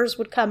 emperors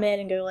would come in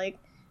and go like,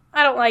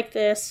 I don't like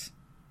this.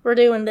 We're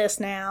doing this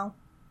now.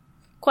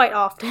 Quite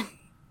often.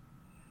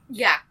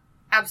 Yeah,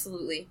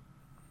 absolutely.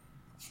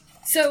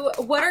 So,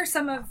 what are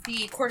some of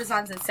the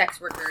courtesans and sex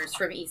workers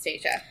from East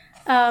Asia?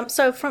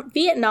 So, from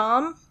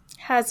Vietnam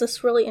has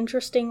this really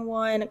interesting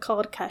one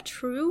called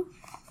Katru,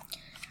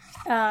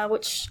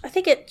 which I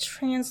think it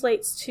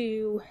translates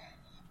to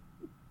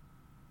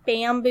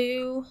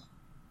bamboo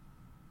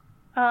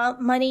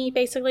money.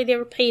 Basically, they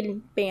were paid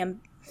in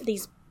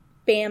these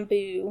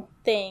bamboo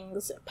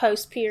things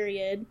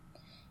post-period,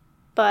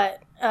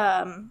 but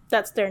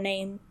that's their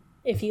name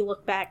if you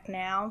look back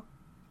now.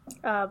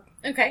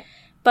 Okay.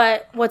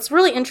 But what's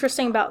really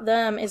interesting about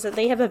them is that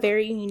they have a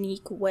very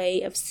unique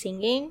way of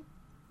singing.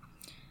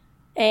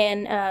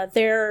 And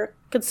they're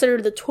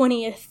considered the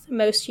 20th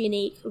most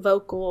unique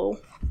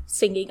vocal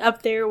singing,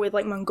 up there with,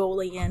 like,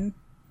 Mongolian.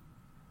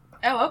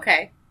 Oh,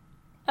 okay.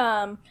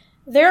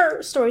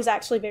 Their story is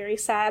actually very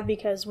sad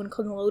because when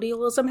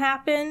colonialism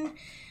happened,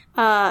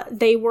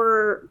 they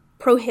were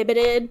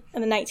prohibited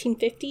in the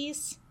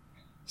 1950s.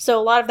 So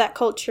a lot of that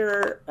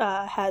culture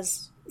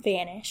has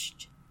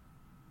vanished.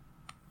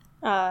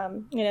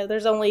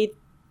 There's only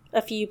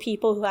a few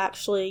people who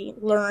actually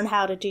learn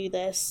how to do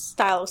this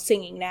style of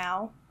singing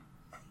now.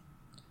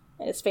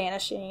 And it's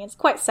vanishing. It's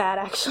quite sad,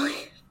 actually.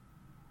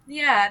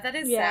 Yeah, that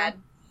is sad.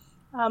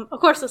 Of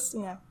course, it's,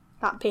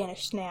 not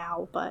vanished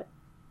now, but...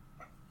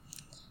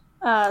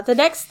 the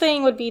next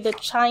thing would be the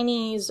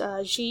Chinese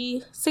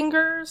Ji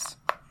singers.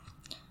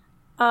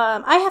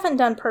 I haven't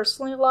done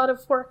personally a lot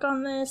of work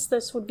on this.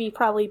 This would be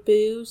probably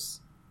Boo's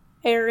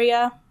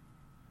area.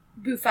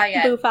 Boo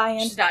Fayen. Boo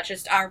Fayen. She's not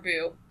just our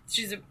Boo.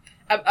 She's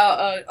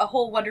a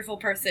whole wonderful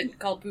person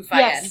called Boo Fayen.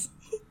 Yes.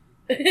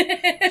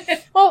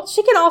 Well,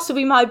 she can also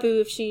be my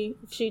Boo if she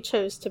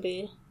chose to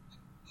be.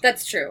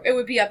 That's true. It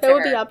would be up to her. It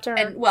would be up to her.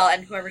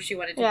 And whoever she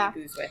wanted to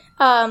be Boos with.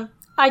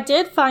 I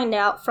did find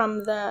out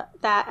from that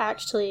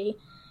actually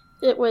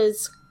it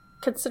was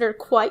considered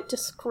quite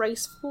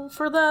disgraceful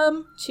for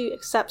them to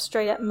accept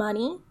straight up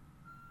money.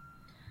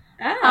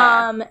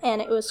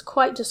 And it was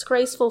quite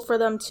disgraceful for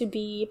them to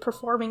be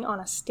performing on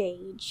a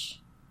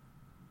stage.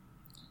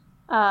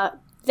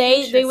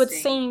 They would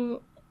sing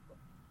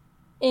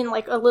in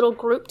like a little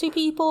group to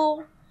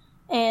people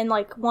and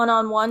like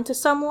one-on-one to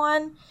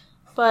someone,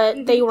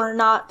 but they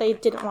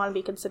didn't want to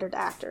be considered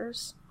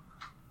actors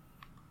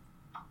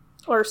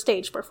or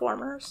stage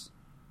performers.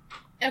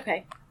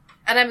 Okay.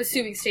 And I'm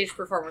assuming stage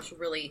performers were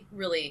really,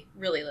 really,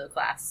 really low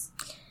class.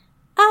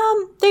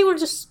 They were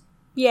just,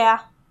 yeah.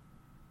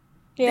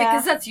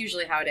 Because that's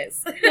usually how it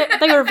is.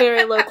 They were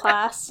very low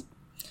class.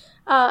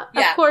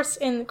 Of course,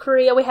 in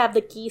Korea we have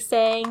the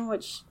Gisang,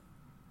 which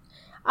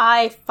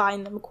I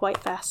find them quite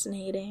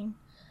fascinating.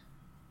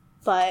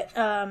 But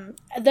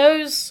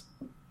those,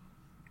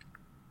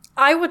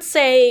 I would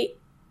say,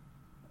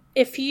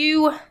 if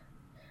you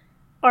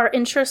are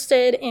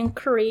interested in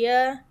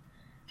Korea,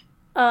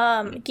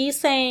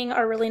 Gisang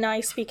are really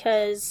nice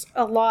because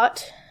a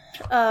lot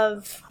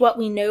of what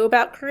we know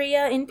about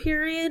Korea in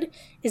period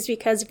is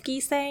because of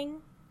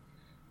Gisang.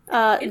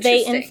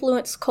 They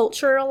influence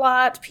culture a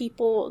lot.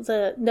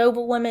 The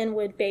noble women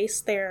would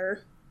base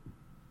their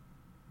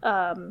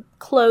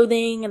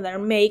clothing and their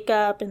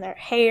makeup and their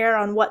hair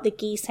on what the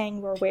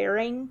Gisang were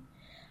wearing.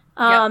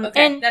 And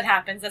that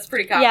happens. That's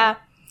pretty common. Yeah.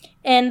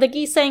 And the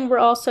Gisang were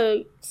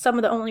also some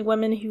of the only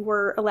women who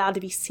were allowed to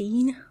be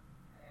seen.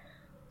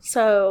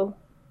 So,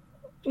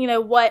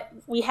 what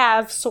we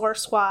have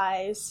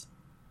source-wise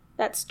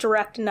that's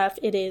direct enough,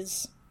 it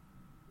is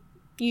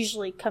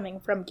usually coming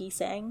from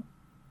Gisang.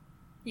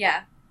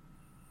 Yeah.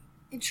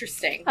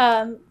 Interesting.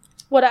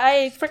 What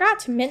I forgot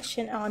to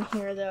mention on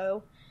here,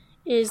 though,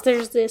 is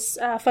there's this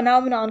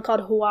phenomenon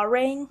called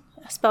Hwarang,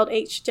 spelled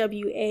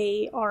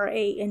Hwarang.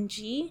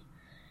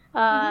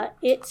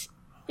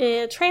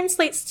 It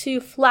translates to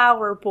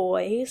flower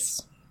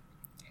boys.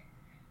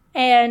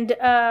 And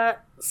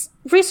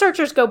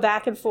researchers go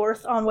back and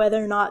forth on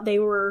whether or not they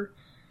were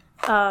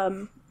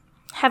having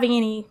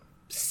any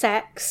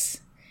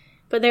sex.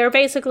 But they were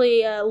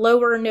basically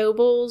lower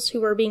nobles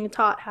who were being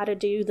taught how to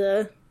do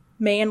the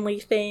manly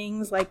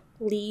things, like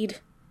lead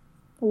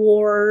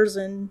wars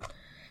and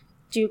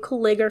do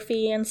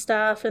calligraphy and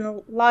stuff. And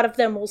a lot of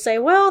them will say,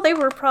 well, they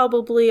were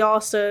probably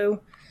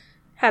also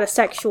had a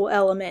sexual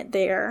element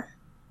there.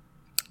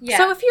 Yeah.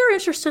 So if you're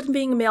interested in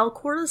being a male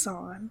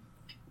courtesan,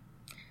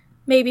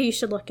 maybe you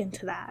should look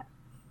into that.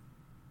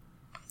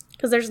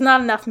 Because there's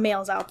not enough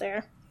males out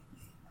there.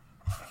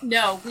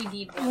 No, we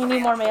need more. We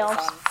need more males.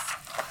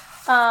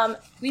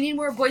 We need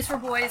more boys for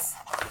boys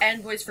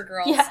and boys for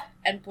girls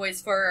and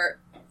boys for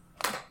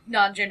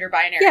non-gender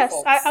binary yes,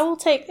 folks. I will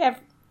take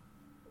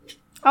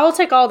I will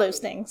take all those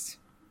things.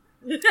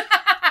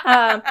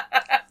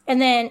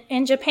 And then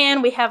in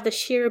Japan, we have the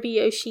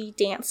Shirabiyoshi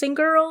dancing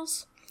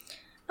girls.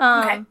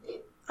 Okay.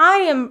 I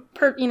am,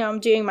 I'm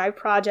doing my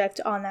project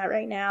on that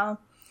right now.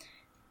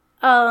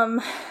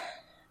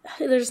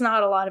 There's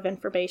not a lot of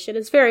information.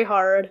 It's very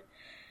hard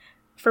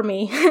for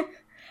me.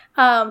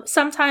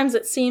 Sometimes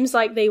it seems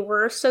like they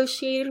were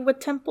associated with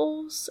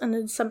temples, and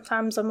then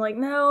sometimes I'm like,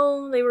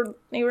 no,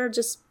 they were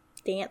just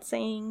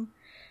dancing.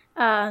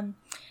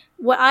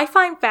 What I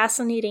find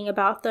fascinating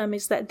about them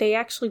is that they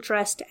actually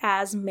dressed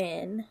as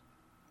men.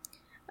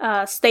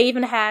 They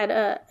even had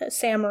a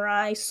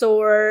samurai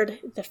sword.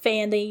 The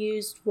fan they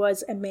used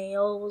was a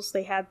male's.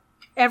 They had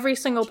every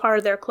single part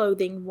of their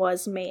clothing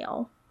was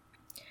male.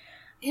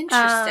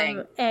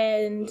 Interesting.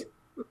 And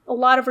a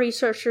lot of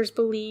researchers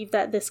believe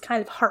that this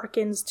kind of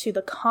harkens to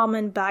the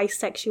common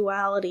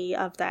bisexuality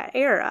of that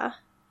era.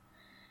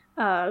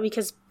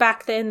 Because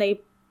back then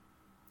they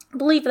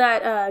believed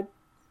that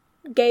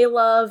gay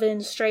love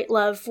and straight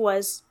love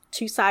was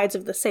two sides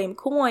of the same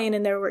coin,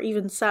 and there were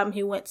even some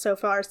who went so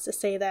far as to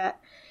say that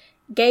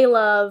gay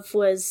love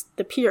was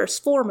the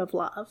purest form of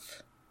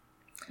love.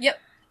 Yep.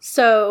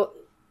 So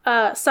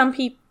some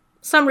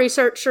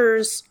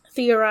researchers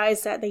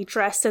theorize that they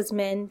dressed as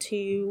men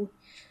to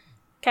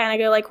kind of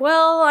go like,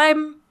 well,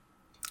 I'm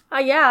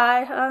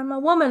a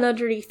woman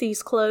underneath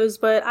these clothes,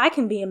 but I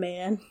can be a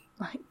man.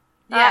 Like,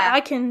 yeah.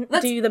 I can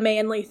do the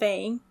manly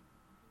thing.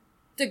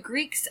 The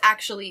Greeks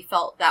actually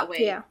felt that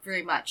way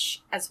very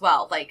much as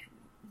well. Like,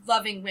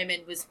 loving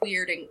women was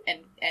weird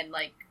and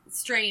like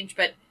strange,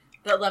 but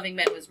loving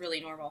men was really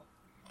normal.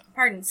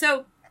 Pardon.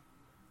 So,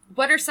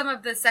 what are some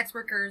of the sex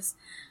workers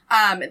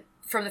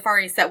from the Far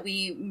East that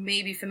we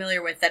may be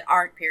familiar with that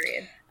aren't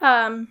period?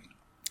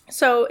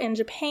 So in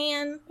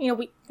Japan,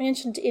 we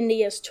mentioned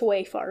India's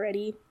Tuefa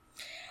already.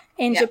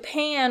 In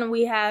Japan,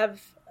 we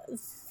have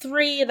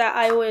 3 that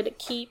I would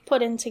keep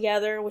putting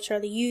together, which are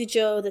the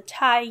Yujo, the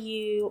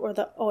Taiyu, or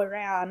the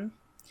Oiran.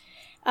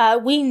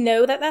 We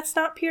know that that's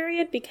not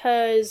period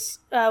because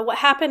what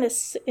happened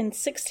is in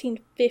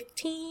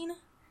 1615,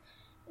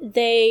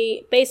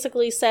 they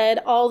basically said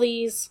all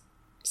these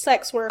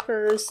sex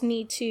workers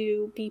need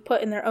to be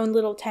put in their own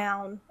little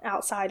town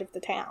outside of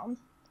the town.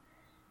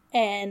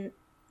 And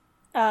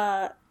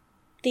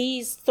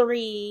these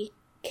 3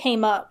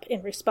 came up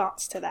in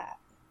response to that.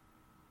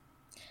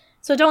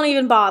 So don't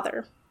even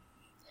bother.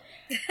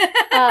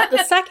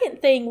 The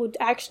second thing would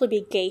actually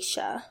be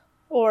geisha,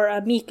 or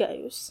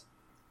mikos.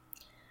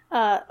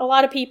 A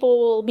lot of people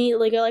will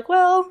immediately go like,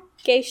 well,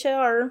 geisha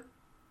are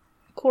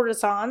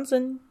courtesans,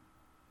 and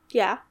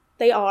yeah,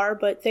 they are,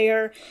 but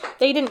they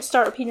didn't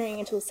start appearing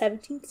until the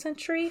 17th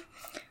century.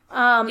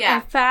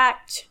 In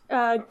fact,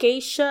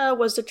 geisha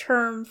was a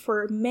term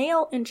for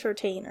male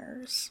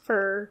entertainers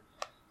for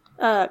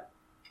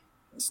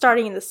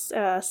starting in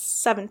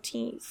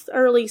the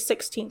early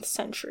 16th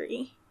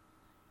century.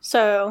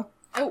 So,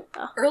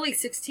 early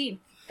 16th.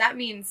 That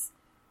means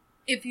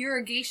if you're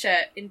a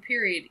geisha in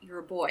period, you're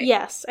a boy.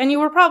 Yes, and you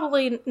were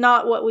probably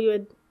not what we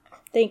would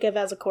think of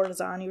as a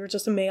courtesan. You were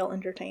just a male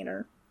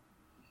entertainer.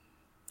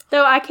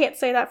 Though I can't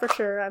say that for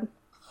sure. I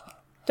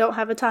don't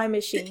have a time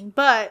machine,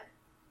 but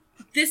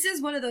this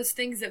is one of those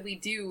things that we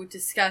do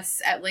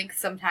discuss at length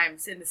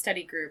sometimes in the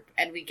study group,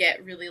 and we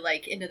get really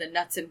like into the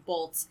nuts and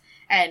bolts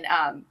and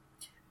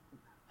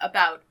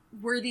about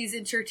were these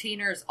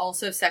entertainers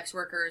also sex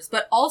workers,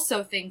 but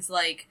also things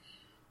like,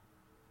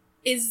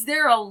 is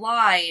there a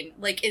line,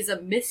 like, is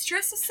a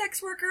mistress a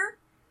sex worker?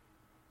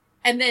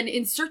 And then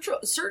in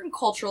certain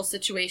cultural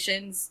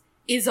situations,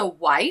 is a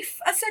wife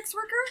a sex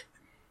worker?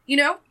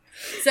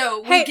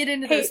 So we get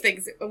into those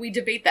things, we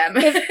debate them.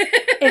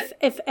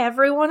 If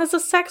everyone is a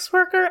sex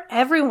worker,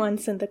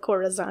 everyone's in the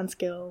Courtesans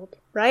Guild,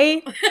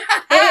 right?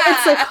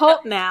 It's a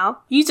cult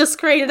now. You just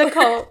created a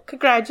cult.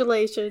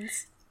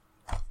 Congratulations.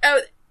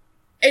 Oh,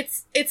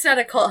 it's not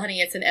a cult, honey.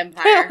 It's an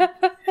empire.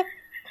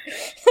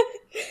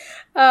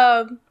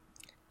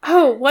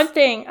 One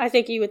thing I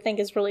think you would think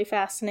is really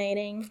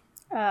fascinating.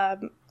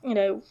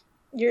 You're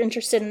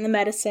interested in the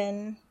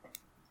medicine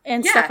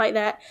and stuff like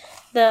that.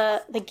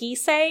 The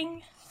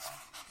Gisang,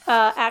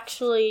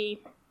 actually,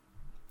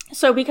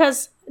 so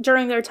because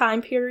during their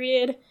time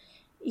period,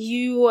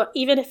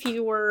 even if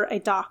you were a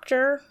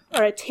doctor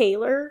or a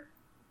tailor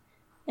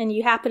and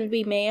you happened to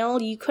be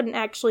male, you couldn't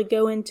actually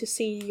go in to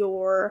see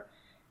your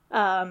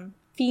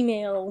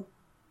female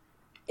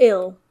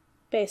ill,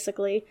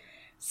 basically.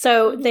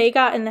 So they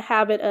got in the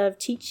habit of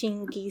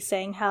teaching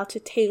Gisang how to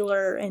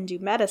tailor and do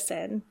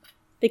medicine,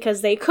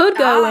 because they could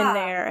go in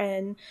there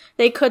and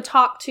they could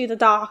talk to the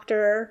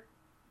doctor,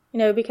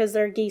 because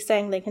they're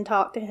Gisang, they can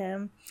talk to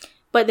him.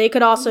 But they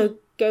could also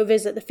go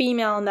visit the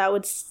female, and that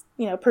would,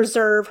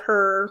 preserve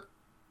her,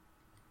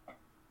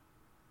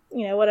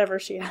 whatever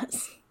she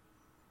has.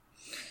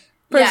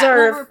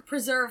 Preserve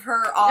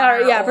her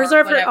honor.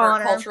 Preserve her whatever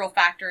honor. Cultural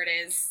factor it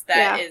is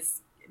that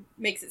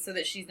makes it so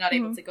that she's not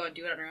able to go and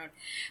do it on her own.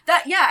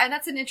 And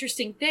that's an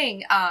interesting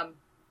thing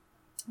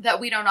that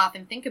we don't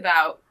often think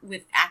about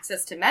with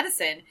access to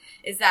medicine,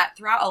 is that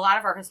throughout a lot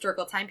of our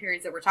historical time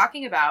periods that we're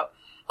talking about,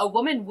 a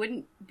woman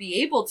wouldn't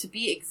be able to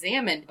be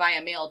examined by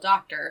a male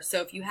doctor.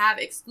 So if you have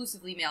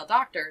exclusively male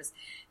doctors,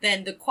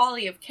 then the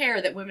quality of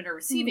care that women are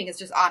receiving is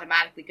just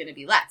automatically going to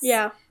be less.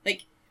 Yeah.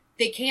 Like,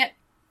 they can't...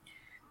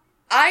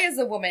 I, as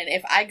a woman,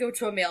 if I go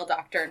to a male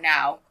doctor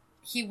now,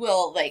 he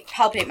will, like,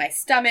 palpate my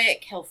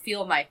stomach, he'll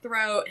feel my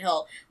throat,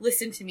 he'll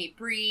listen to me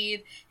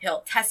breathe,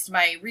 he'll test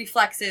my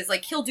reflexes,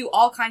 like, he'll do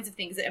all kinds of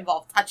things that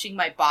involve touching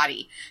my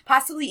body,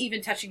 possibly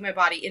even touching my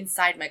body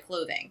inside my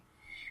clothing.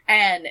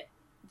 And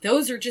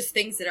those are just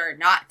things that are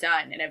not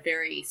done in a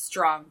very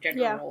strong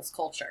gender roles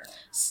culture,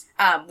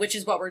 which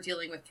is what we're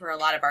dealing with through a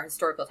lot of our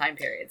historical time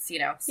periods, you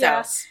know? So,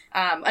 yes.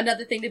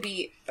 Another thing to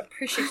be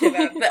appreciative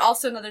of, but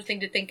also another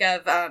thing to think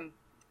of,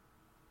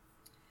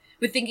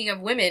 with thinking of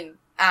women,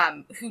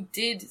 who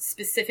did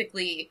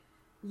specifically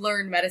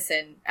learn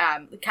medicine.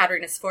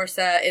 Caterina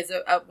Sforza is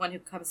a one who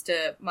comes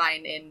to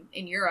mind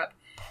in Europe,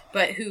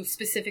 but who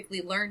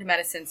specifically learned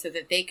medicine so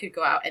that they could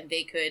go out and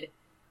they could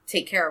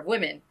take care of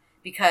women,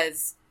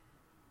 because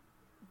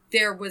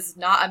there was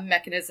not a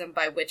mechanism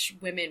by which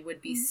women would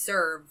be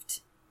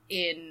served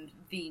in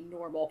the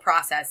normal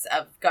process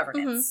of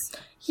governance.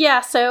 Mm-hmm.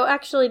 Yeah, so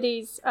actually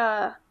these,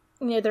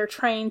 they're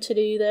trained to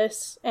do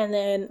this, and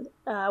then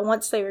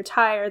once they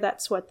retire,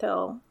 that's what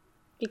they'll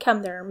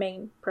become their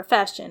main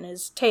profession,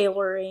 is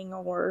tailoring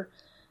or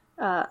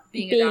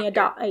being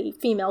a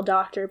female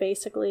doctor,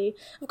 basically.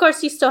 Of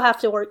course, you still have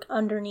to work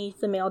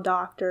underneath the male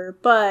doctor,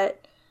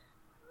 but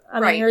I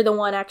mean, you're the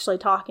one actually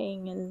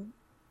talking and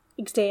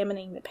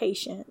examining the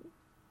patient.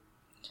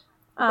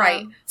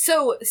 Right.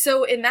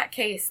 So in that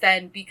case,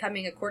 then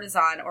becoming a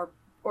courtesan or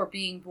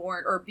being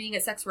born or being a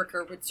sex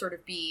worker would sort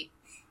of be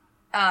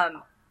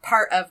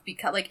part of,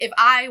 because, like, if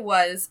I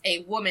was a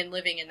woman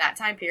living in that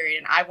time period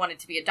and I wanted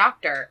to be a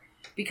doctor,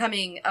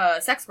 becoming a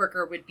sex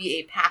worker would be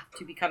a path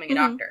to becoming a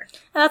doctor.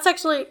 And that's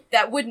actually...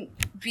 that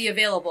wouldn't be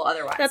available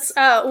otherwise. That's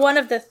one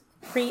of the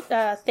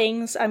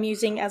things I'm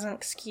using as an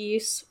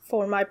excuse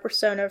for my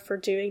persona for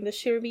doing the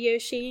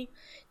Shirabiyoshi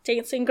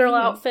dancing girl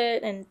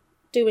outfit and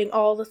doing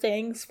all the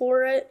things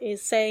for it,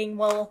 is saying,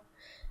 well,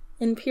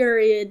 in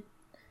period,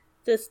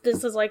 this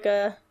is like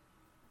a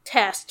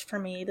test for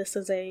me. This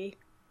is a,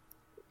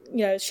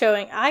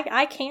 showing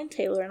I can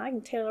tailor, and I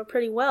can tailor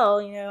pretty well.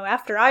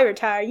 After I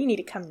retire, you need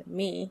to come to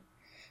me.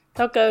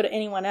 Don't go to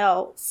anyone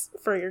else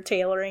for your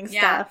tailoring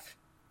stuff.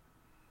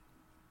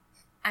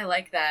 I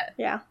like that.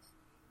 Yeah.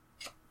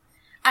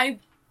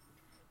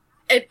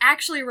 It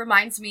actually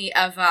reminds me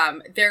of,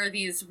 there are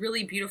these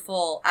really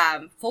beautiful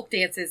folk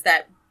dances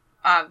that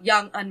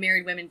young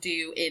unmarried women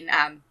do in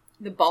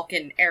the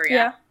Balkan area.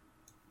 Yeah.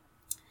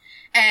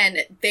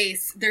 And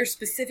there's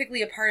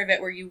specifically a part of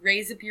it where you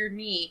raise up your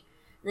knee,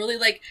 really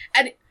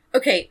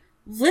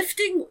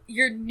lifting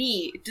your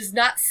knee does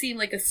not seem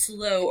like a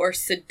slow or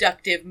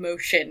seductive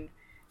motion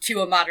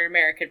to a modern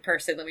American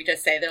person, let me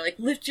just say. They're like,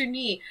 lift your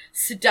knee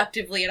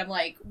seductively, and I'm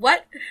like,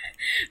 what?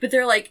 But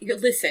they're like,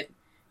 listen,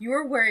 you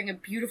are wearing a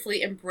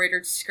beautifully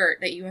embroidered skirt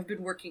that you have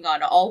been working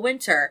on all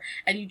winter,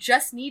 and you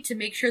just need to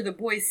make sure the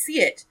boys see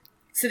it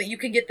so that you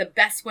can get the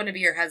best one to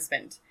be your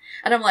husband.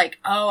 And I'm like,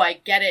 oh, I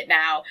get it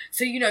now.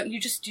 So, you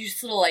just do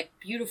this little, like,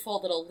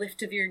 beautiful little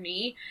lift of your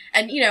knee.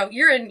 And,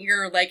 you're in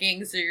your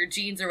leggings or your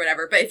jeans or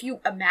whatever. But if you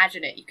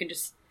imagine it, you can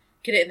just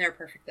get it in there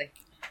perfectly.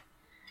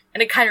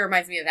 And it kind of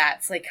reminds me of that.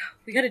 It's like,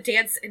 we gotta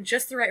dance in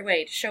just the right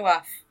way to show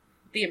off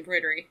the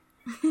embroidery.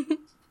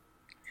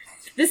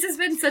 This has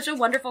been such a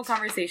wonderful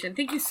conversation.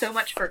 Thank you so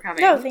much for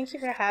coming. No, thank you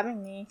for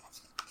having me.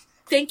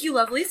 Thank you,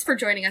 lovelies, for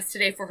joining us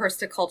today for Horse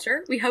to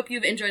Culture. We hope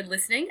you've enjoyed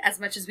listening as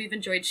much as we've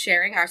enjoyed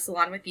sharing our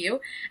salon with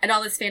you and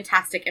all this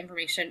fantastic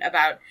information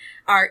about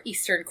our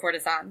Eastern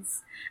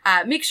courtesans.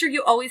 Make sure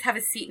you always have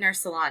a seat in our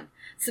salon.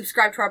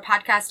 Subscribe to our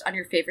podcast on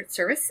your favorite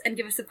service and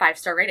give us a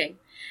 5-star rating.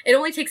 It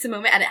only takes a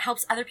moment and it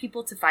helps other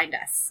people to find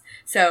us.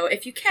 So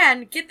if you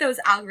can, get those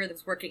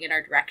algorithms working in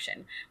our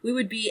direction. We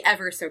would be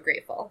ever so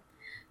grateful.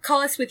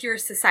 Call us with your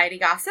society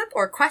gossip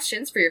or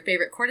questions for your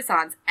favorite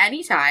courtesans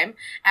anytime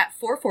at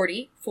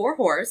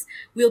 440-4-HORS.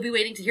 We'll be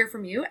waiting to hear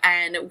from you,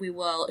 and we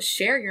will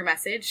share your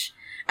message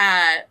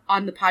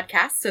on the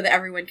podcast so that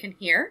everyone can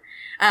hear.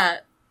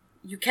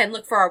 You can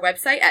look for our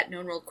website at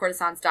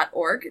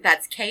knownworldcourtesans.org.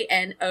 That's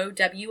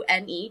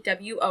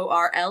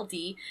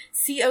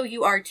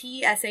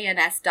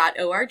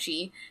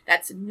knownworldcourtesans.org.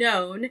 That's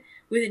known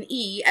with an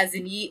E as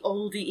in ye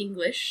olde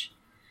English.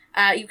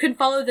 You can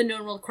follow the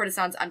Known World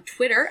Courtesans on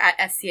Twitter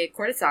at SCA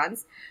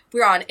Courtesans.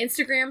 We're on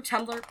Instagram,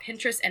 Tumblr,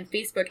 Pinterest, and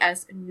Facebook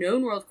as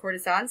Known World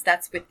Courtesans.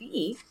 That's with the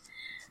E.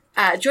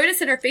 Join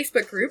us in our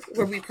Facebook group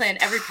where we plan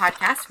every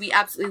podcast. We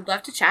absolutely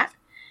love to chat.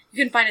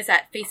 You can find us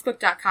at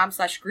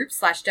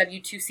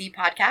facebook.com/group/W2C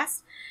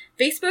podcast.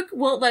 Facebook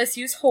won't let us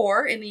use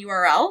whore in the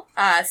URL.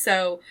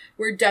 So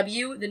we're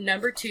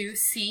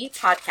W2C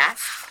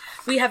podcast.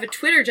 We have a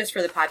Twitter just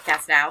for the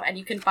podcast now, and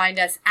you can find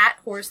us at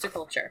Horse to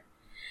Culture.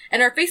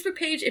 And our Facebook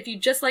page, if you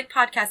just like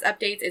podcast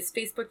updates, is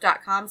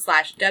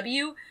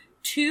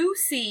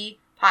facebook.com/W2C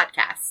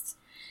podcast.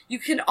 You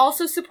can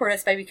also support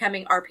us by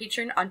becoming our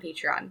patron on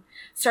Patreon.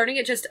 Starting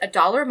at just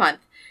 $1 a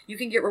month, you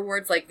can get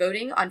rewards like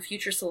voting on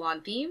future salon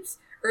themes,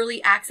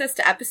 early access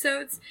to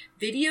episodes,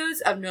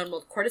 videos of Known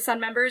World Courtesan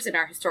members in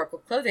our historical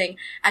clothing,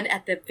 and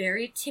at the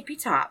very tippy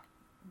top,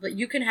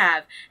 you can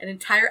have an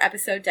entire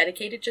episode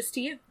dedicated just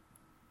to you.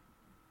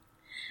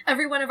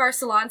 Every one of our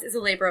salons is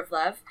a labor of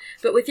love,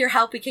 but with your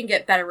help we can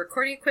get better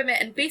recording equipment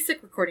and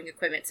basic recording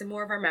equipment to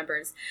more of our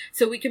members,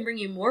 so we can bring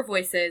you more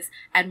voices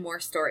and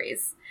more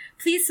stories.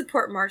 Please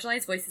support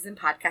marginalized voices in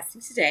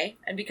podcasting today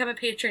and become a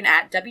patron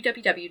at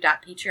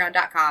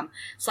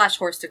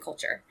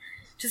www.patreon.com/horse2culture.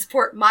 To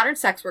support modern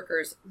sex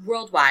workers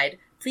worldwide,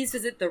 please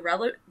visit the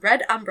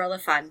Red Umbrella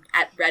Fund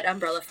at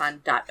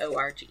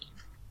redumbrellafund.org.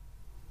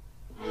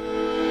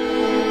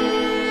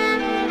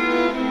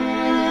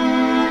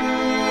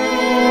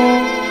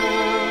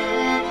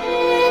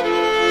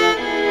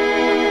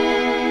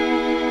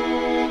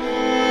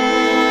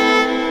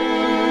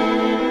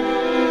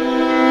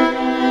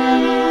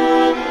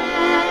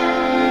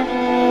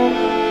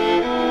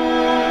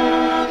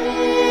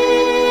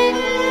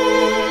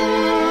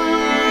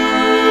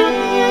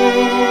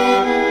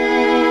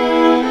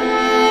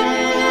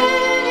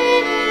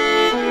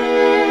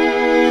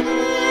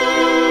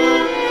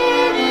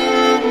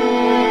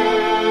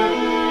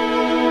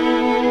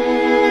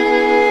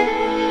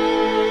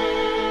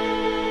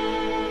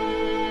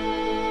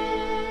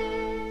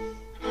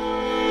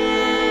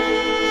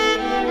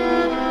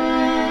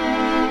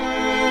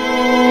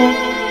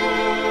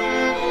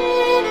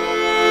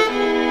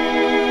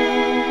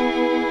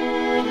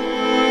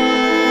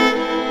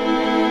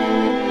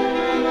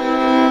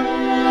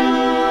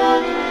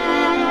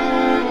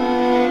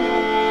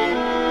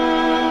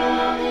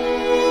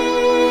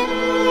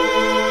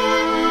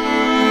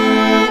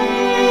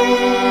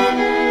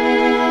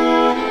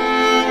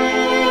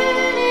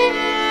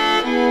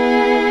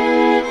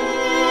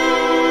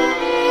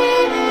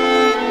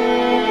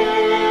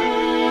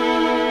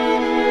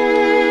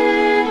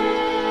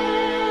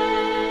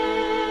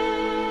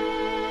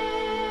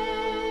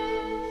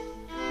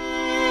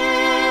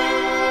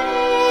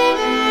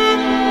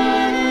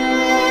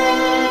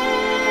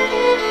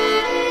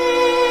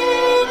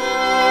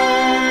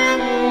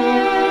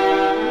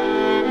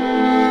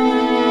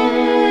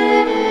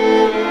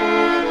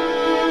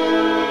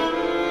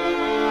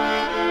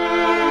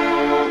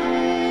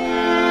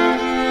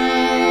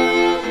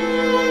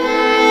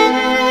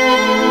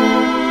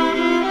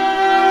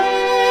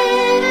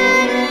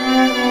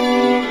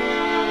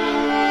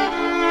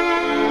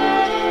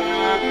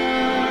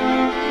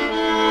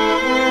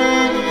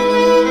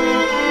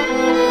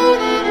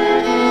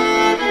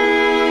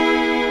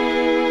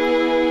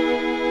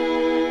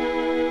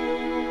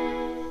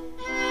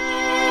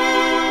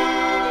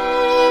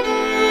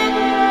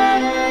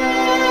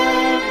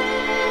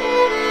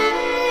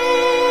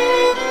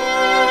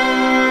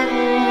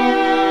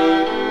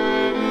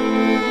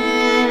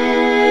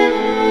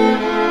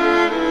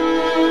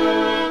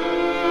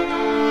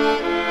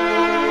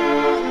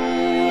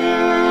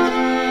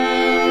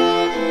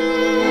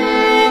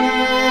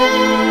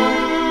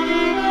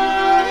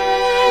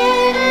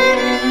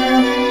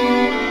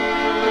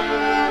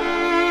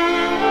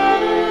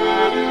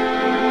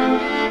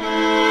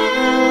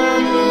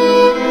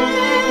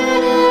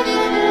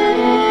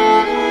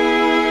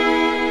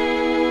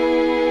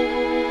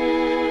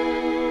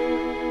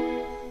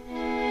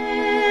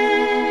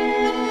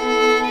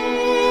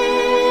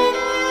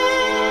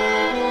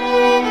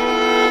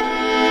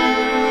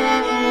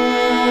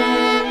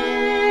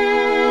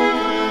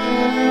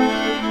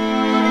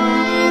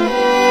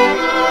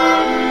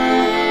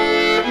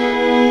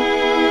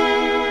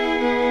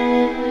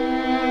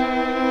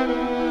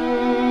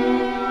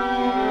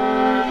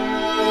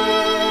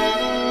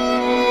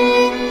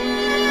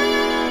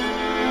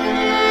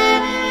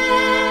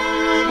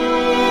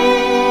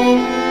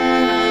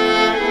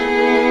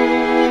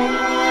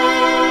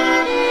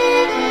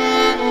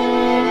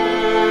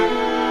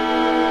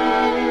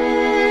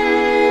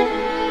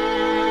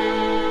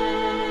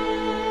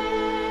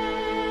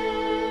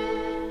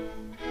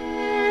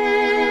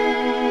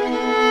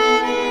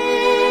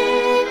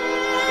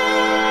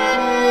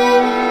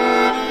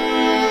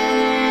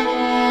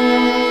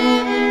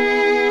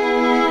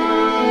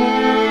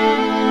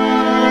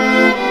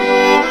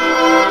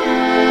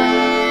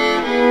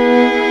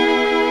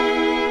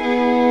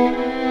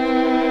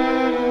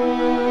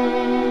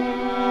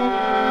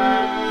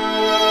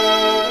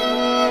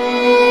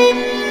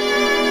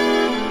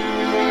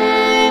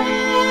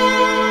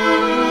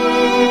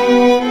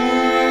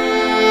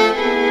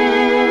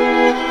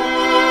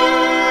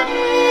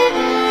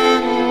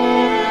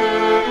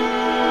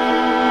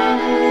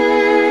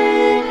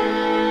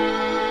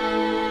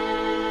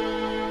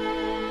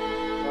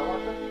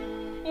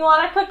 You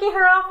want a cookie,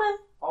 Hierophant?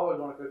 Always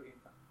want a cookie.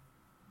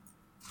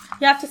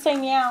 You have to say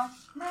meow.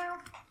 Meow.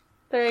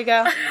 There you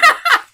go.